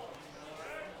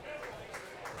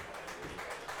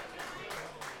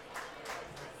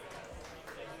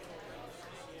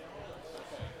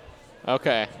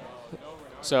 Okay.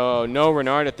 So no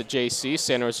Renard at the JC,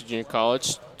 Santa Rosa Junior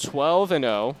College,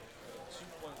 12-0.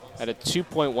 at a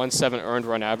 2.17 earned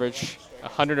run average,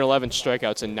 111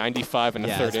 strikeouts and 95 in the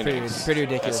third inning. Pretty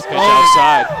ridiculous. Pitch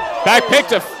outside. Back pick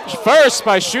to first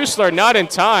by Schussler, not in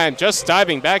time. Just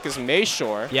diving back is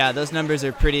Mayshore. Yeah, those numbers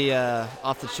are pretty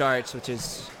off the charts, which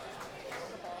is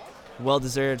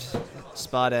well-deserved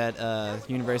spot at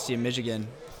University of Michigan.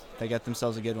 They got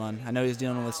themselves a good one. I know he's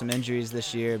dealing with some injuries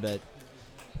this year, but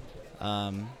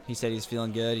he said he's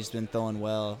feeling good. He's been throwing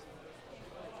well.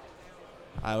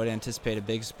 I would anticipate a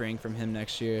big spring from him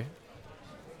next year.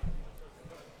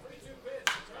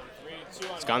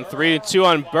 It's gone 3-2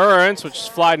 on Burns, which is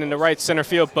flying into right center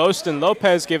field. Boston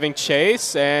Lopez giving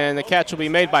chase, and the catch will be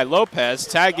made by Lopez.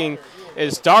 Tagging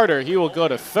is Darter. He will go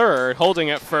to third. Holding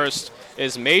at first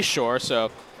is Mayshore.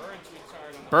 So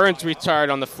Burns retired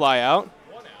on the fly out.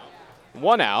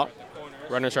 1 out.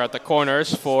 Runners are at the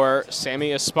corners for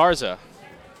Sammy Esparza.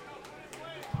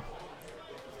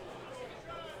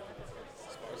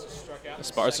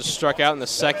 Esparza struck out in the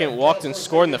second, walked and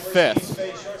scored in the fifth.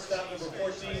 Shortstop number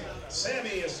 14,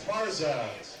 Sammy Esparza.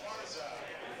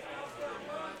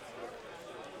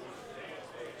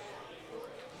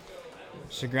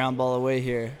 It's a ground ball away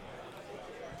here.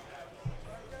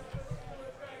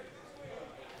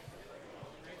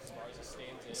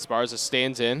 Esparza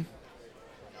stands in.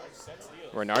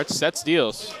 Renard sets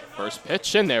deals. First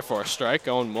pitch in there for a strike,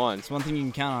 0-1. It's one thing you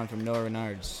can count on from Noah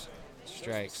Renard's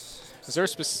strikes. Is there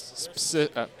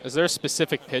a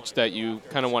specific pitch that you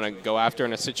kind of want to go after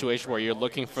in a situation where you're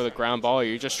looking for the ground ball, or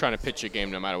you're just trying to pitch your game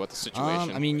no matter what the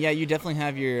situation? I mean, yeah, you definitely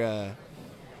have your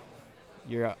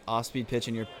off-speed pitch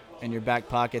in your back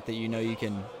pocket that you know you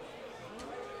can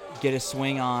get a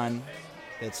swing on.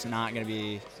 That's not going to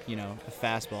be, a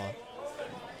fastball.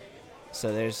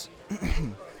 So there's,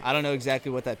 I don't know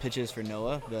exactly what that pitch is for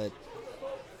Noah, but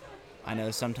I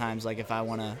know sometimes, like, if I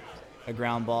want a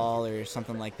ground ball or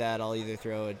something like that, I'll either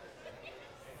throw a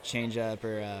changeup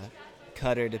or a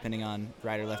cutter, depending on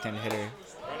right or left-handed hitter.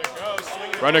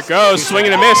 Runner goes, swing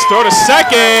and a miss, throw to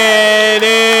second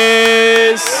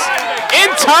is in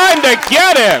time to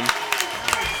get him.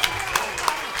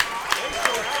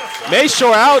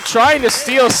 Mayshore out trying to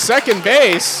steal second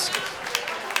base.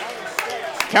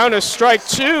 Count is strike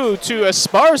 2 to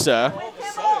Esparza.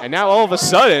 And now all of a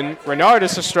sudden, Renard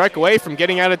is a strike away from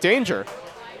getting out of danger.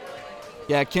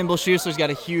 Yeah, Kimball Schussler's got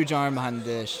a huge arm behind the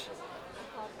dish.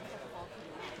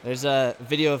 There's a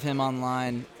video of him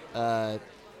online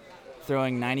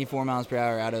throwing 94 miles per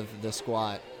hour out of the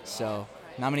squat. So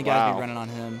not many guys be running on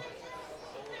him.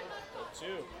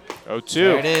 0-2.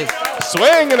 There it is.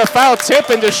 Swing and a foul tip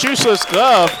into Schussler's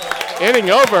glove.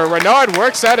 Inning over. Renard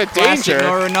works out of danger. Classic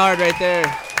Noah Renard right there.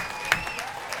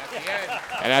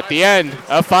 And at the end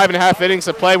of 5.5 innings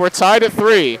of play, we're tied at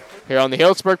 3 here on the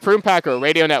Healdsburg Prune Packer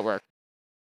Radio Network.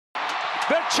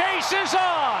 The chase is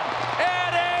on.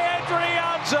 Eddie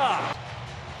Adrianza.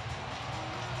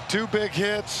 2 big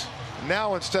hits.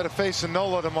 Now instead of facing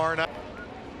Nola tomorrow night.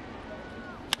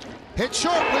 Hit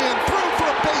shortly and through for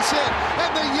a base hit,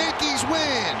 and the Yankees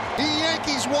win. The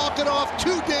Yankees walk it off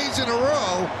 2 days in a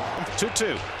row.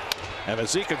 2-2. And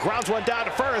Mazika grounds one down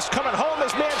to first. Coming home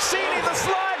is Mancini. The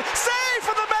slide. Save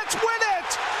for the Mets. Win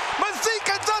it.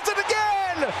 Mazika does it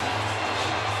again.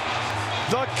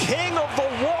 The king of the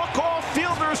walk-off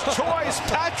fielder's choice,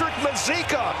 Patrick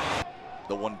Mazika.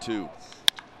 The 1-2.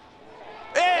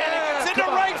 And it's into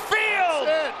right field.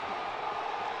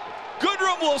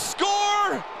 Goodrum will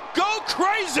score. Go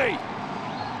crazy.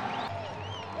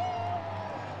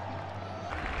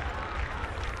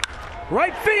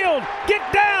 Right field,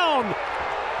 get down!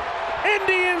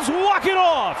 Indians walk it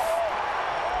off!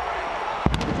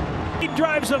 He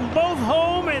drives them both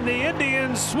home, and the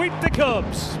Indians sweep the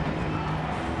Cubs.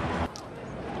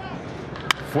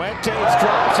 Fuentes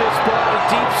drops his ball to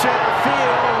deep center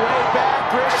field. Way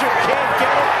back, Grisham can't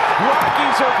get it.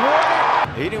 Rockies have won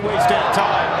it. He didn't waste that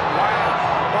time.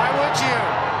 Why would you?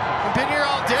 You've been here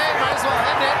all day, might as well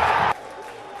end it.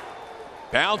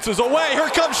 Bounces away. Here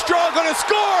comes Straw, going to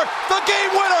score the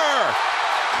game winner.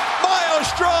 Miles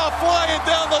Straw flying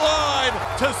down the line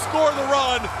to score the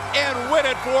run and win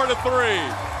it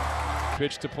 4-3.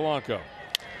 Pitch to Polanco.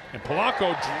 And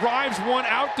Polanco drives one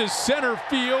out to center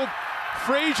field.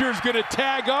 Frazier's going to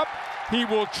tag up. He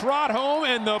will trot home,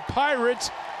 and the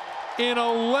Pirates in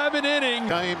 11 innings.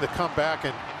 Game to come back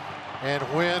and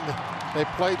win. They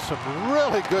played some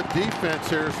really good defense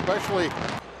here, especially.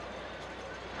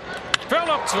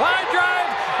 Phillips, line drive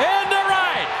into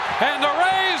right, and the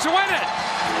Rays win it.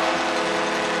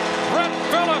 Brett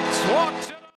Phillips walks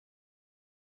it.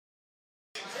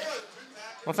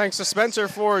 Well, thanks to Spencer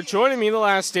for joining me the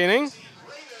last inning.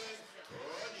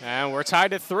 And we're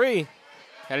tied at 3.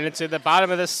 Heading into the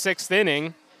bottom of the 6th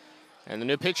inning. And the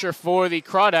new pitcher for the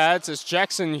Crawdads is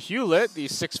Jackson Hewlett, the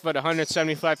 6 foot,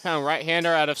 175-pound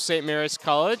right-hander out of St. Mary's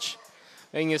College.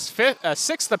 Making his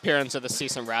sixth appearance of the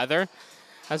season, rather.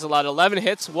 Has allowed 11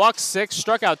 hits, walked 6,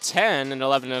 struck out 10 in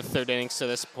 11 and a third innings to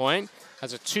this point.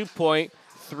 Has a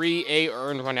 2.38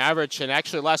 earned run average, and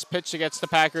actually last pitched against the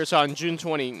Packers on June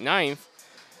 29th.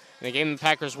 In a game the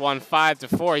Packers won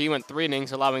 5-4, he went 3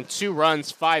 innings, allowing 2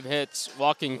 runs, 5 hits,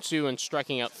 walking 2, and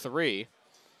striking out 3.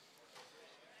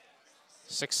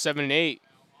 6, 7, and 8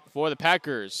 for the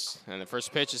Packers. And the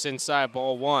first pitch is inside,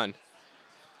 ball 1.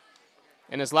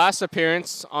 In his last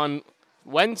appearance on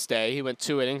Wednesday, he went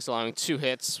 2 innings, allowing 2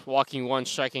 hits, walking 1,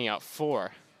 striking out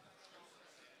 4.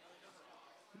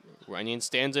 Runyon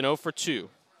stands in 0 for 2.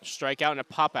 Strikeout and a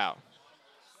pop out.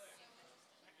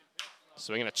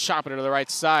 Swinging a chopper to the right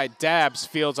side. Dabbs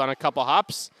fields on a couple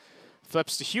hops.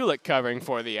 Flips to Hewlett covering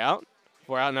for the out.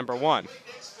 For out number 1.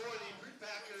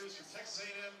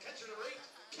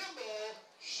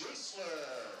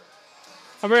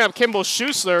 I'll bring up Kimball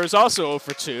Schuessler, who's also 0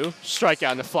 for 2.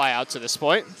 Strikeout and a fly out to this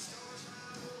point.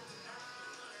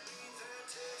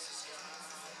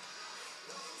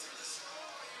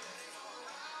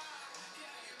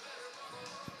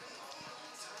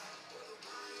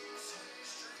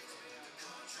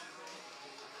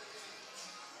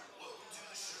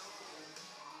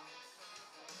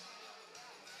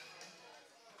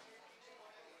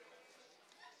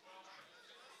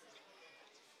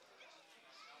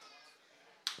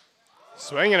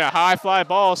 Swinging a high fly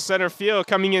ball, center field,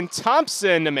 coming in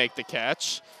Thompson to make the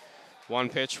catch. 1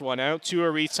 pitch, 1 out. 2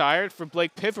 are retired for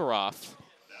Blake Pivaroff.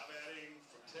 Now batting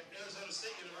from Arizona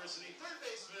State University, third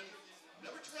baseman,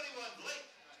 number 21, Blake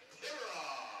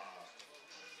Pivaroff.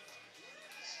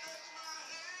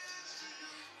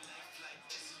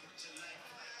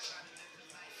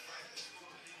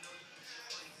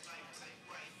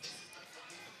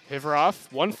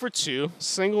 Pivaroff, 1 for 2,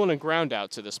 single and a ground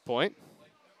out to this point.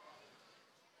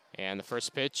 And the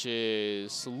first pitch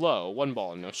is low, 1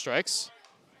 ball and no strikes.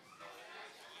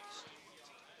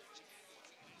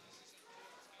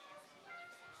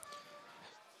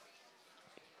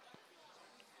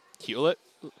 Hewlett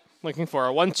looking for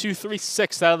a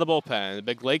 1-2-3-6 out of the bullpen. A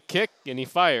big leg kick, and he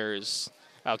fires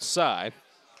outside.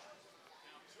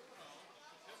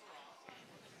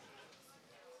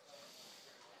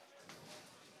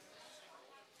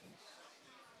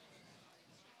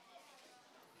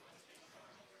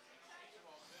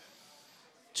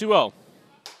 Two-0.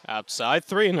 Outside,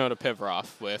 3-0 to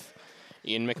Pivaroff with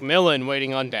Ian McMillan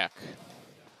waiting on deck.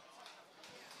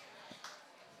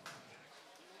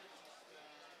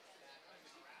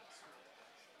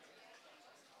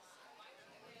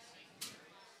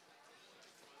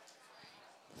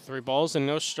 Three balls and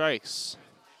no strikes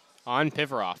on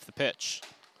Pivaroff, the pitch.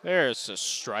 There's a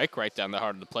strike right down the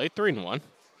heart of the plate, 3-1.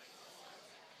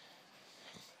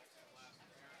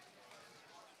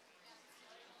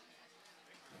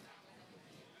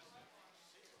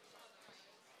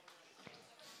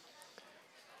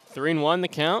 Three and 1 the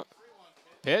count.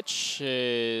 Pitch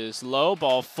is low,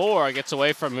 ball 4, gets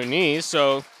away from Muniz,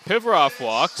 so Pivaroff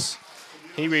walks.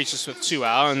 He reaches with 2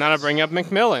 out, and that'll bring up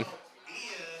McMillan.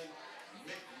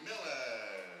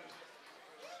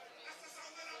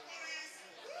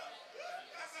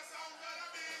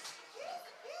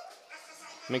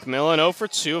 McMillan 0 for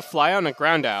 2, a fly on a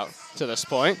ground out to this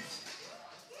point.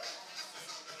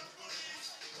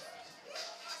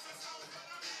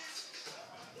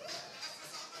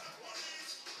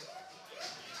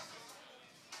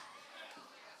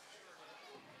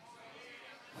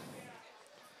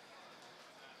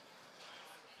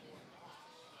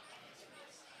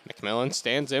 McMillan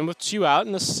stands in with 2 out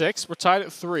in the 6th. We're tied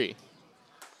at 3.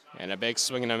 And a big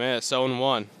swing and a miss,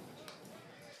 0-1.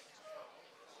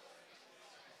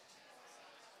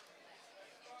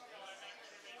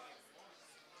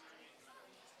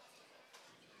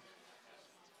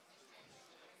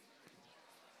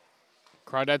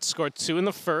 Crawdads scored 2 in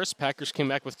the 1st. Packers came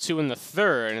back with 2 in the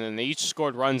 3rd, and then they each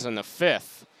scored runs in the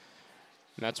 5th.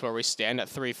 And that's where we stand at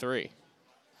 3-3.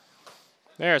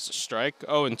 There's a strike,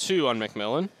 0-2 on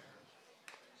McMillan.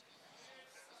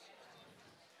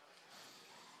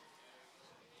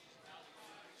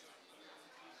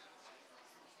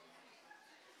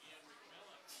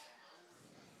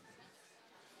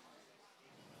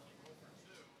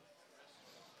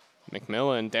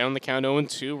 McMillan down the count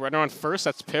 0-2. Runner on first,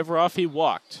 that's Pivaroff. He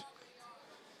walked.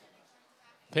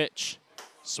 Pitch.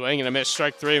 Swing and a miss,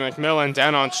 strike 3. McMillan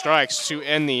down on strikes to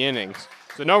end the innings.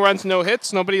 So no runs, no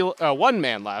hits, nobody, 1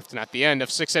 man left. And at the end of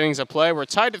 6 innings of play, we're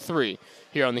tied at 3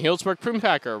 here on the Healdsburg Prune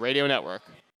Packer Radio Network.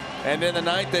 And in the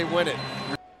 9th, they win it.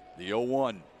 The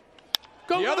 0-1.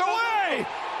 The other way.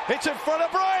 It's in front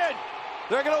of Bryant.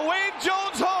 They're going to wave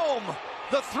Jones home.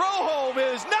 The throw home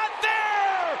is not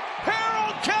there.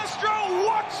 Harold Castro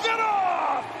walks it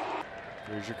off.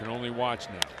 Frazier can only watch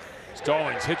now.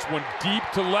 Stallings hits one deep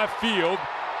to left field,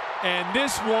 and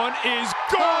this one is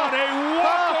gone. A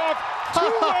walk-off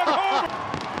two-run homer.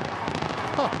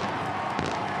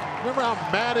 Remember how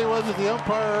mad he was at the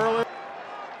umpire earlier?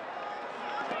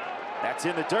 That's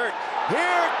in the dirt.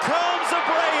 Here comes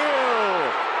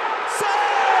Abreu.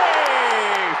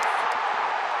 Safe!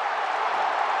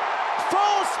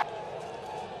 False.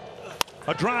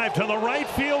 A drive to the right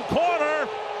field corner.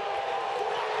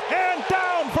 And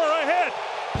down for a hit.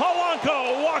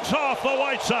 Polanco walks off the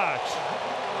White Sox.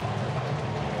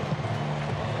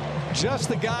 Just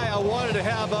the guy I wanted to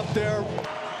have up there.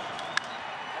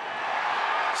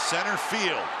 Center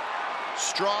field.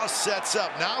 Straw sets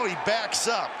up. Now he backs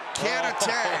up. Canna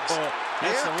tags.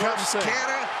 Here comes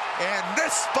Canna, and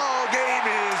this ball game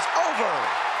is over.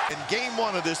 And game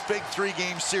one of this big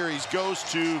three-game series goes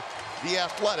to the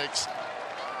Athletics.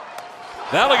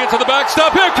 That'll get to the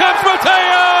backstop. Here comes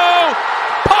Mateo!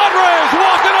 Padres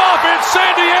walking off in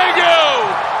San Diego!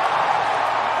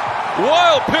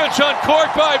 Wild pitch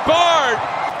uncorked by Bard.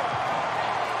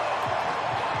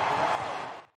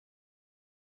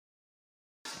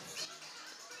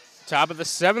 Top of the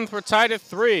seventh, we're tied at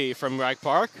 3 from Rec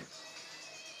Park.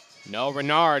 Noah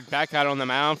Renard back out on the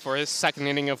mound for his second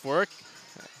inning of work,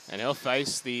 and he'll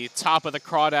face the top of the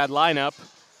Crawdad lineup.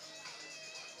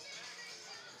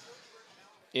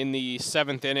 In the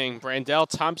 7th inning, Brandell,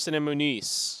 Thompson, and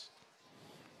Muniz.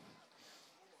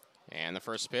 And the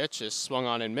first pitch is swung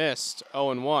on and missed,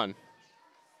 0-1.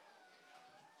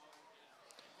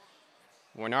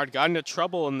 Renard got into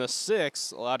trouble in the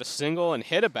 6th, allowed a single and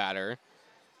hit a batter.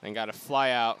 Then got a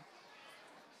fly out.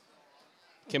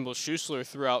 Kimball Schuessler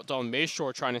threw out Dalton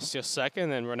Bayshore trying to steal second.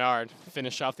 Then Renard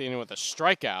finished off the inning with a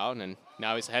strikeout. And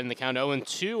now he's ahead in the count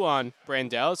 0-2 on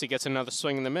Brandell as he gets another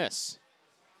swing and a miss.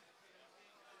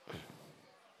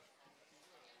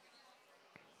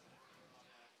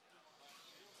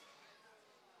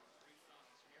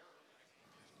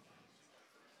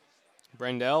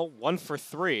 Brandell 1 for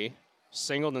 3.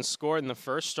 Singled and scored in the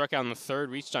first, struck out in the third,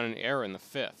 reached on an error in the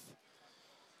 5th.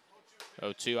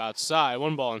 0-2 outside,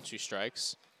 1 ball and 2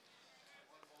 strikes.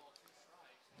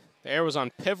 The error was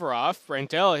on Pivarov.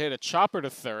 Brandell hit a chopper to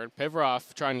third.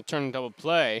 Pivarov trying to turn a double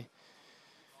play.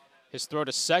 His throw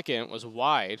to second was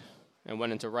wide and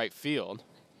went into right field.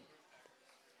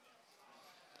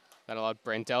 That allowed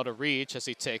Brandell to reach as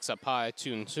he takes up high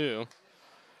 2-2.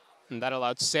 And that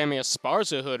allowed Sammy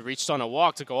Esparza, who had reached on a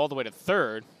walk, to go all the way to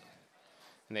third.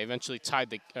 And they eventually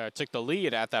took the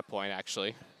lead at that point,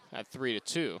 actually, at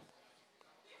 3-2.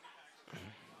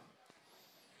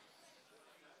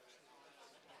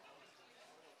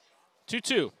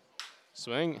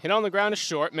 Swing, hit on the ground is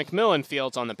short. McMillan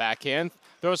fields on the backhand.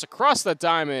 Throws across the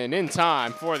diamond in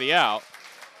time for the out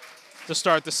to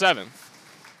start the 7th.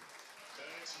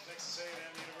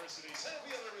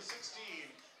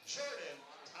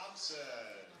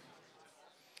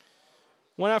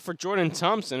 One out for Jordan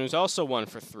Thompson, who's also 1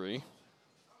 for 3.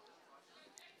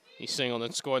 He singled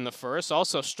and scored in the first,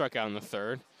 also struck out in the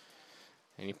third.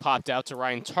 And he popped out to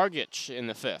Ryan Targich in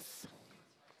the 5th.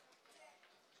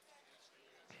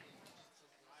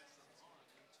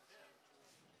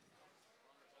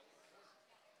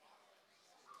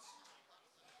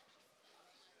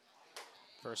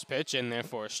 First pitch in there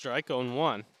for a strike,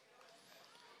 0-1.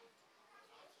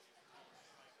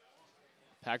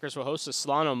 Packers will host the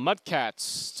Solano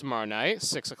Mudcats tomorrow night,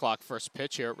 6 o'clock first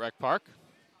pitch here at Rec Park.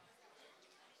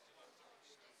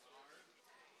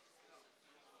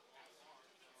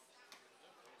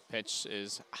 Pitch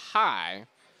is high,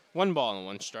 1 ball and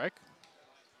 1 strike.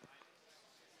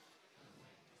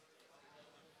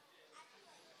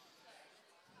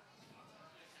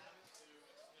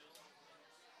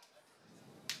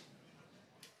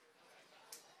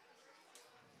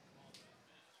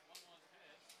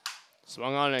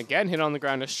 Swung on again, hit on the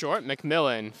ground to short.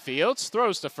 McMillan fields,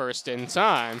 throws to first in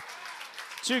time.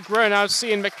 2 ground outs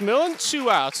seeing McMillan, 2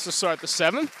 outs to start the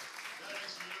 7th.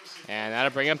 And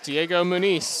that'll bring up Diego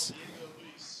Muniz.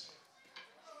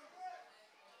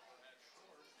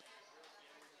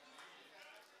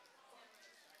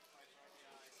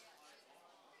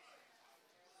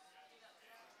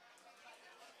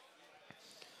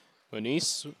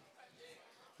 Muniz,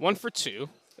 1 for 2.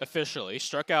 Officially,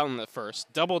 struck out in the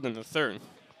first, doubled in the third,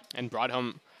 and brought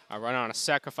home a run on a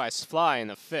sacrifice fly in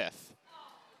the 5th.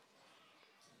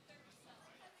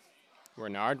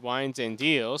 Renard winds and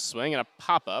deals, swing and a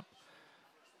pop-up,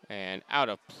 and out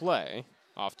of play,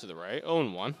 off to the right,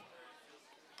 0-1.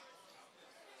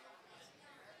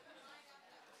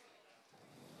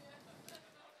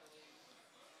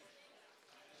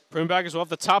 Prune-Packers will have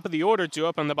the top of the order due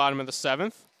up on the bottom of the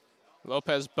 7th.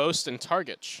 Lopez, Bost, and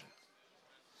Targich.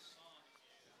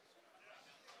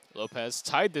 Lopez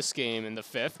tied this game in the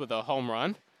 5th with a home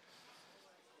run.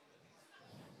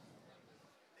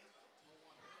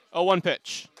 0-1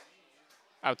 pitch.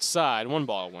 Outside, 1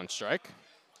 ball, 1 strike.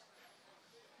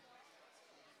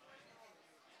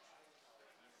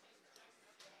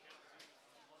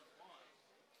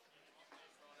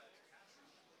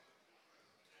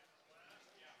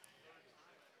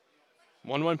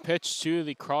 One pitch to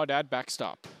the Crawdad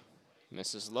backstop.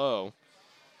 Misses low.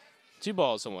 2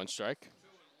 balls and 1 strike.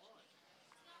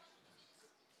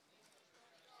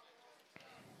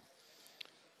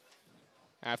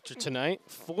 After tonight,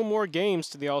 4 more games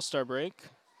to the All-Star break.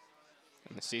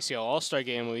 And the CCL All-Star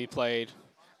game will be played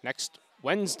next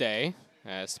Wednesday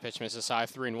as the pitch misses high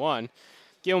 3-1.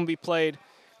 Game will be played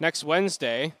next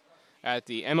Wednesday at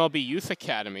the MLB Youth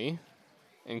Academy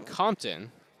in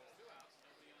Compton.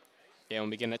 Game will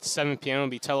begin at 7 p.m. and will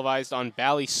be televised on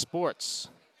Bally Sports.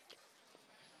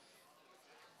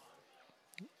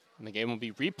 And the game will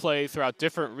be replayed throughout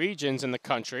different regions in the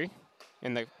country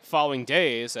in the following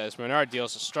days as Renard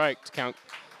deals a strike to count.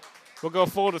 We'll go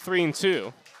full to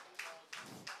 3-2.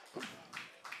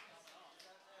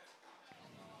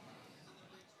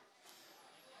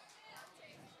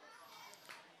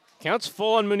 Counts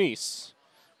full on Muniz.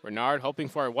 Renard hoping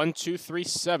for a 1-2-3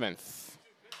 7th.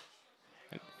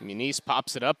 And Muniz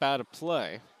pops it up out of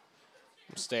play.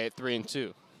 We'll stay at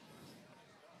 3-2.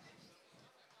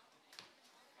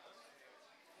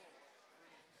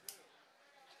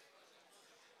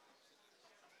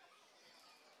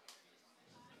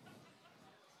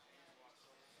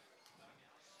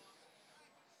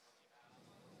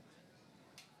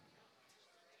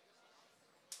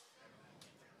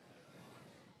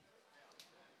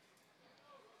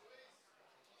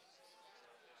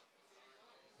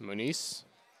 Muniz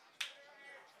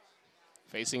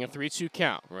facing a 3-2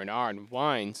 count. Renard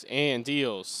winds and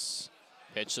deals.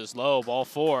 Pitch is low, ball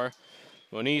 4.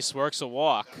 Muniz works a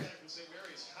walk.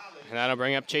 And that'll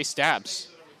bring up Chase Dabbs.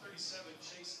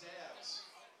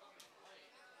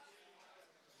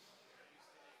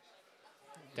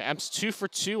 Dabbs 2 for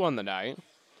 2 on the night.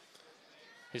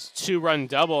 His 2-run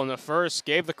double in the first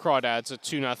gave the Crawdads a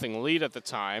 2-0 lead at the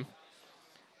time.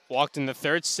 Walked in the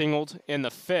 3rd, singled in the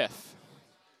 5th.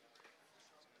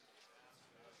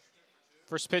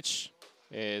 First pitch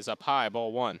is up high,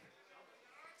 ball 1.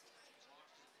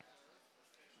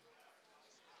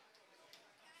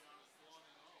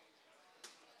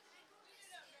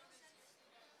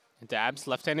 Dabbs,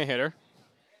 left-handed hitter.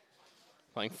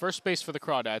 Playing first base for the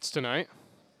Crawdads tonight.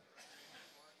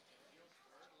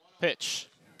 Pitch.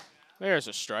 There's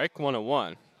a strike,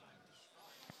 1-1.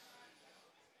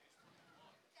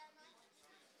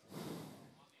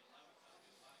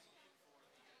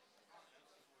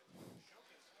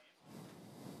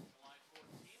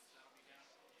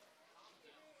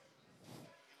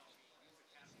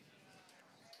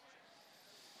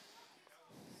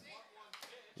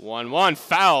 One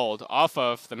fouled off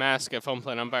of the mask of home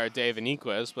plate umpire Dave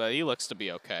Iniquez, but he looks to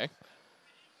be okay.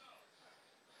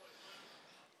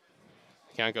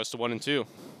 Count goes to 1-2.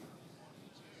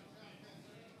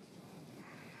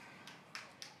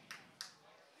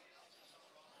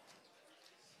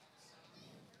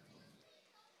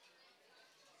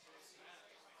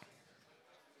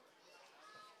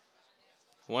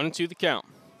 One and 2 the count.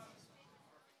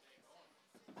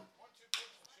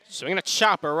 Swinging a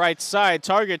chopper right side.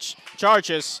 Target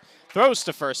charges, throws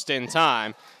to first in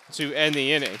time to end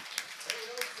the inning.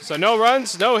 So no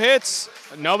runs, no hits,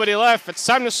 nobody left. It's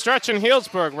time to stretch in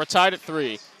Healdsburg. We're tied at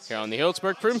 3 here on the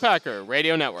Healdsburg Prune-Packer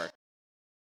Radio Network.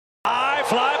 High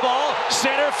fly ball,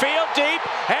 center field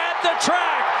deep, at the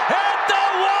track, at the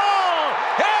wall.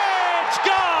 It's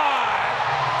gone.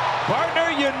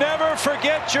 Partner, you never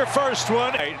forget your first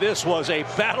one. This was a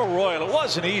battle royal. It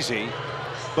wasn't easy.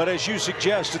 But as you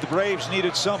suggested, the Braves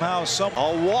needed somehow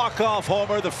a walk-off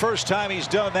homer, the first time he's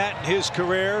done that in his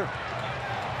career.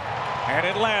 And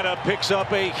Atlanta picks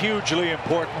up a hugely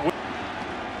important win.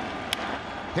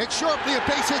 Hit sharply, a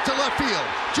base hit to left field.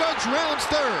 Judge rounds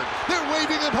 3rd. They're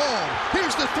waving him home.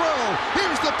 Here's the throw.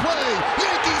 Here's the play.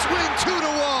 Yankees win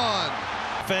 2-1.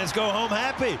 Fans go home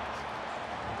happy.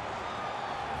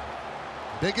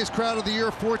 Biggest crowd of the year,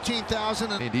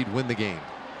 14,000. Indeed win the game.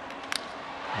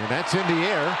 And that's in the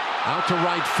air, out to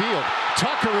right field.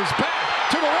 Tucker is back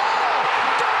to the wall.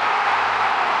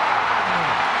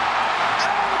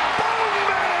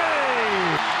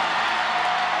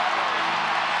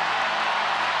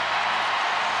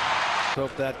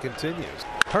 Hope that continues.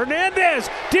 Hernandez,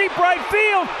 deep right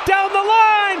field, down the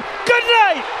line. Good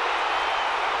night.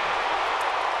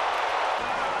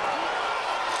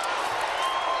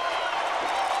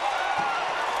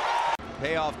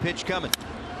 payoff pitch coming.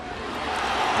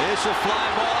 It's a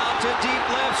fly ball out to deep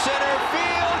left center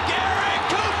field. Garrett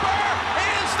Cooper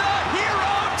is the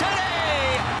hero today.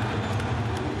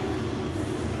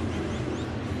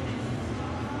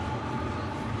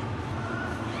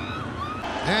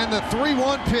 And the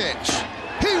 3-1 pitch.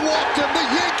 He walked him. The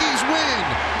Yankees win.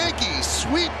 Yankees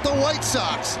sweep the White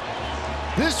Sox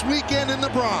this weekend in the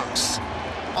Bronx.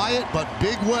 Quiet but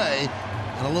big way,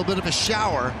 and a little bit of a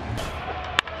shower.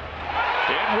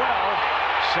 In well,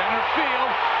 center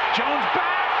field. Jones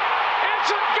back.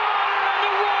 It's a gun, and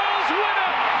the Royals win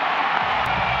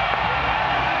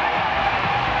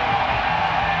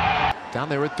it. Down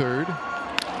there at third.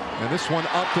 And this one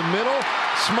up the middle.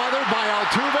 Smothered by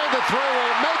Altuve. The throw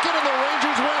won't make it, and the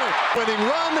Rangers win it. Winning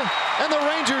run, and the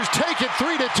Rangers take it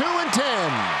 3-2 in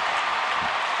 10.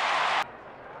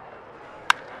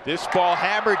 This ball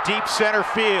hammered deep center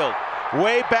field.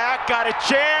 Way back, got a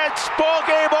chance. Ball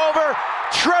game over.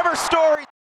 Trevor Story.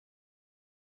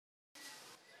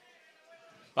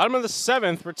 Bottom of the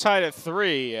 7th, we're tied at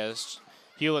 3 as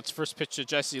Hewlett's first pitch to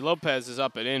Jesse Lopez is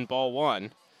up and in, ball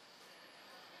 1.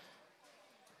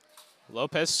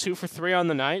 Lopez 2 for 3 on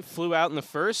the night, flew out in the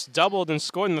first, doubled and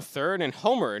scored in the third, and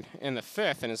homered in the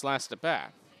 5th in his last at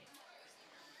bat.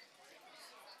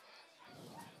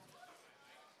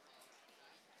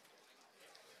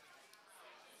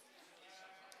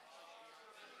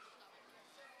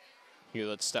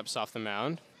 Hewlett steps off the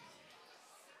mound.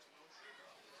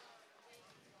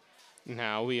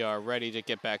 Now we are ready to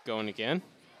get back going again.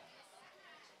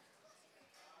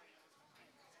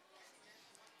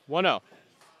 1-0.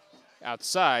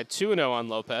 Outside, 2-0 on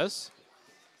Lopez.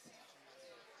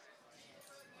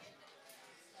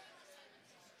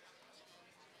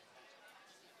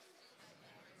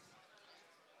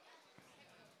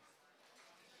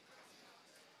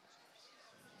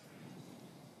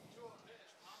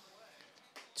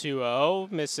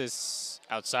 Misses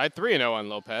outside, 3-0 on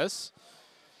Lopez.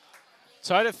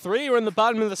 Tied at 3, we're in the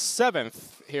bottom of the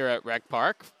 7th here at Rec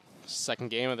Park. Second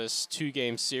game of this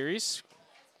 2-game series.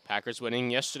 Packers winning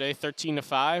yesterday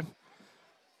 13-5.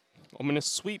 Home in a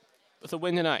sweep with a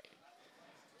win tonight.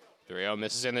 3-0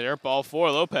 misses in the dirt, ball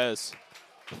 4, Lopez.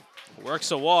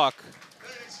 Works a walk.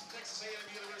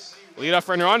 Leadoff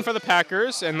runner on for the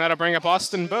Packers, and that'll bring up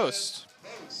Austin Boast.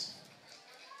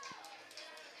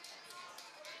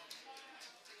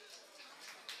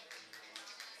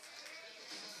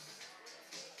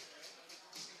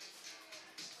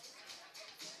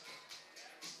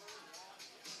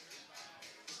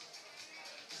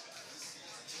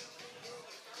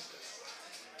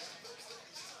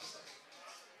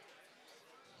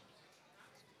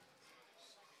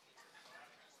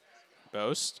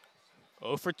 Boast,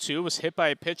 0 for 2, was hit by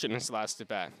a pitch in his last at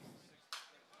bat.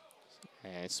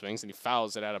 And he swings and he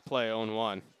fouls it out of play,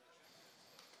 0-1.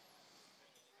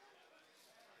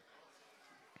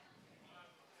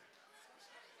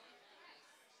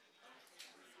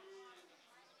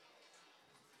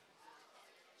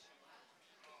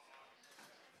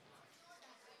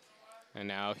 And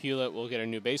now Hewlett will get a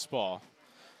new baseball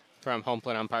from home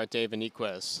plate umpire Dave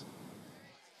Aniquez.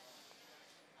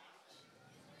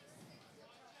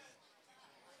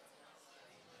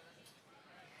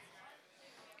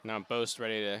 Now Boast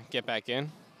ready to get back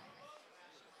in.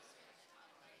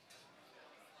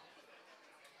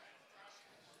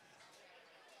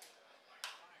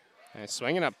 And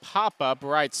swinging a pop-up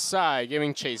right side,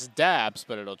 giving Chase dabs,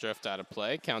 but it'll drift out of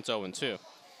play. Counts 0-2.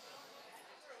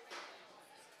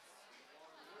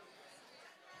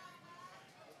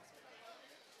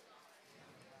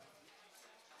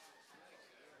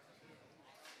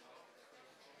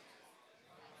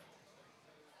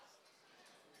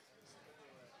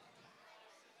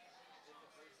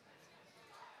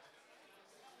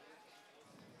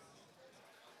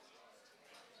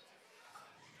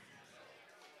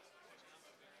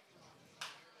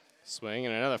 Swing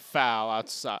and another foul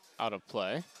outside, out of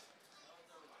play.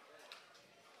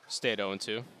 Stayed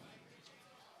 0-2.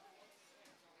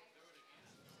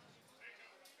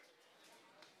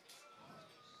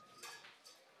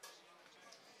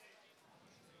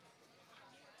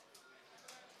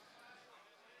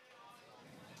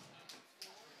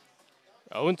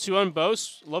 On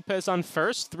Boast. Lopez on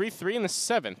first. 3-3 in the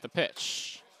 7th. The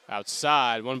pitch.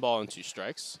 Outside. 1 ball and 2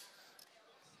 strikes.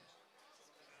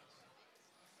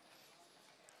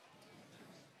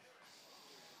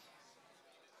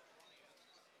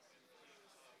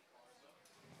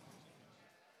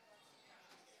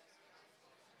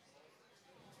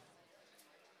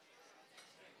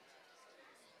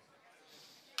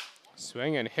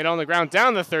 Swing and hit on the ground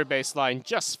down the third base line,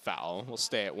 just foul. We'll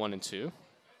stay at 1-2.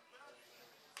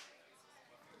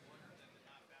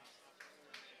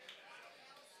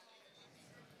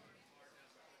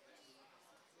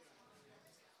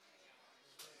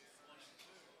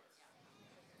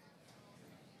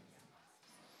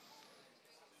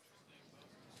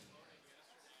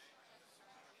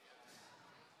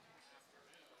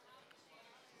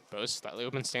 Both slightly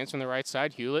open stance from the right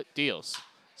side. Hewlett deals.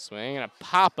 Swing and a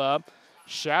pop-up.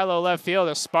 Shallow left field.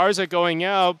 Esparza going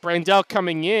out. Brandel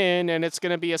coming in, and it's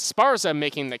going to be Esparza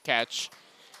making the catch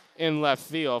in left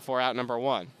field for out number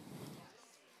 1.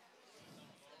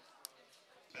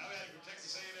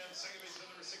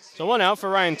 So 1 out for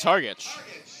Ryan Targich.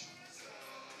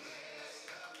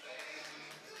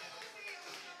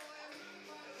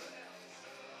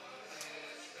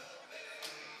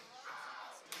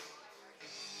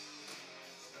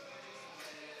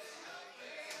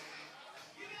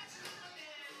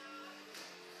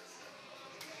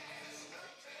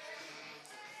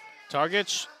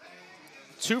 Targich,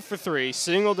 2 for 3,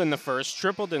 singled in the first,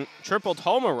 tripled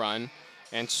home a run,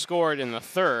 and scored in the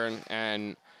third,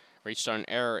 and reached on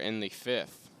error in the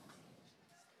 5th.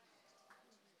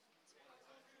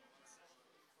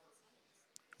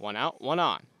 One out, 1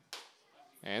 on.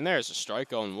 And there's a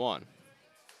strike, 0-1.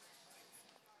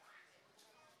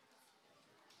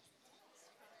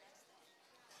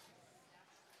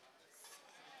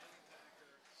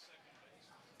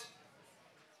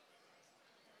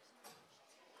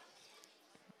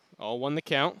 All 1 the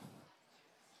count.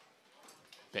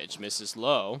 Pitch misses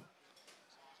low.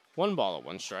 1 ball at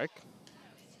 1 strike.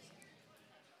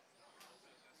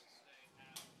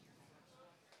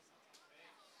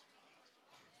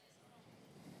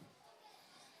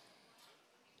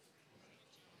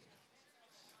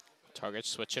 Target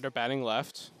switch hitter batting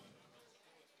left.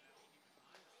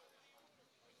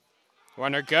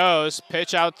 Runner goes.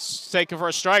 Pitch out, taken for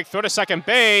a strike. Throw to second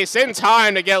base in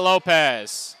time to get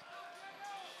Lopez.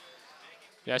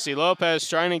 Jesse Lopez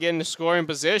trying to get into scoring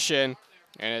position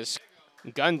and is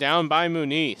gunned down by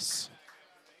Muniz.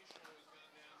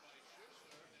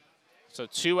 So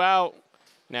 2 out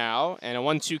now and a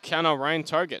 1-2 count on Ryan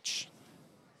Targich.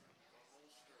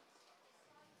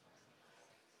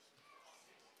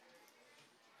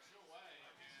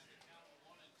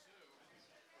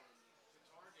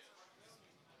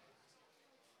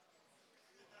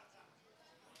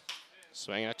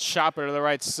 Swinging a chopper to the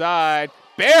right side.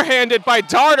 Barehanded by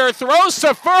Darter. Throws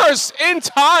to first in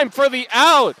time for the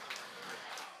out.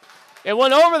 It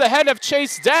went over the head of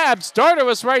Chase Dabbs. Darter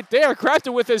was right there. Grabbed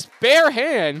it with his bare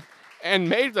hand and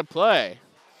made the play.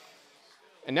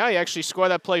 And now he actually scored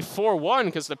that play 4-1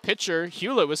 because the pitcher,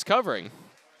 Hewlett, was covering.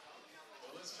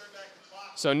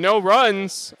 So no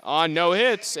runs on no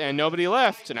hits and nobody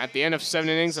left. And at the end of 7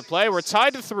 innings of play, we're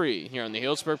tied to 3 here on the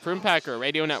Healdsburg Prune Packer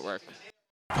Radio Network.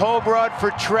 Home run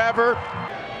for Trevor.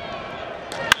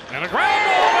 And a ground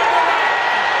ball.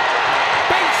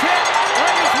 Base hit.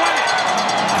 Rays win it.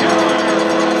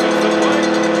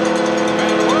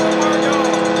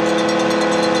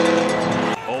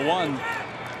 0-1.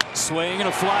 Swing and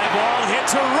a fly ball hit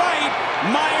to right.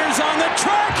 Myers on the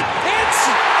track. It's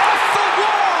off the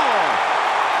wall.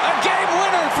 A game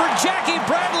winner for Jackie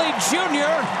Bradley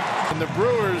Jr. And the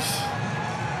Brewers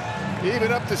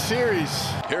even up the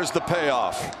series. Here's the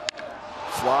payoff.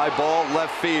 Fly ball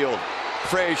left field.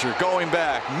 Frazier going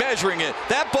back, measuring it.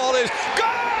 That ball is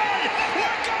gone!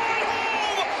 We're going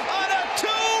home on a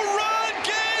 2-run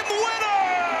game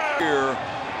winner! Here,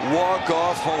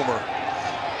 walk-off homer.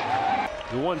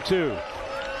 The 1-2.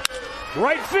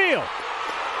 Right field.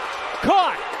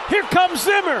 Caught. Here comes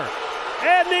Zimmer.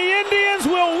 And the Indians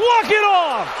will walk it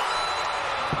off.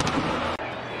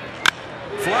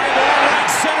 Fly ball right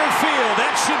center field.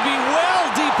 That should be well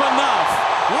deep enough.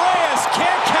 Reyes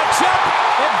can't catch up.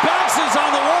 It bounces on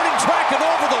the warning track and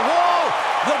over the wall.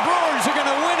 The Brewers are going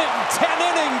to win it in 10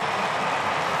 innings.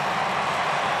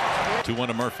 2-1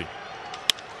 to Murphy.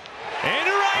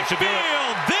 Into right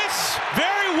field. This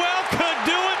very well could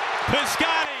do it.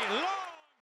 Piscotty.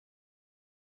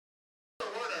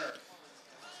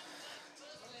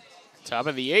 Top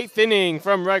of the 8th inning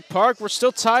from Rec Park. We're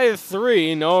still tied at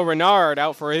 3. Noah Renard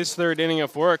out for his 3rd inning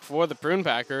of work for the Prune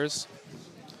Packers.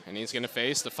 And he's going to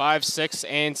face the 5, 6,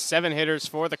 and 7 hitters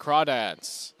for the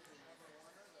Crawdads.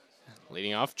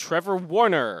 Leading off, Trevor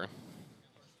Warner.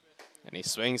 And he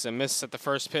swings and misses at the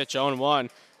first pitch, 0-1.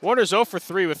 Warner's 0 for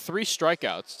 3 with 3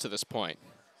 strikeouts to this point.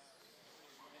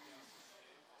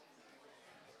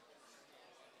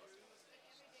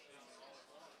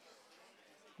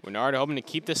 Renard hoping to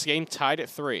keep this game tied at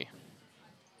 3.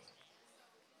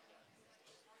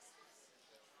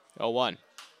 0-1.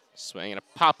 Swing and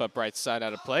a pop-up right side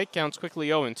out of play. Counts quickly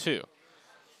 0-2.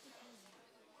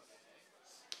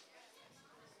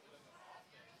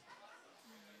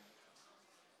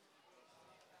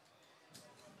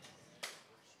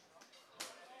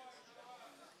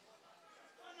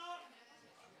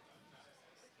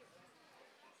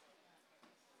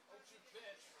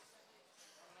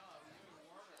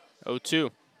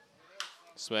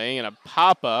 Swing and a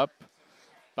pop-up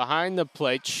behind the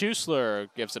plate. Schussler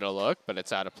gives it a look, but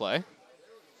it's out of play.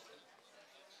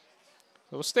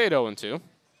 So we'll stay at 0-2.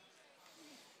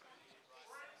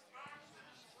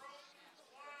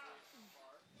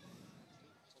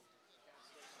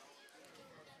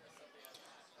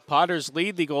 Potters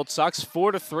lead the Gold Sox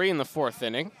 4-3 in the 4th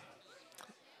inning.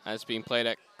 As being played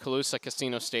at Calusa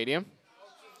Casino Stadium.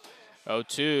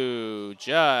 0-2,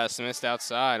 just missed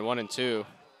outside, 1-2.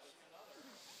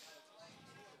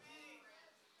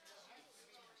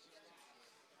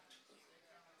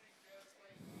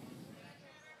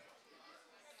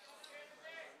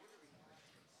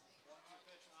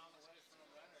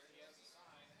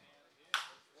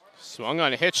 Swung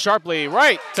on a hit sharply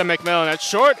right to McMillan at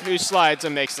short, who slides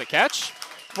and makes the catch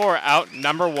for out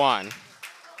number 1.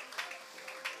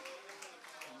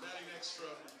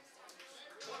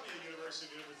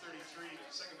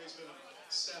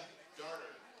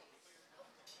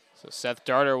 So Seth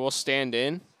Darter will stand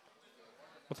in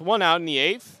with 1 out in the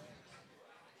 8th.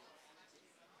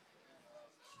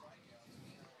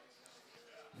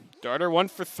 Darter 1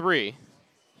 for 3.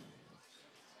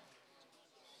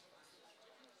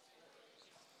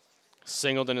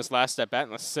 Singled in his last at bat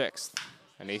in the 6th.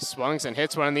 And he swings and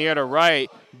hits one in the air to right.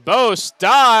 Bose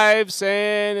dives,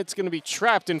 and it's going to be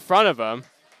trapped in front of him.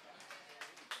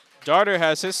 Darter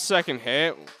has his 2nd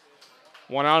hit.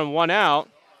 1 on, 1 out.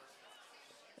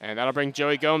 And that'll bring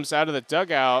Joey Gomes out of the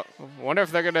dugout. I wonder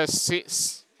if they're going to see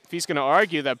if he's going to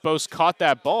argue that Bose caught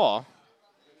that ball.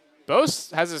 Bose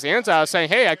has his hands out saying,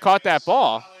 hey, I caught that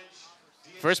ball.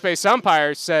 First base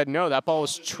umpire said, no, that ball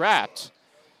was trapped.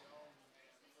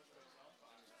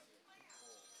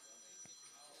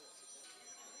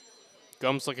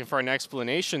 Gomes looking for an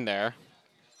explanation there.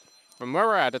 From where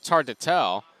we're at, it's hard to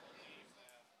tell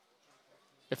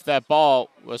if that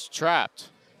ball was trapped.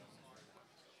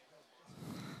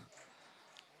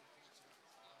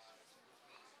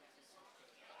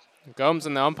 Gomes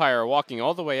and the umpire are walking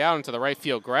all the way out into the right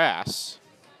field grass,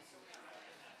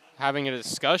 having a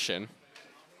discussion.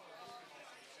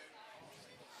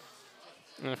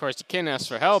 And of course, you can't ask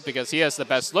for help because he has the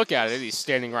best look at it. He's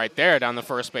standing right there down the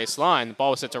first base line. The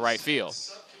ball was hit to right field.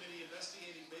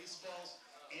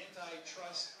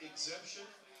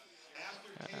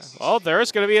 Well,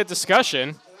 there's going to be a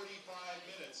discussion.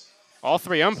 All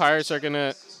 3 umpires are going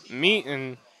to meet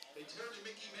and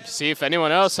see if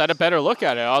anyone else had a better look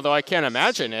at it, although I can't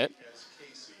imagine it.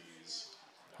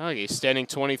 Oh, he's standing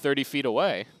 20, 30 feet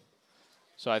away.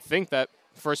 So I think that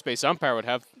first base umpire would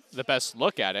have the best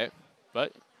look at it,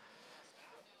 but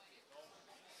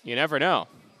you never know.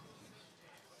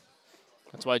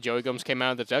 That's why Joey Gomes came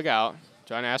out of the dugout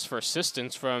trying to ask for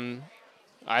assistance from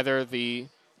either the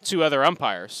 2 other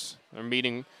umpires. They're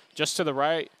meeting just to the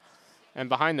right and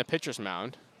behind the pitcher's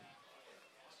mound.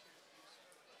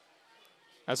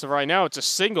 As of right now, it's a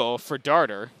single for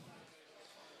Darter.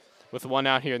 With 1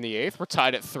 out here in the 8th, we're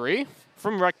tied at 3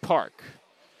 from Rec Park.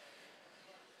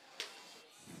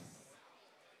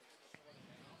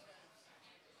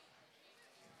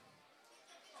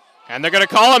 And they're going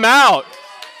to call him out.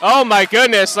 Oh, my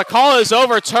goodness. The call is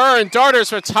overturned.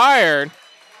 Darter's retired.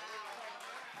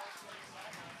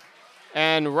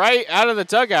 And right out of the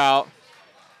dugout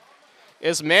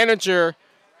is manager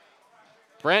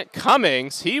Brent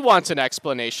Cummings. He wants an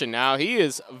explanation now. He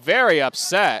is very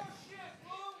upset.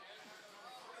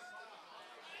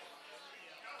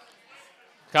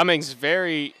 Cummings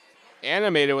very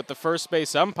animated with the first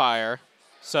base umpire.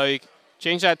 So you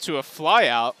change that to a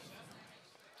flyout.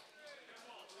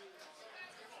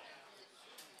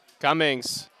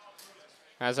 Cummings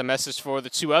has a message for the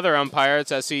 2 other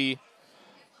umpires as he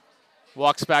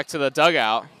walks back to the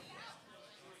dugout.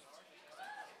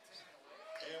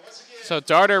 So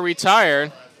Darter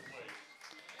retired.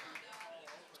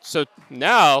 So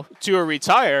now 2 are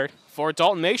retired for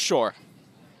Dalton Mayshore.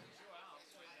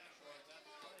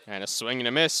 And a swing and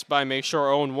a miss by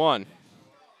Mayshore, 0-1.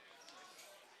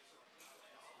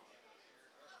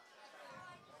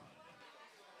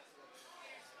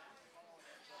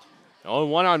 Oh,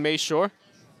 1 on Mayshore.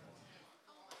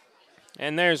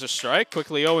 And there's a strike,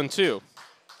 quickly 0-2.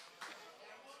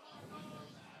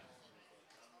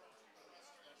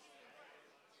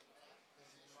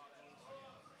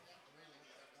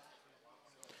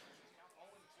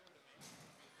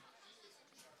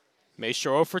 Mayshore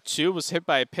 0 for 2 was hit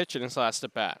by a pitch in his last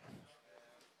at bat.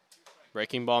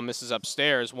 Breaking ball misses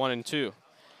upstairs, 1-2.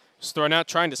 Was thrown out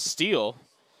trying to steal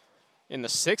in the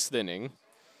 6th inning.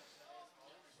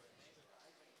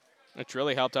 Which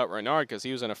really helped out Renard because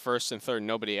he was in a 1st and 3rd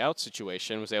nobody out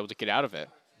situation, was able to get out of it.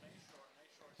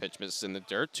 Pitch misses in the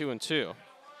dirt, 2-2.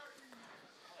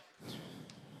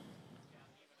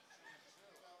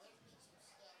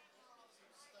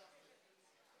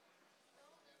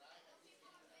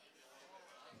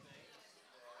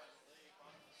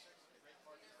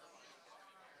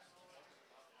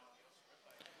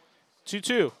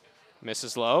 2-2.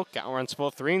 Misses low. Count runs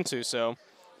full 3-2. So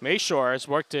Mayshore has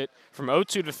worked it from 0-2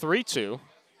 to 3-2.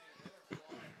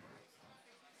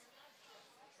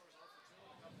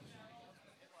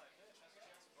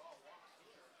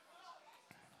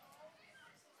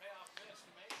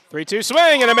 Three-two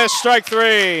swing and a miss, strike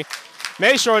three.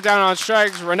 Mayshore down on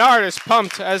strikes. Renard is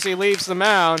pumped as he leaves the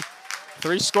mound.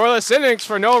 3 scoreless innings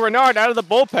for Noah Renard out of the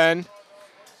bullpen.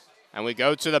 And we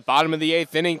go to the bottom of the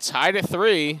 8th inning, tied at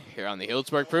 3 here on the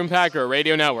Healdsburg Prune Packer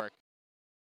Radio Network.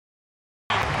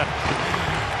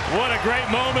 What a great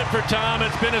moment for Tom.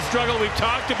 It's been a struggle. We've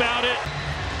talked about it.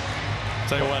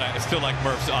 Tell you what, I still like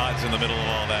Murph's odds in the middle of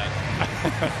all that.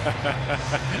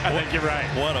 I think you're right.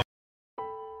 What a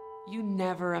You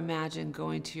never imagined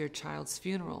going to your child's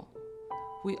funeral.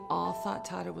 We all thought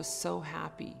Tyler was so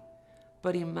happy,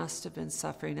 but he must have been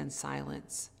suffering in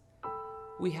silence.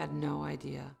 We had no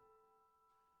idea.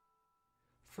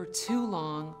 For too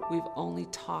long, we've only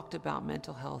talked about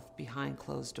mental health behind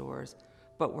closed doors,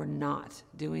 but we're not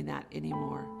doing that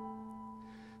anymore.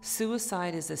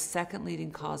 Suicide is the second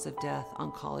leading cause of death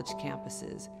on college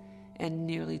campuses, and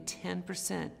nearly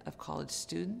 10% of college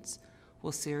students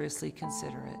will seriously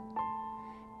consider it.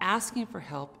 Asking for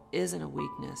help isn't a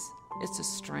weakness, it's a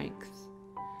strength.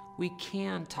 We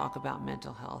can talk about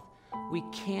mental health. We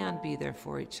can be there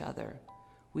for each other.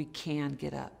 We can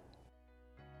get up.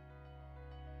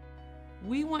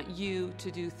 We want you to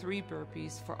do 3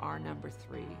 burpees for our number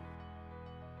 3.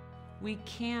 We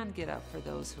can get up for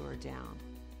those who are down.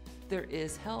 There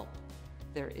is help.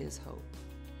 There is hope.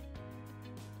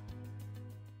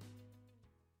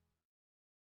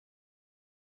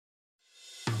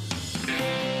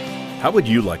 How would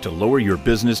you like to lower your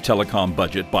business telecom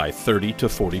budget by 30 to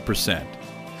 40%?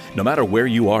 No matter where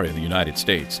you are in the United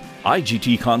States,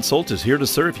 IGT Consult is here to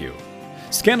serve you.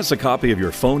 Scan us a copy of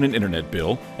your phone and internet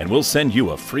bill, and we'll send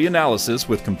you a free analysis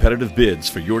with competitive bids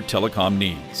for your telecom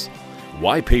needs.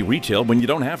 Why pay retail when you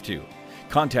don't have to?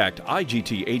 Contact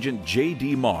IGT agent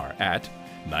J.D. Marr at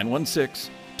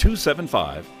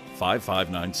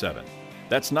 916-275-5597.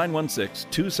 That's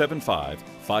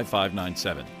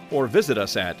 916-275-5597. Or visit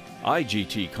us at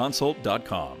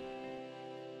igtconsult.com.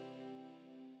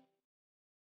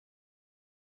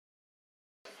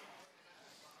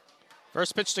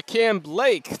 First pitch to Cam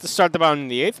Blake to start the bottom of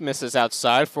the 8th. Misses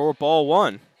outside for ball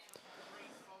 1.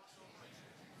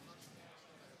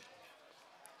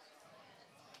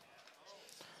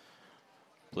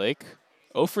 Blake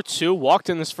 0 for 2. Walked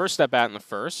in his first at bat in the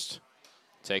first.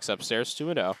 Takes upstairs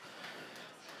 2-0.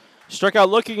 Struck out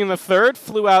looking in the 3rd.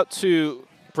 Flew out to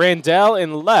Brandell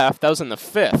in left. That was in the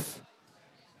 5th.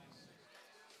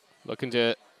 Looking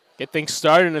to get things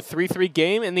started in a 3-3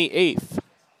 game in the 8th.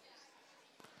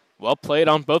 Well played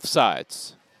on both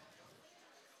sides.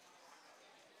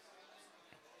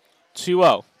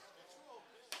 2-0.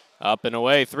 Up and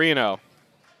away, 3-0.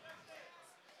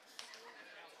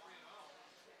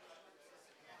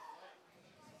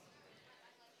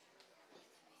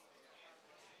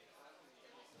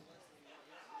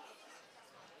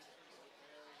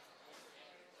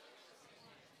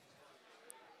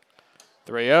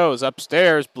 Is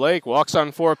upstairs. Blake walks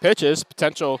on 4 pitches.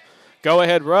 Potential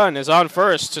go-ahead run is on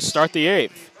first to start the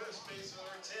 8th.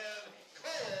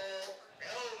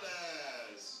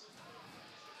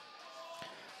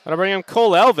 Gonna bring in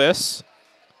Cole Elvis.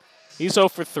 He's 0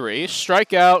 for 3.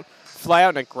 Strikeout, fly out,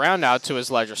 and a ground out to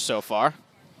his ledger so far.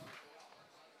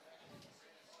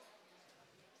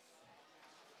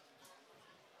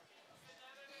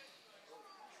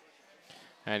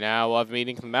 And now we'll have a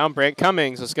meeting from the mound. Brant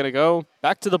Cummings is going to go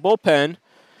back to the bullpen.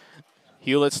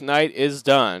 Hewlett's night is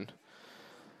done.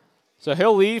 So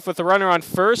he'll leave with the runner on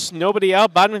first, nobody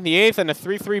out, bottom of the 8th, and a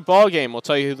 3-3 ball game. We'll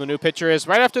tell you who the new pitcher is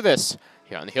right after this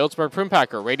here on the Healdsburg Prune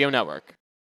Packer Radio Network.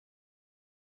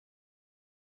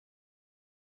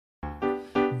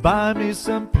 Buy me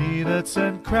some peanuts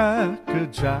and Cracker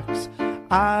Jacks.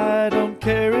 I don't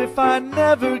care if I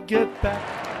never get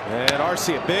back. And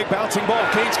RC, a big bouncing ball.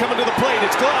 Cade's coming to the plate.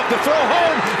 It's gloved to throw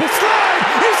home. The slide.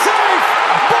 He's safe.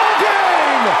 Ball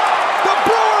game. The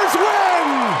Brewers win.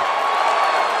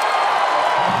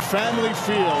 Family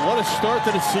Field. What a start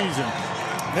to the season.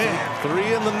 Man,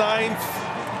 3 in the 9th.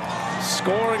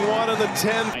 Scoring 1 of the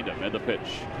 10. And the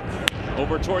pitch.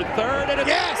 Over toward 3rd. And it's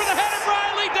over the head of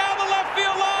Riley down the left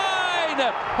field line.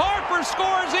 Harper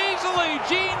scores easily.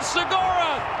 Gene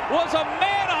Segura was a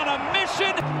man on a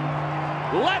mission.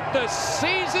 Let the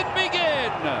season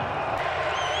begin.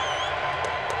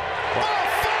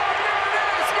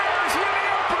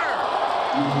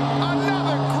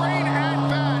 Another great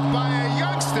at-bat by a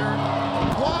youngster.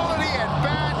 Quality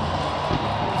at-bat.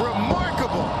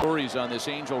 Remarkable. Stories on this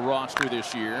Angel roster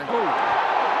this year.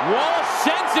 Wall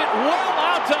sends it well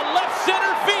out to left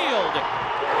center field.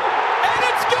 And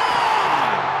it's gone!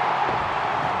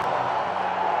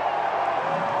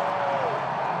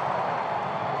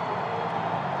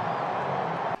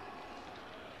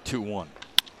 2-1.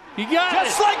 You got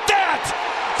Just it. like that,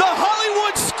 the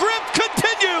Hollywood script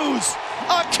continues.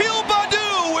 Akil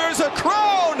Baddoo wears a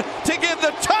crown to give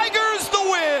the Tigers the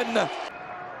win.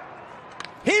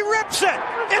 He rips it.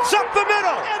 It's up the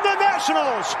middle. And the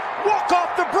Nationals walk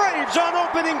off the Braves on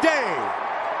opening day.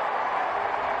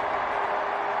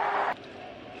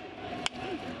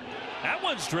 That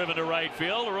one's driven to right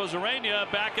field.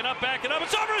 Rosarena backing up.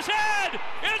 It's over his head.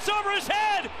 It's over his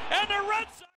head. And the Red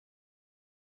Sox.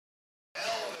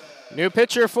 New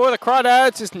pitcher for the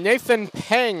Crawdads is Nathan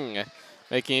Peng,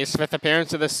 making his 5th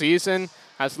appearance of the season.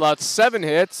 Has allowed 7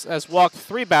 hits, has walked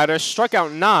 3 batters, struck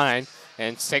out 9,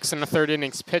 and 6 1/3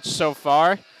 innings pitched so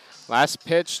far. Last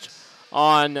pitched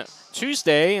on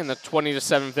Tuesday in the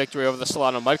 20-7 victory over the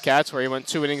Solano Mudcats, where he went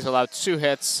 2 innings, allowed 2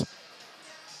 hits,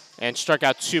 and struck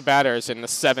out 2 batters in the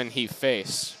 7 he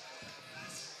faced.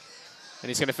 And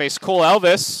he's going to face Cole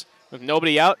Elvis with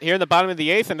nobody out here in the bottom of the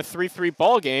 8th in a 3-3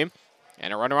 ball game.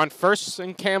 And a runner on first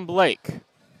and Cam Blake.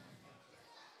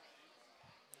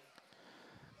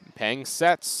 Peng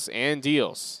sets and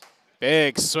deals.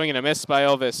 Big swing and a miss by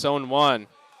Elvis, 0-1.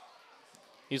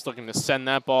 He's looking to send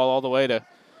that ball all the way to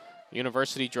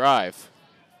University Drive.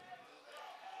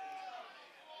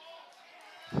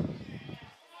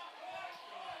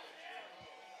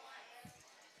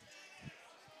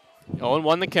 Oh,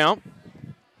 0-1 the count.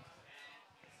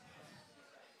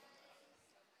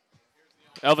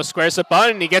 Elvis squares the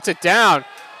bunt, and he gets it down.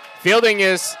 Fielding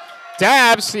is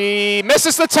Dabbs. He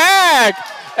misses the tag.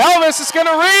 Elvis is going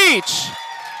to reach.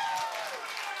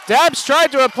 Dabbs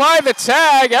tried to apply the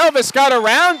tag. Elvis got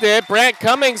around it. Brant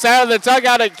Cummings out of the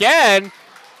dugout again.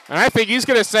 And I think he's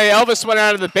going to say Elvis went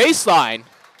out of the baseline.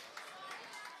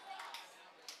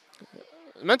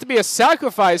 It meant to be a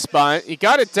sacrifice bunt. He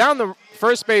got it down the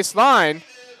first base line.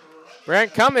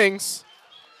 Brant Cummings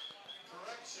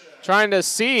trying to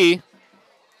see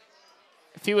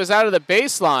if he was out of the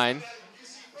baseline.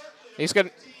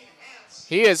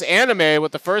 He is animated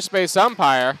with the first base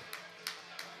umpire.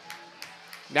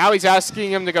 Now he's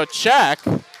asking him to go check.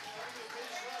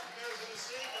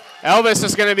 Elvis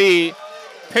is going to be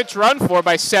pitch run for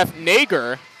by Seth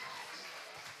Nager.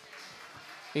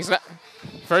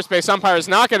 First base umpire is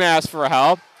not going to ask for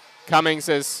help. Cummings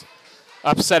is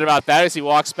upset about that as he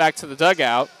walks back to the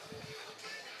dugout.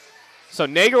 So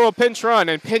Nager will pinch run,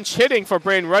 and pinch hitting for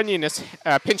Braden Runyon is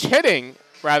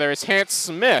is Hans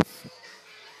Smith.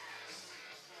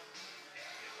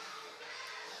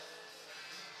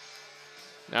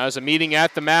 Now there's a meeting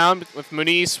at the mound with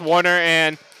Muniz, Warner,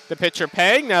 and the pitcher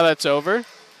Peng. Now that's over.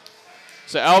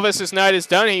 So Elvis's night is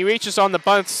done. He reaches on the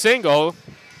bunt single.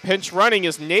 Pinch running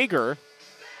is Nager.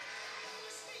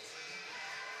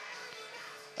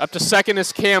 Up to second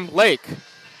is Cam Blake.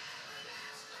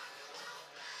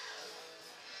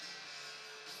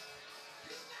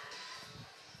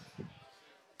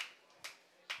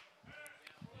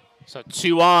 So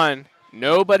 2 on,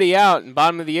 nobody out in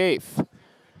bottom of the 8th.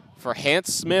 For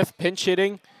Hans Smith, pinch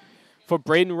hitting for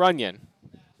Braden Runyon.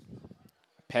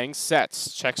 Peng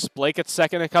sets, checks Blake at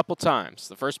second a couple times.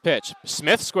 The first pitch,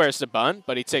 Smith squares the bunt,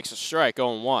 but he takes a strike,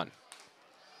 0-1.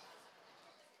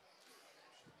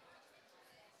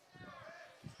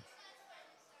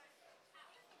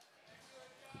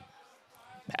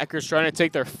 Packers trying to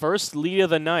take their first lead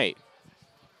of the night.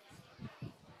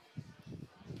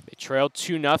 They trailed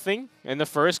 2-0 in the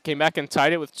first, came back and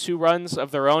tied it with 2 runs of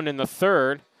their own in the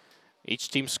third. Each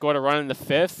team scored a run in the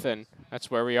 5th, and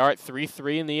that's where we are at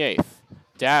 3-3 in the 8th.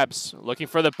 Dabbs looking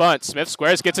for the bunt. Smith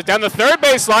squares, gets it down the third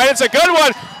base line. It's a good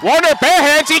one. Warner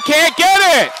barehands, he can't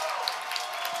get it.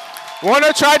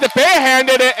 Warner tried to barehand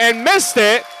it and missed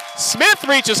it. Smith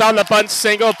reaches on the bunt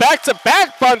single.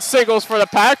 Back-to-back bunt singles for the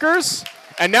Packers.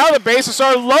 And now the bases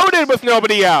are loaded with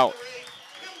nobody out.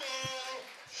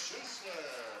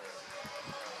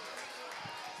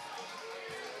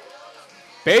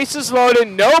 Bases loaded,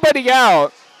 nobody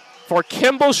out for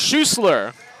Kimball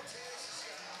Schuessler.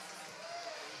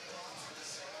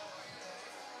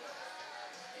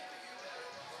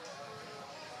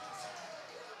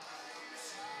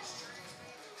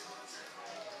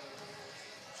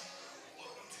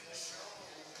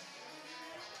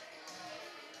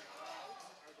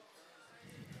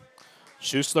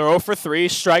 Schuessler 0 for 3,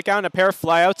 strikeout and a pair of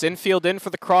flyouts, infield in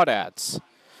for the Crawdads.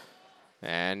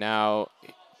 And now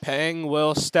Peng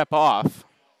will step off.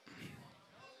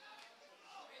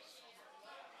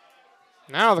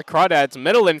 Now the Crawdads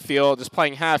middle infield is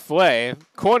playing halfway.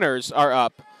 Corners are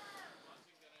up.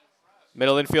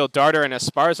 Middle infield, Darter and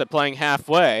Esparza playing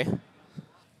halfway.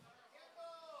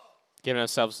 Giving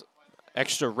themselves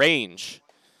extra range.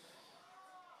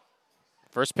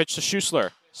 First pitch to Schussler.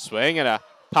 Swing and a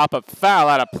pop-up foul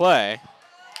out of play.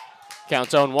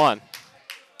 Counts 0-1.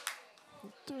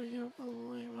 Do you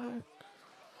believe it?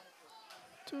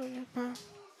 Do you believe?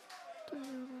 Do you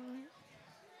believe?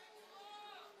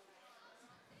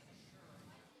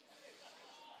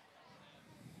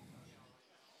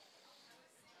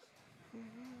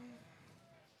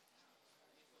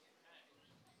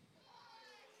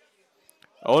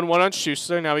 Oh, and 1 on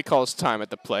Schussler. Now he calls time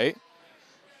at the plate.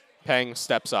 Peng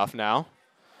steps off now.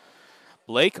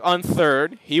 Blake on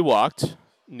third. He walked.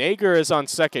 Nager is on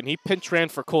second. He pinch ran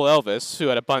for Cole Elvis, who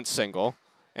had a bunt single.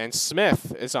 And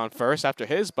Smith is on first after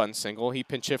his bunt single. He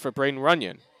pinch hit for Braden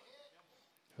Runyon.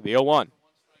 The 0-1.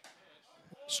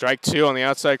 Strike 2 on the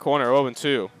outside corner,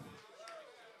 0-2.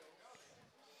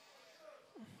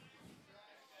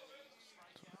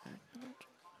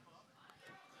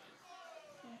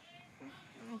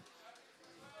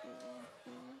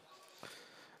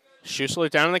 Schussler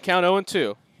down in the count,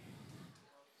 0-2.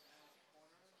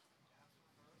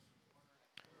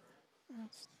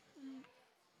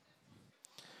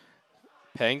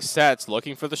 Peng sets,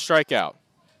 looking for the strikeout.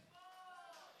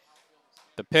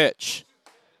 The pitch.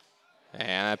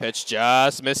 And that pitch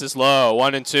just misses low,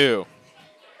 1-2.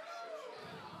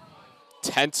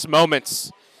 Tense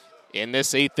moments in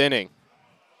this 8th inning.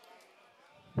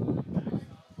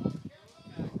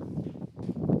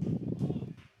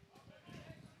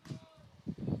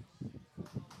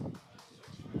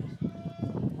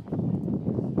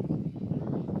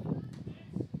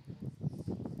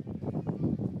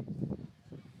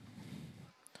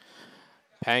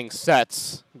 Peng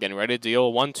sets, getting ready to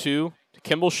deal 1-2 to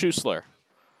Kimball Schussler.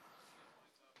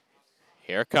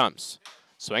 Here it comes.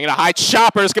 Swinging a high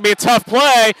chopper. It's going to be a tough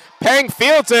play. Peng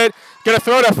fields it. Going to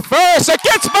throw to first. It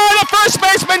gets by the first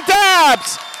baseman.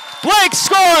 Dabs. Blake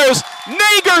scores.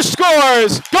 Nager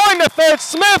scores. Going to third.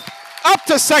 Smith up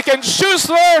to second.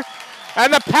 Schussler.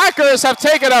 And the Packers have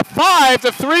taken a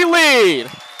 5-3 lead.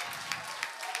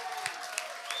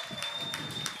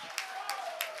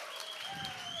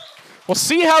 We'll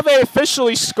see how they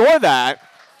officially score that.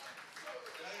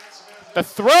 The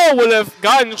throw would have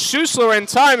gotten Schussler in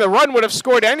time. The run would have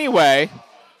scored anyway.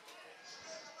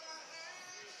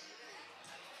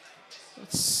 I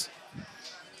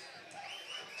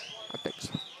think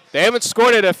so. They haven't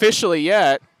scored it officially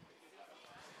yet.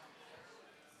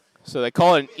 So they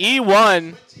call it an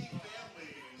E1.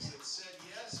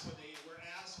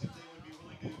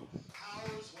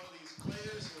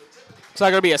 It's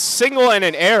not going to be a single and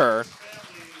an error.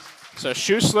 So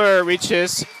Schussler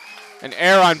reaches an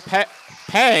error on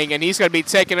Peng, and he's going to be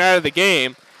taken out of the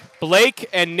game. Blake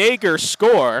and Nager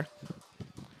score.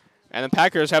 And the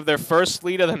Packers have their first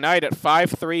lead of the night at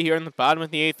 5-3 here in the bottom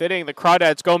of the 8th inning. The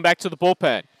Crawdads going back to the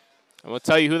bullpen. And we'll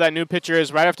tell you who that new pitcher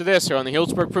is right after this here on the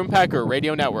Healdsburg Prune Packer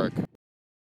Radio Network.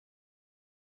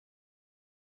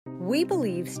 We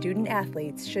believe student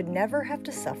athletes should never have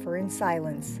to suffer in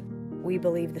silence. We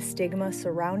believe the stigma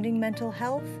surrounding mental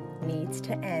health needs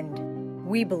to end.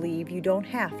 We believe you don't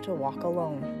have to walk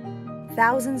alone.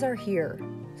 Thousands are here,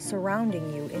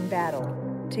 surrounding you in battle.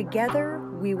 Together,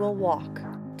 we will walk.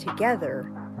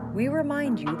 Together, we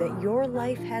remind you that your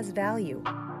life has value.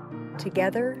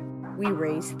 Together, we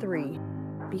raise 3,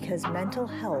 because mental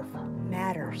health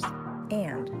matters,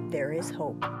 and there is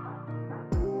hope.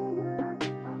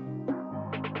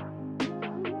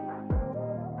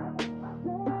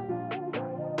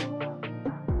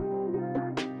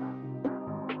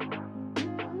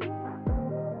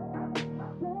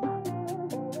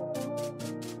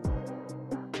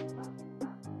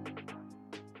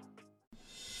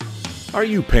 Are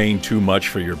you paying too much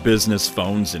for your business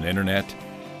phones and internet?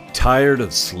 Tired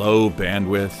of slow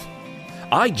bandwidth?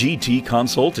 IGT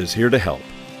Consult is here to help.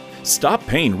 Stop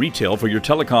paying retail for your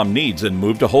telecom needs and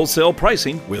move to wholesale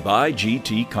pricing with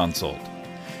IGT Consult.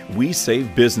 We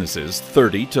save businesses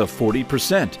 30 to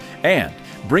 40% and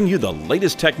bring you the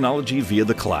latest technology via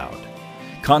the cloud.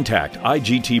 Contact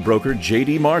IGT broker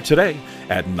JD Marr today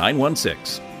at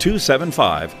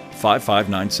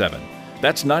 916-275-5597.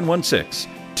 That's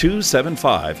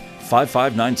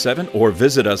 916-275-5597 or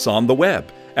visit us on the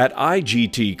web at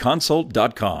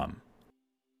igtconsult.com.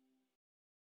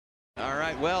 All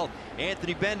right, well,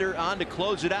 Anthony Bender on to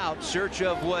close it out. Search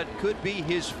of what could be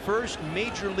his first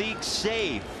major league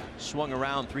save. Swung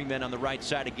around, 3 men on the right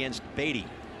side against Beatty.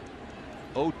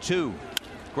 0-2,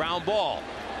 ground ball.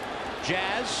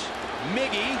 Jazz,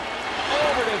 Miggy,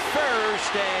 over to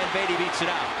first, and Beatty beats it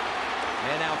out.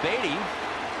 And now Beatty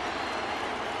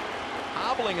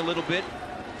hobbling a little bit.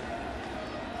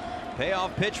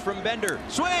 Payoff pitch from Bender.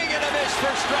 Swing and a miss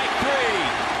for strike 3.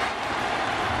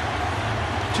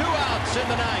 2 outs in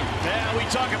the ninth. Yeah, we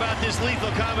talk about this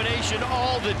lethal combination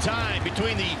all the time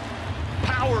between the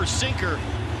power sinker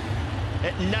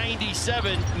at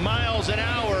 97 miles an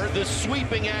hour, the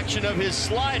sweeping action of his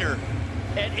slider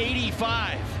at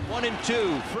 85. 1 and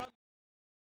 2.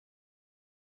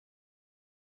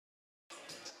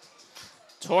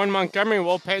 Torrin Montgomery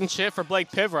will pinch hit for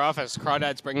Blake Pivaroff as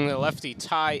Crawdads bring the lefty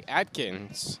Ty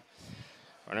Atkins.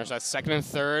 Runners at second and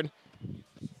third.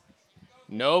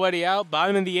 Nobody out,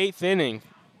 bottom of the 8th inning.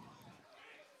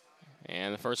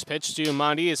 And the first pitch to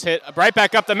Mondi is hit right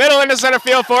back up the middle into center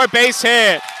field for a base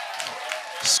hit.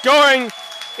 Scoring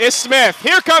is Smith.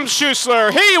 Here comes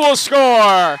Schussler. He will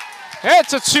score.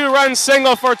 It's a 2-run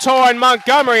single for Torrin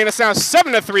Montgomery, and it's now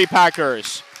 7-3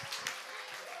 Packers.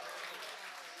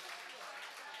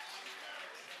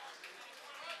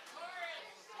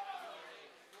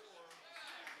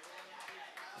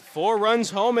 Four runs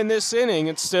home in this inning.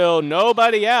 It's still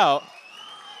nobody out.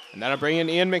 And that'll bring in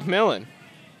Ian McMillan.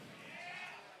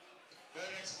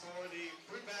 Next for the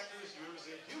Blue Packers,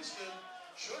 University of Houston,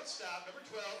 shortstop number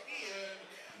 12, Ian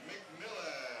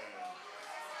McMillan.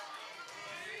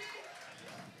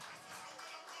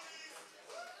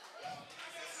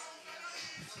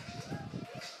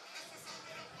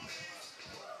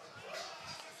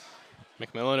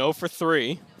 McMillan 0 for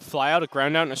 3. Fly out, a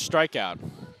ground out, and a strikeout.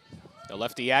 The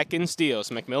lefty Atkins deals.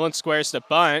 McMillan squares the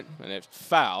bunt, and it's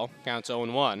foul. Counts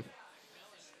 0-1.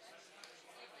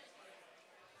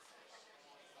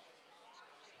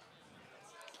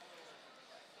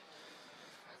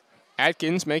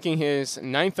 Atkins making his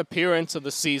 9th appearance of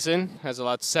the season. Has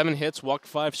allowed 7 hits, walked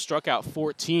 5, struck out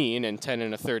 14 in 10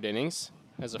 1/3 innings.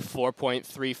 Has a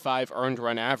 4.35 earned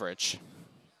run average.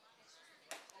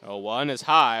 0-1 is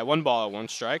high. 1 ball, 1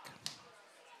 strike.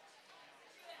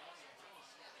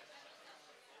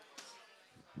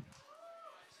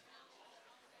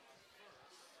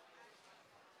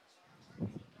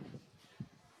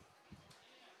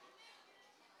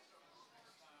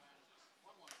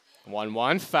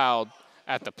 One fouled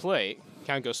at the plate.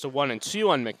 Count goes to 1-2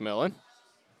 on McMillan.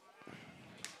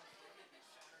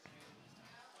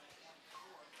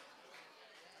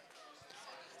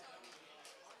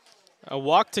 A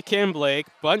walk to Ken Blake,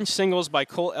 bunch singles by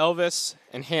Cole Elvis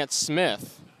and Hance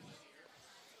Smith.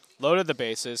 Loaded the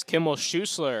bases. Kimmel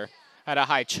Schussler had a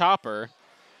high chopper.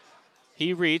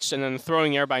 He reached, and then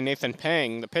throwing error by Nathan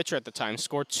Pang, the pitcher at the time,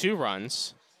 scored 2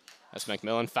 runs. As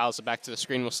McMillan fouls it back to the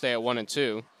screen, will stay at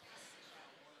 1-2.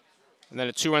 And then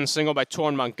a 2-run single by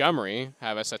Torrin Montgomery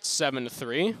have us at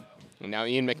 7-3. And now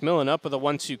Ian McMillan up with a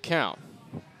 1-2 count.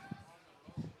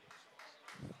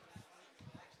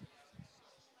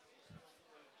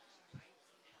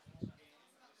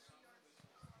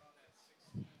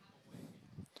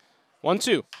 One,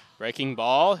 2. Breaking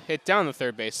ball, hit down the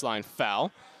third baseline,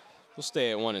 foul. We'll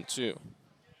stay at 1-2.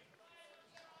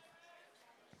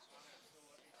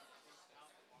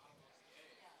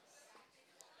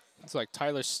 It's like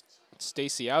Tyler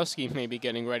Stasiowski may be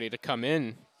getting ready to come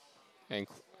in and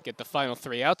get the final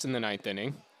 3 outs in the 9th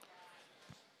inning.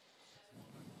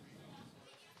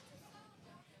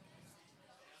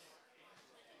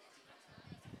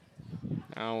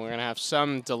 Now we're going to have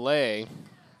some delay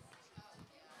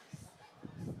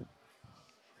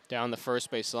down the first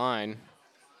base line.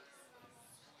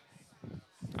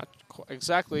 Not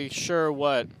exactly sure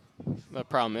what the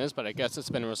problem is, but I guess it's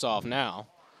been resolved now.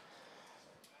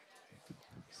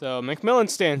 So McMillan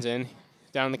stands in,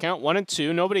 down the count,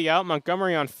 1-2, nobody out.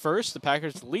 Montgomery on first. The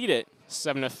Packers lead it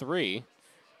 7-3.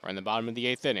 We're in the bottom of the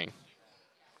 8th inning.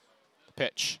 The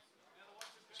pitch.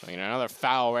 So another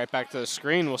foul right back to the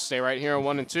screen. We'll stay right here at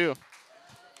 1-2.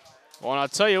 Well, and I'll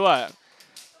tell you what,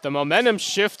 the momentum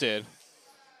shifted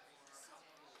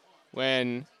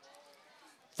when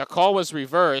the call was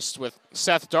reversed with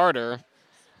Seth Darter,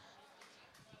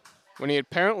 when he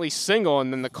apparently singled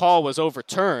and then the call was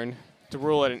overturned to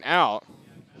rule it an out.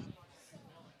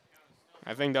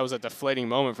 I think that was a deflating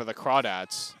moment for the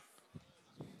Crawdads.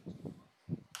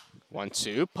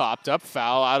 1-2, popped up,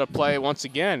 foul, out of play once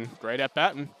again. Great at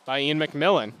bat by Ian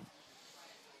McMillan.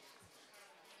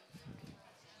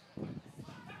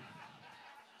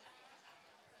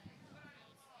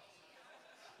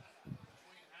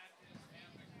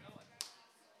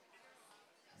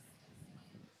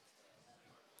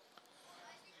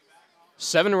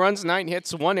 Seven runs, 9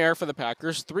 hits, 1 error for the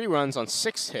Packers. 3 runs on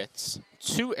 6 hits,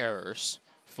 2 errors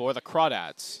for the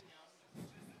Crawdads.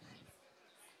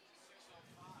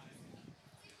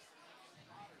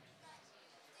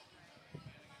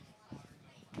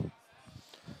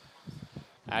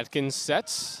 Atkins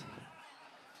sets.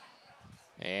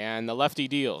 And the lefty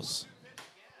deals.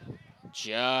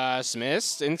 Just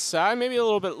missed inside, maybe a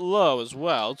little bit low as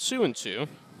well. 2-2.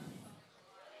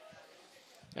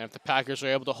 And if the Packers are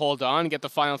able to hold on and get the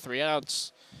final 3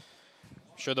 outs,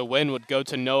 I'm sure the win would go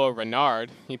to Noah Renard.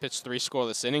 He pitched 3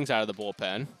 scoreless innings out of the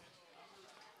bullpen.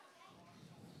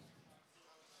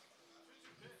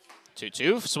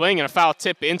 2-2, swing and a foul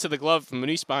tip into the glove from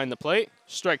Muniz behind the plate.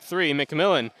 Strike 3,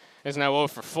 McMillan is now 0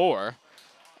 for 4.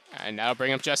 And that'll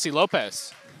bring up Jesse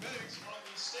Lopez.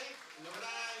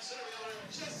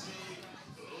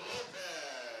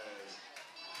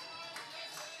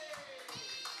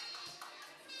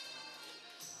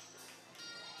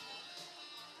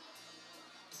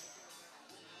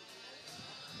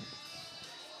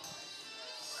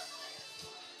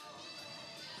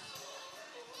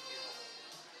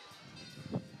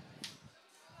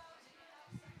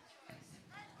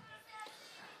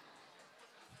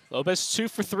 Lopez 2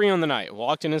 for 3 on the night.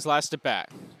 Walked in his last at bat.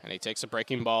 And he takes a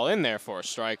breaking ball in there for a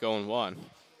strike 0-1.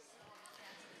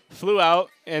 Flew out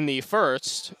in the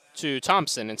first to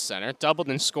Thompson in center. Doubled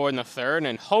and scored in the third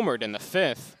and homered in the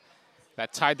fifth.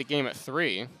 That tied the game at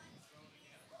 3.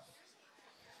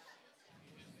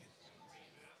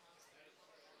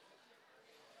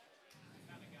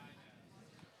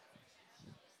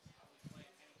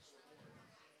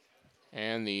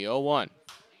 And the 0-1.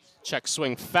 Check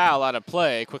swing foul out of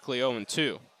play, quickly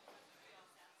 0-2.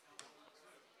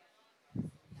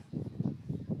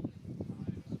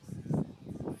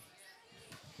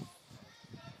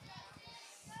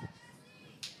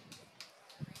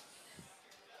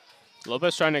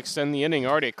 Lopez trying to extend the inning.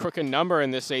 Already a crooked number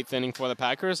in this 8th inning for the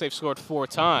Packers. They've scored 4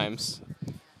 times.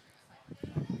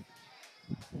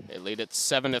 They lead at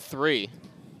 7-3.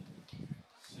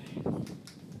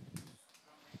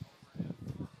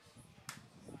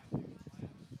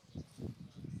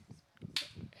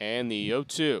 And the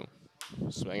 0-2.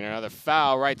 Swinging another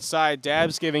foul, right side.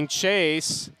 Dabbs giving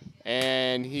chase,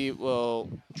 and he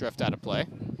will drift out of play.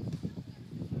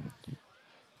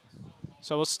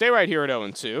 So we'll stay right here at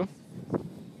 0-2.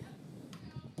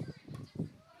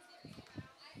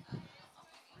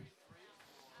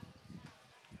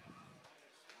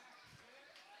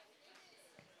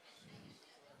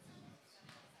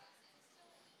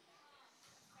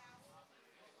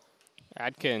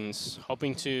 Atkins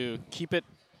hoping to keep it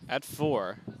at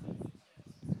 4.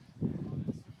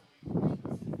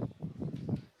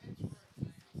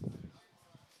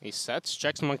 He sets,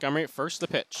 checks Montgomery at first, the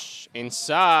pitch.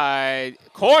 Inside,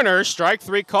 corner, strike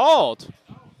 3 called.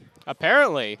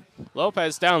 Apparently,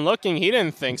 Lopez down looking, he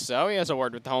didn't think so. He has a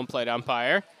word with the home plate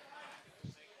umpire.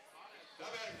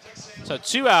 So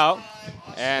 2 out,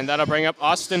 and that'll bring up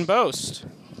Austin Boast.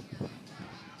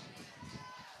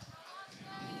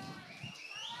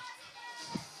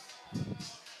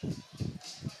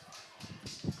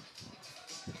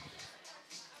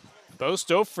 Boast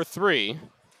 0 for 3.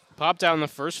 Popped out in the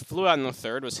first, flew out in the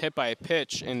third, was hit by a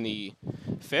pitch in the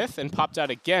 5th, and popped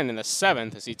out again in the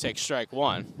 7th as he takes strike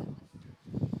 1.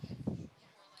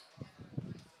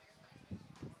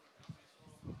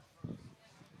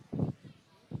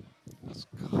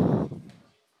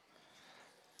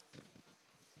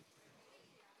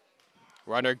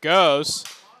 Runner goes.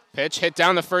 Pitch hit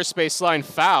down the first baseline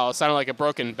foul. Sounded like a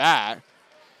broken bat.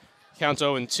 Counts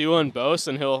 0-2 on Boast,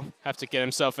 and he'll have to get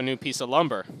himself a new piece of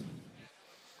lumber.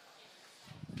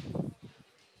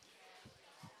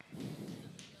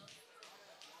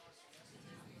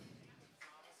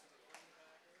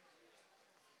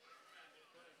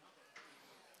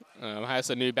 Has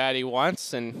a new bat he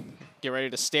wants and get ready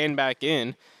to stand back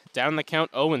in. Down the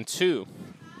count 0-2.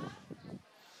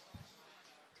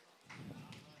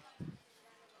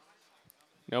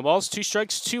 No balls, 2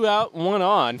 strikes, 2 out, 1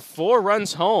 on. 4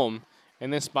 runs home in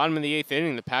this bottom of the 8th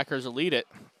inning. The Packers lead it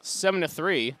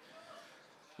 7-3.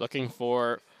 Looking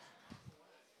for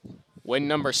win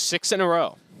number 6 in a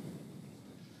row.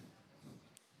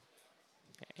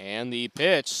 And the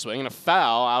pitch, swinging a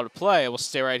foul, out of play. We'll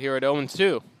stay right here at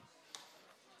 0-2.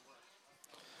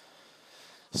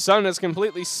 Sun is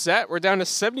completely set. We're down to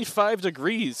 75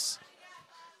 degrees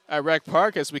at Rec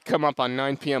Park as we come up on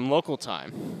 9 p.m. local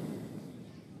time.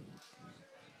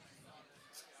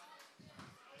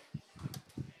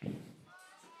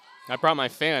 I brought my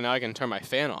fan. Now I can turn my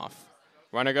fan off.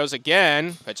 Runner goes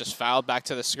again, but just fouled back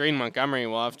to the screen. Montgomery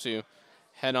will have to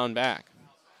head on back.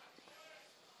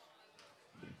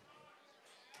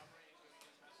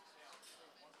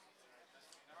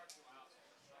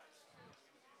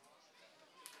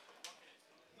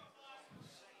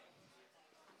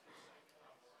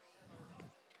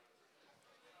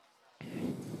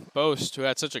 Boast, who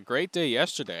had such a great day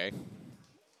yesterday,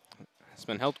 has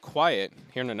been held quiet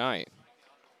here tonight.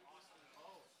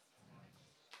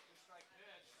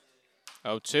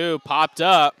 0-2 popped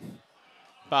up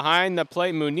behind the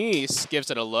plate. Muniz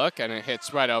gives it a look, and it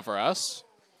hits right over us.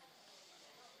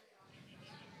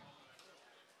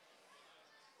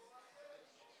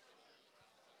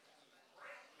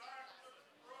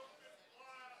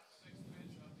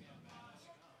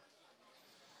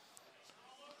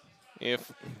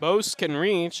 If Boast can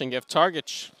reach and give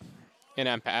Targich an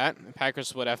at-bat, the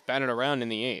Packers would have batted around in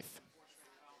the 8th.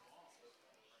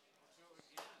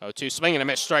 0-2 swing and a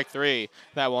miss, strike 3.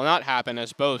 That will not happen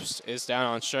as Boast is down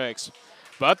on strikes.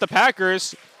 But the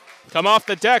Packers come off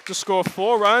the deck to score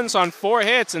 4 runs on 4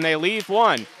 hits, and they leave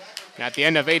 1. And at the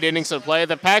end of 8 innings of play,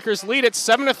 the Packers lead at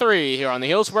 7-3 here on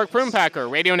the Healdsburg Prune Packer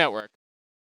Radio Network.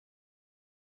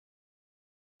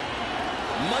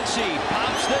 Muncy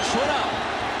pops this one up.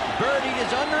 Birdie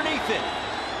is underneath it.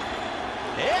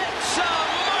 It's a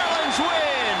Marlins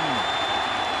win.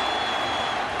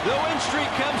 The win streak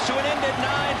comes to an end at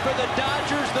 9 for the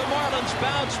Dodgers. The Marlins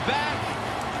bounce back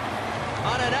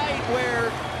on a night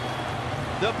where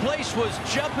the place was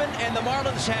jumping and the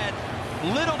Marlins had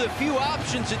little to few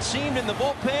options, it seemed, in the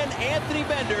bullpen. Anthony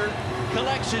Bender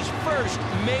collects his first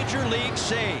major league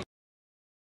save.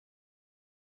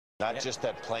 Not just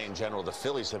that play in general. The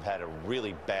Phillies have had a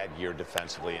really bad year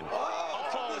defensively. And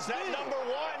Is that number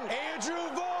 1? Andrew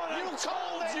Vaughn. I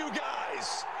told you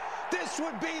guys. This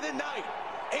would be the night.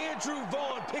 Andrew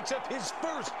Vaughn picks up his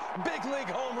first big league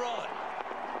home run.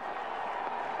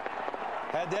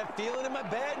 Had that feeling in my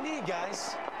bad knee,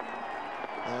 guys.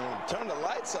 Turn the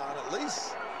lights on at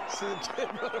least. See the kid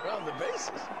run around the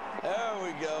bases. There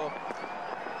we go.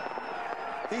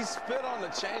 He spit on the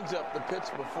changeup the pitch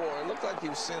before. It looked like he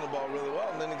was seeing the ball really well,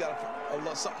 and then he got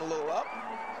something a little up,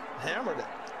 hammered it.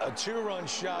 A 2-run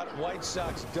shot. White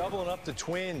Sox doubling up the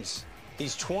Twins.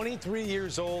 He's 23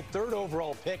 years old, 3rd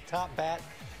overall pick, top bat,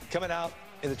 coming out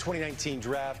in the 2019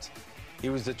 draft. He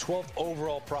was the 12th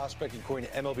overall prospect according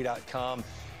to MLB.com.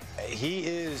 He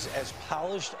is as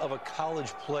polished of a college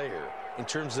player in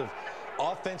terms of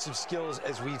offensive skills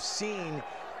as we've seen,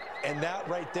 and that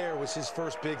right there was his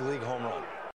first big league home run.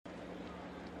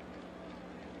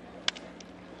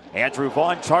 Andrew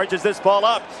Vaughn charges this ball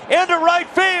up into right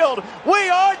field. We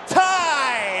are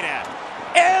tied.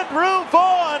 Andrew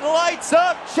Vaughn lights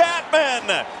up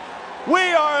Chapman.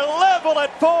 We are level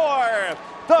at 4.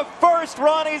 The first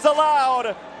run he's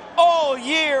allowed all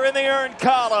year in the earned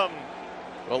column.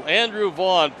 Well, Andrew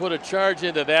Vaughn put a charge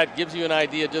into that. Gives you an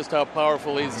idea just how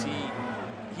powerful he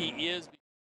is.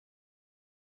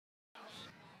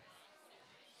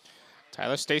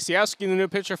 Tyler Stasiowski, the new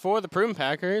pitcher for the Prune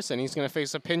Packers, and he's going to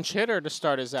face a pinch hitter to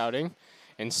start his outing,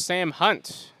 and Sam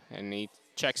Hunt. And he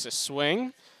checks a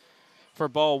swing for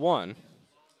ball 1.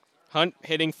 Hunt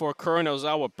hitting for Curran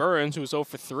Ozawa Burns, who's 0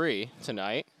 for 3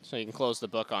 tonight, so you can close the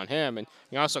book on him. And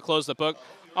you can also close the book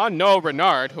on Noah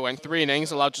Renard, who went 3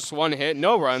 innings, allowed just 1 hit,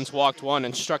 no runs, walked 1,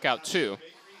 and struck out 2.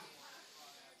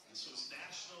 This was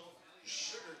National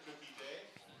Sugar Cookie Day.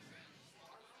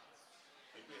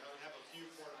 I think we have a few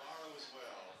for tomorrow as well.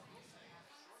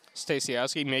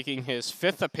 Stasiowski making his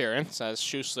 5th appearance as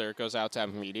Schussler goes out to have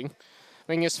a meeting.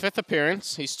 Making his 5th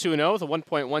appearance, he's 2-0 with a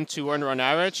 1.12 earned run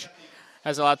average.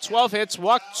 Has allowed 12 hits,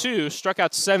 walked 2, struck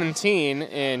out 17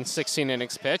 in 16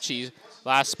 innings pitch. He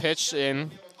last pitched in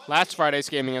last Friday's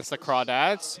game against the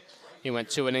Crawdads. He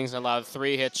went 2 innings, allowed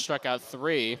 3 hits, struck out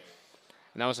 3. And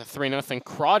that was a 3-0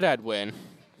 Crawdad win.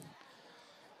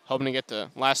 Hoping to get the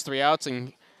last 3 outs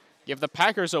and give the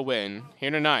Packers a win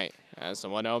here tonight. As the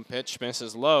 1-0 pitch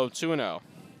misses low, 2-0.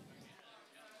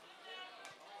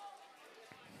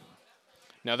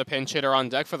 Another pinch hitter on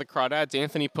deck for the Crawdads,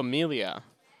 Anthony Pamilia.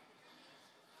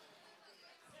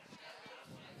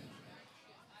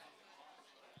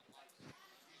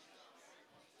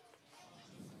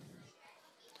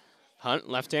 Hunt,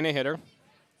 left-handed hitter.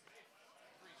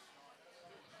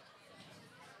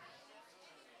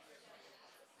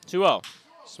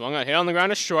 Swung on, hit on the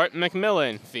ground to short.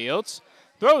 McMillan fields,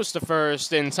 throws to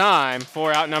first in time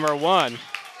for out number 1.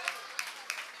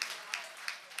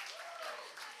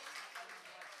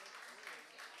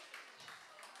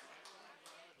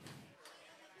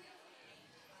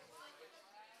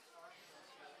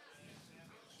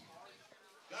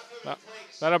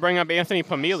 That'll bring up Anthony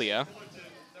Pamilia.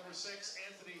 Number 6,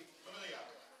 Anthony Familia.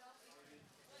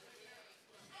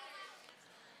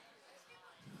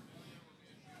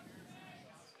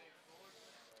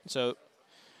 So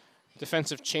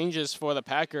defensive changes for the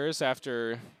Packers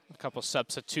after a couple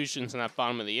substitutions in that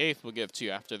bottom of the 8th we'll give to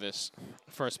you after this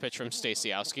first pitch from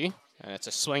Stasiowski. And it's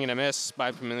a swing and a miss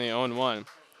by Familia 0-1.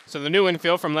 So the new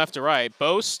infield from left to right,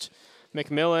 Boast,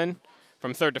 McMillan,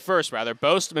 from third to first, rather.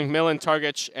 Boast, McMillan,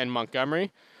 Targich, and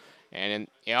Montgomery. And in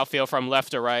the outfield from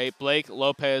left to right, Blake,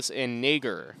 Lopez, and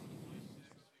Nager.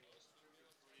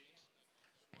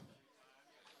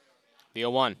 The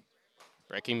 0-1.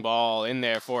 Breaking ball in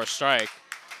there for a strike.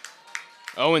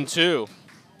 0-2.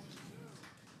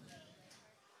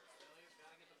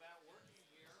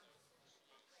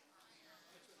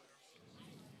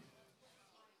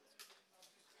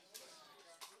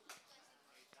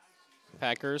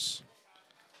 Packers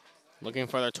looking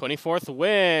for their 24th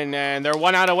win, and they're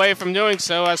 1 out away from doing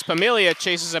so as Familia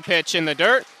chases a pitch in the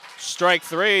dirt. Strike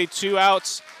 3, 2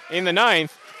 outs in the 9th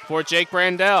for Jake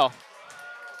Brandell.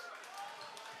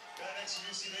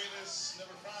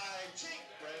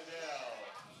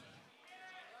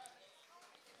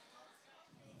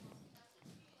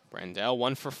 Brandell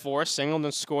 1 for 4, singled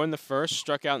and scored in the first,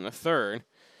 struck out in the third.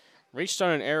 Reached on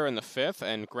an error in the 5th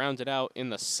and grounded out in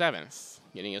the 7th,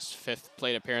 getting his 5th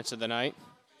plate appearance of the night.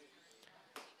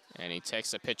 And he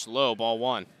takes a pitch low, ball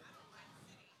 1.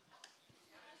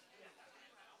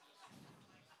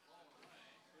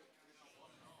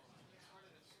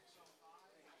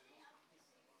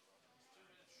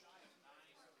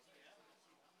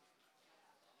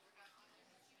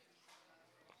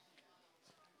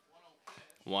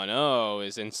 One-0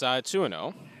 is inside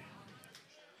 2-0.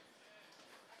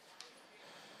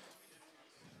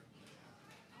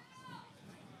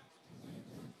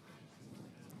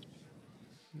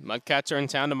 Mudcats are in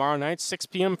town tomorrow night, 6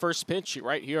 p.m. first pitch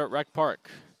right here at Rec Park.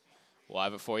 We'll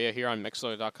have it for you here on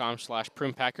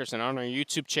Mixler.com/PrunePackers and on our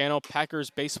YouTube channel,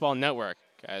 Packers Baseball Network,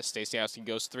 as Stacey Howski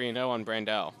goes 3-0 on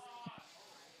Brandell.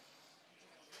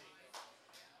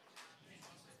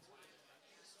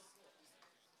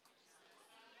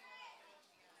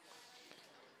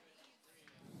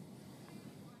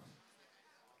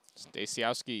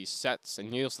 Stasiowski sets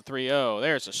and heels the 3-0.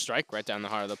 There's a strike right down the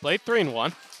heart of the plate,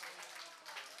 3-1.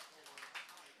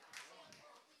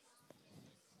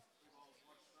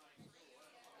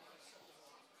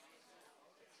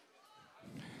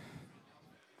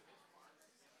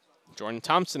 Jordan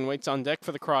Thompson waits on deck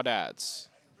for the Crawdads.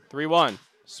 3-1.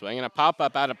 Swinging a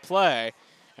pop-up out of play,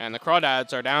 and the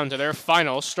Crawdads are down to their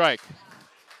final strike.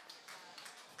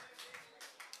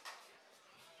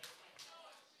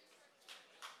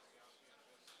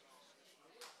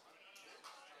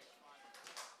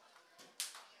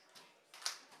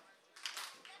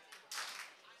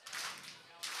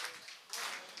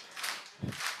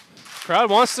 Crowd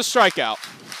wants the strikeout.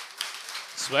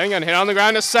 Swing and hit on the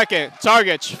ground to second.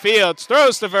 Targich, Fields,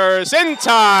 throws to first in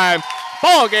time.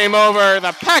 Ball game over.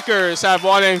 The Packers have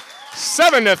won in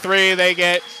 7-3. They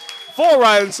get 4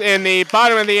 runs in the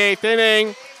bottom of the 8th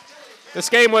inning. This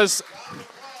game was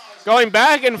going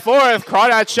back and forth.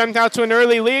 Crawdads jumped out to an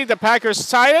early lead. The Packers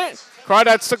tied it.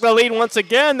 Crawdads took the lead once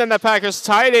again. Then the Packers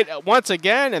tied it once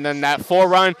again. And then that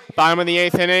 4-run bottom of the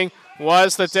 8th inning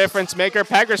was the difference maker.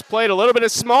 Packers played a little bit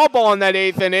of small ball in that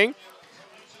 8th inning.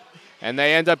 And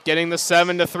they end up getting the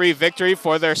 7-3 victory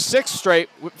for their 6th straight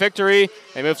victory.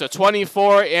 They move to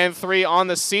 24-3 on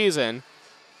the season.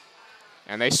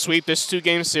 And they sweep this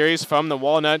 2-game series from the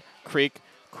Walnut Creek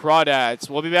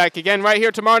Crawdads. We'll be back again right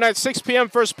here tomorrow night, 6 p.m.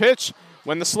 first pitch,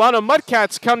 when the Solano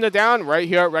Mudcats come to town right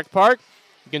here at Rec Park.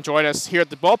 You can join us here at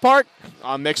the ballpark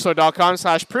on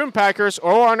Mixler.com/PrunePackers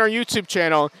or on our YouTube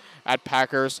channel at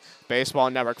Packers Baseball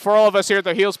Network. For all of us here at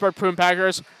the Healdsburg Prune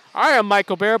Packers, I am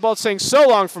Michael Barabalt saying so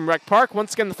long from Rec Park.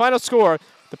 Once again, the final score,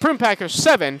 the Prune Packers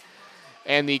 7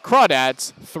 and the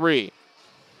Crawdads 3.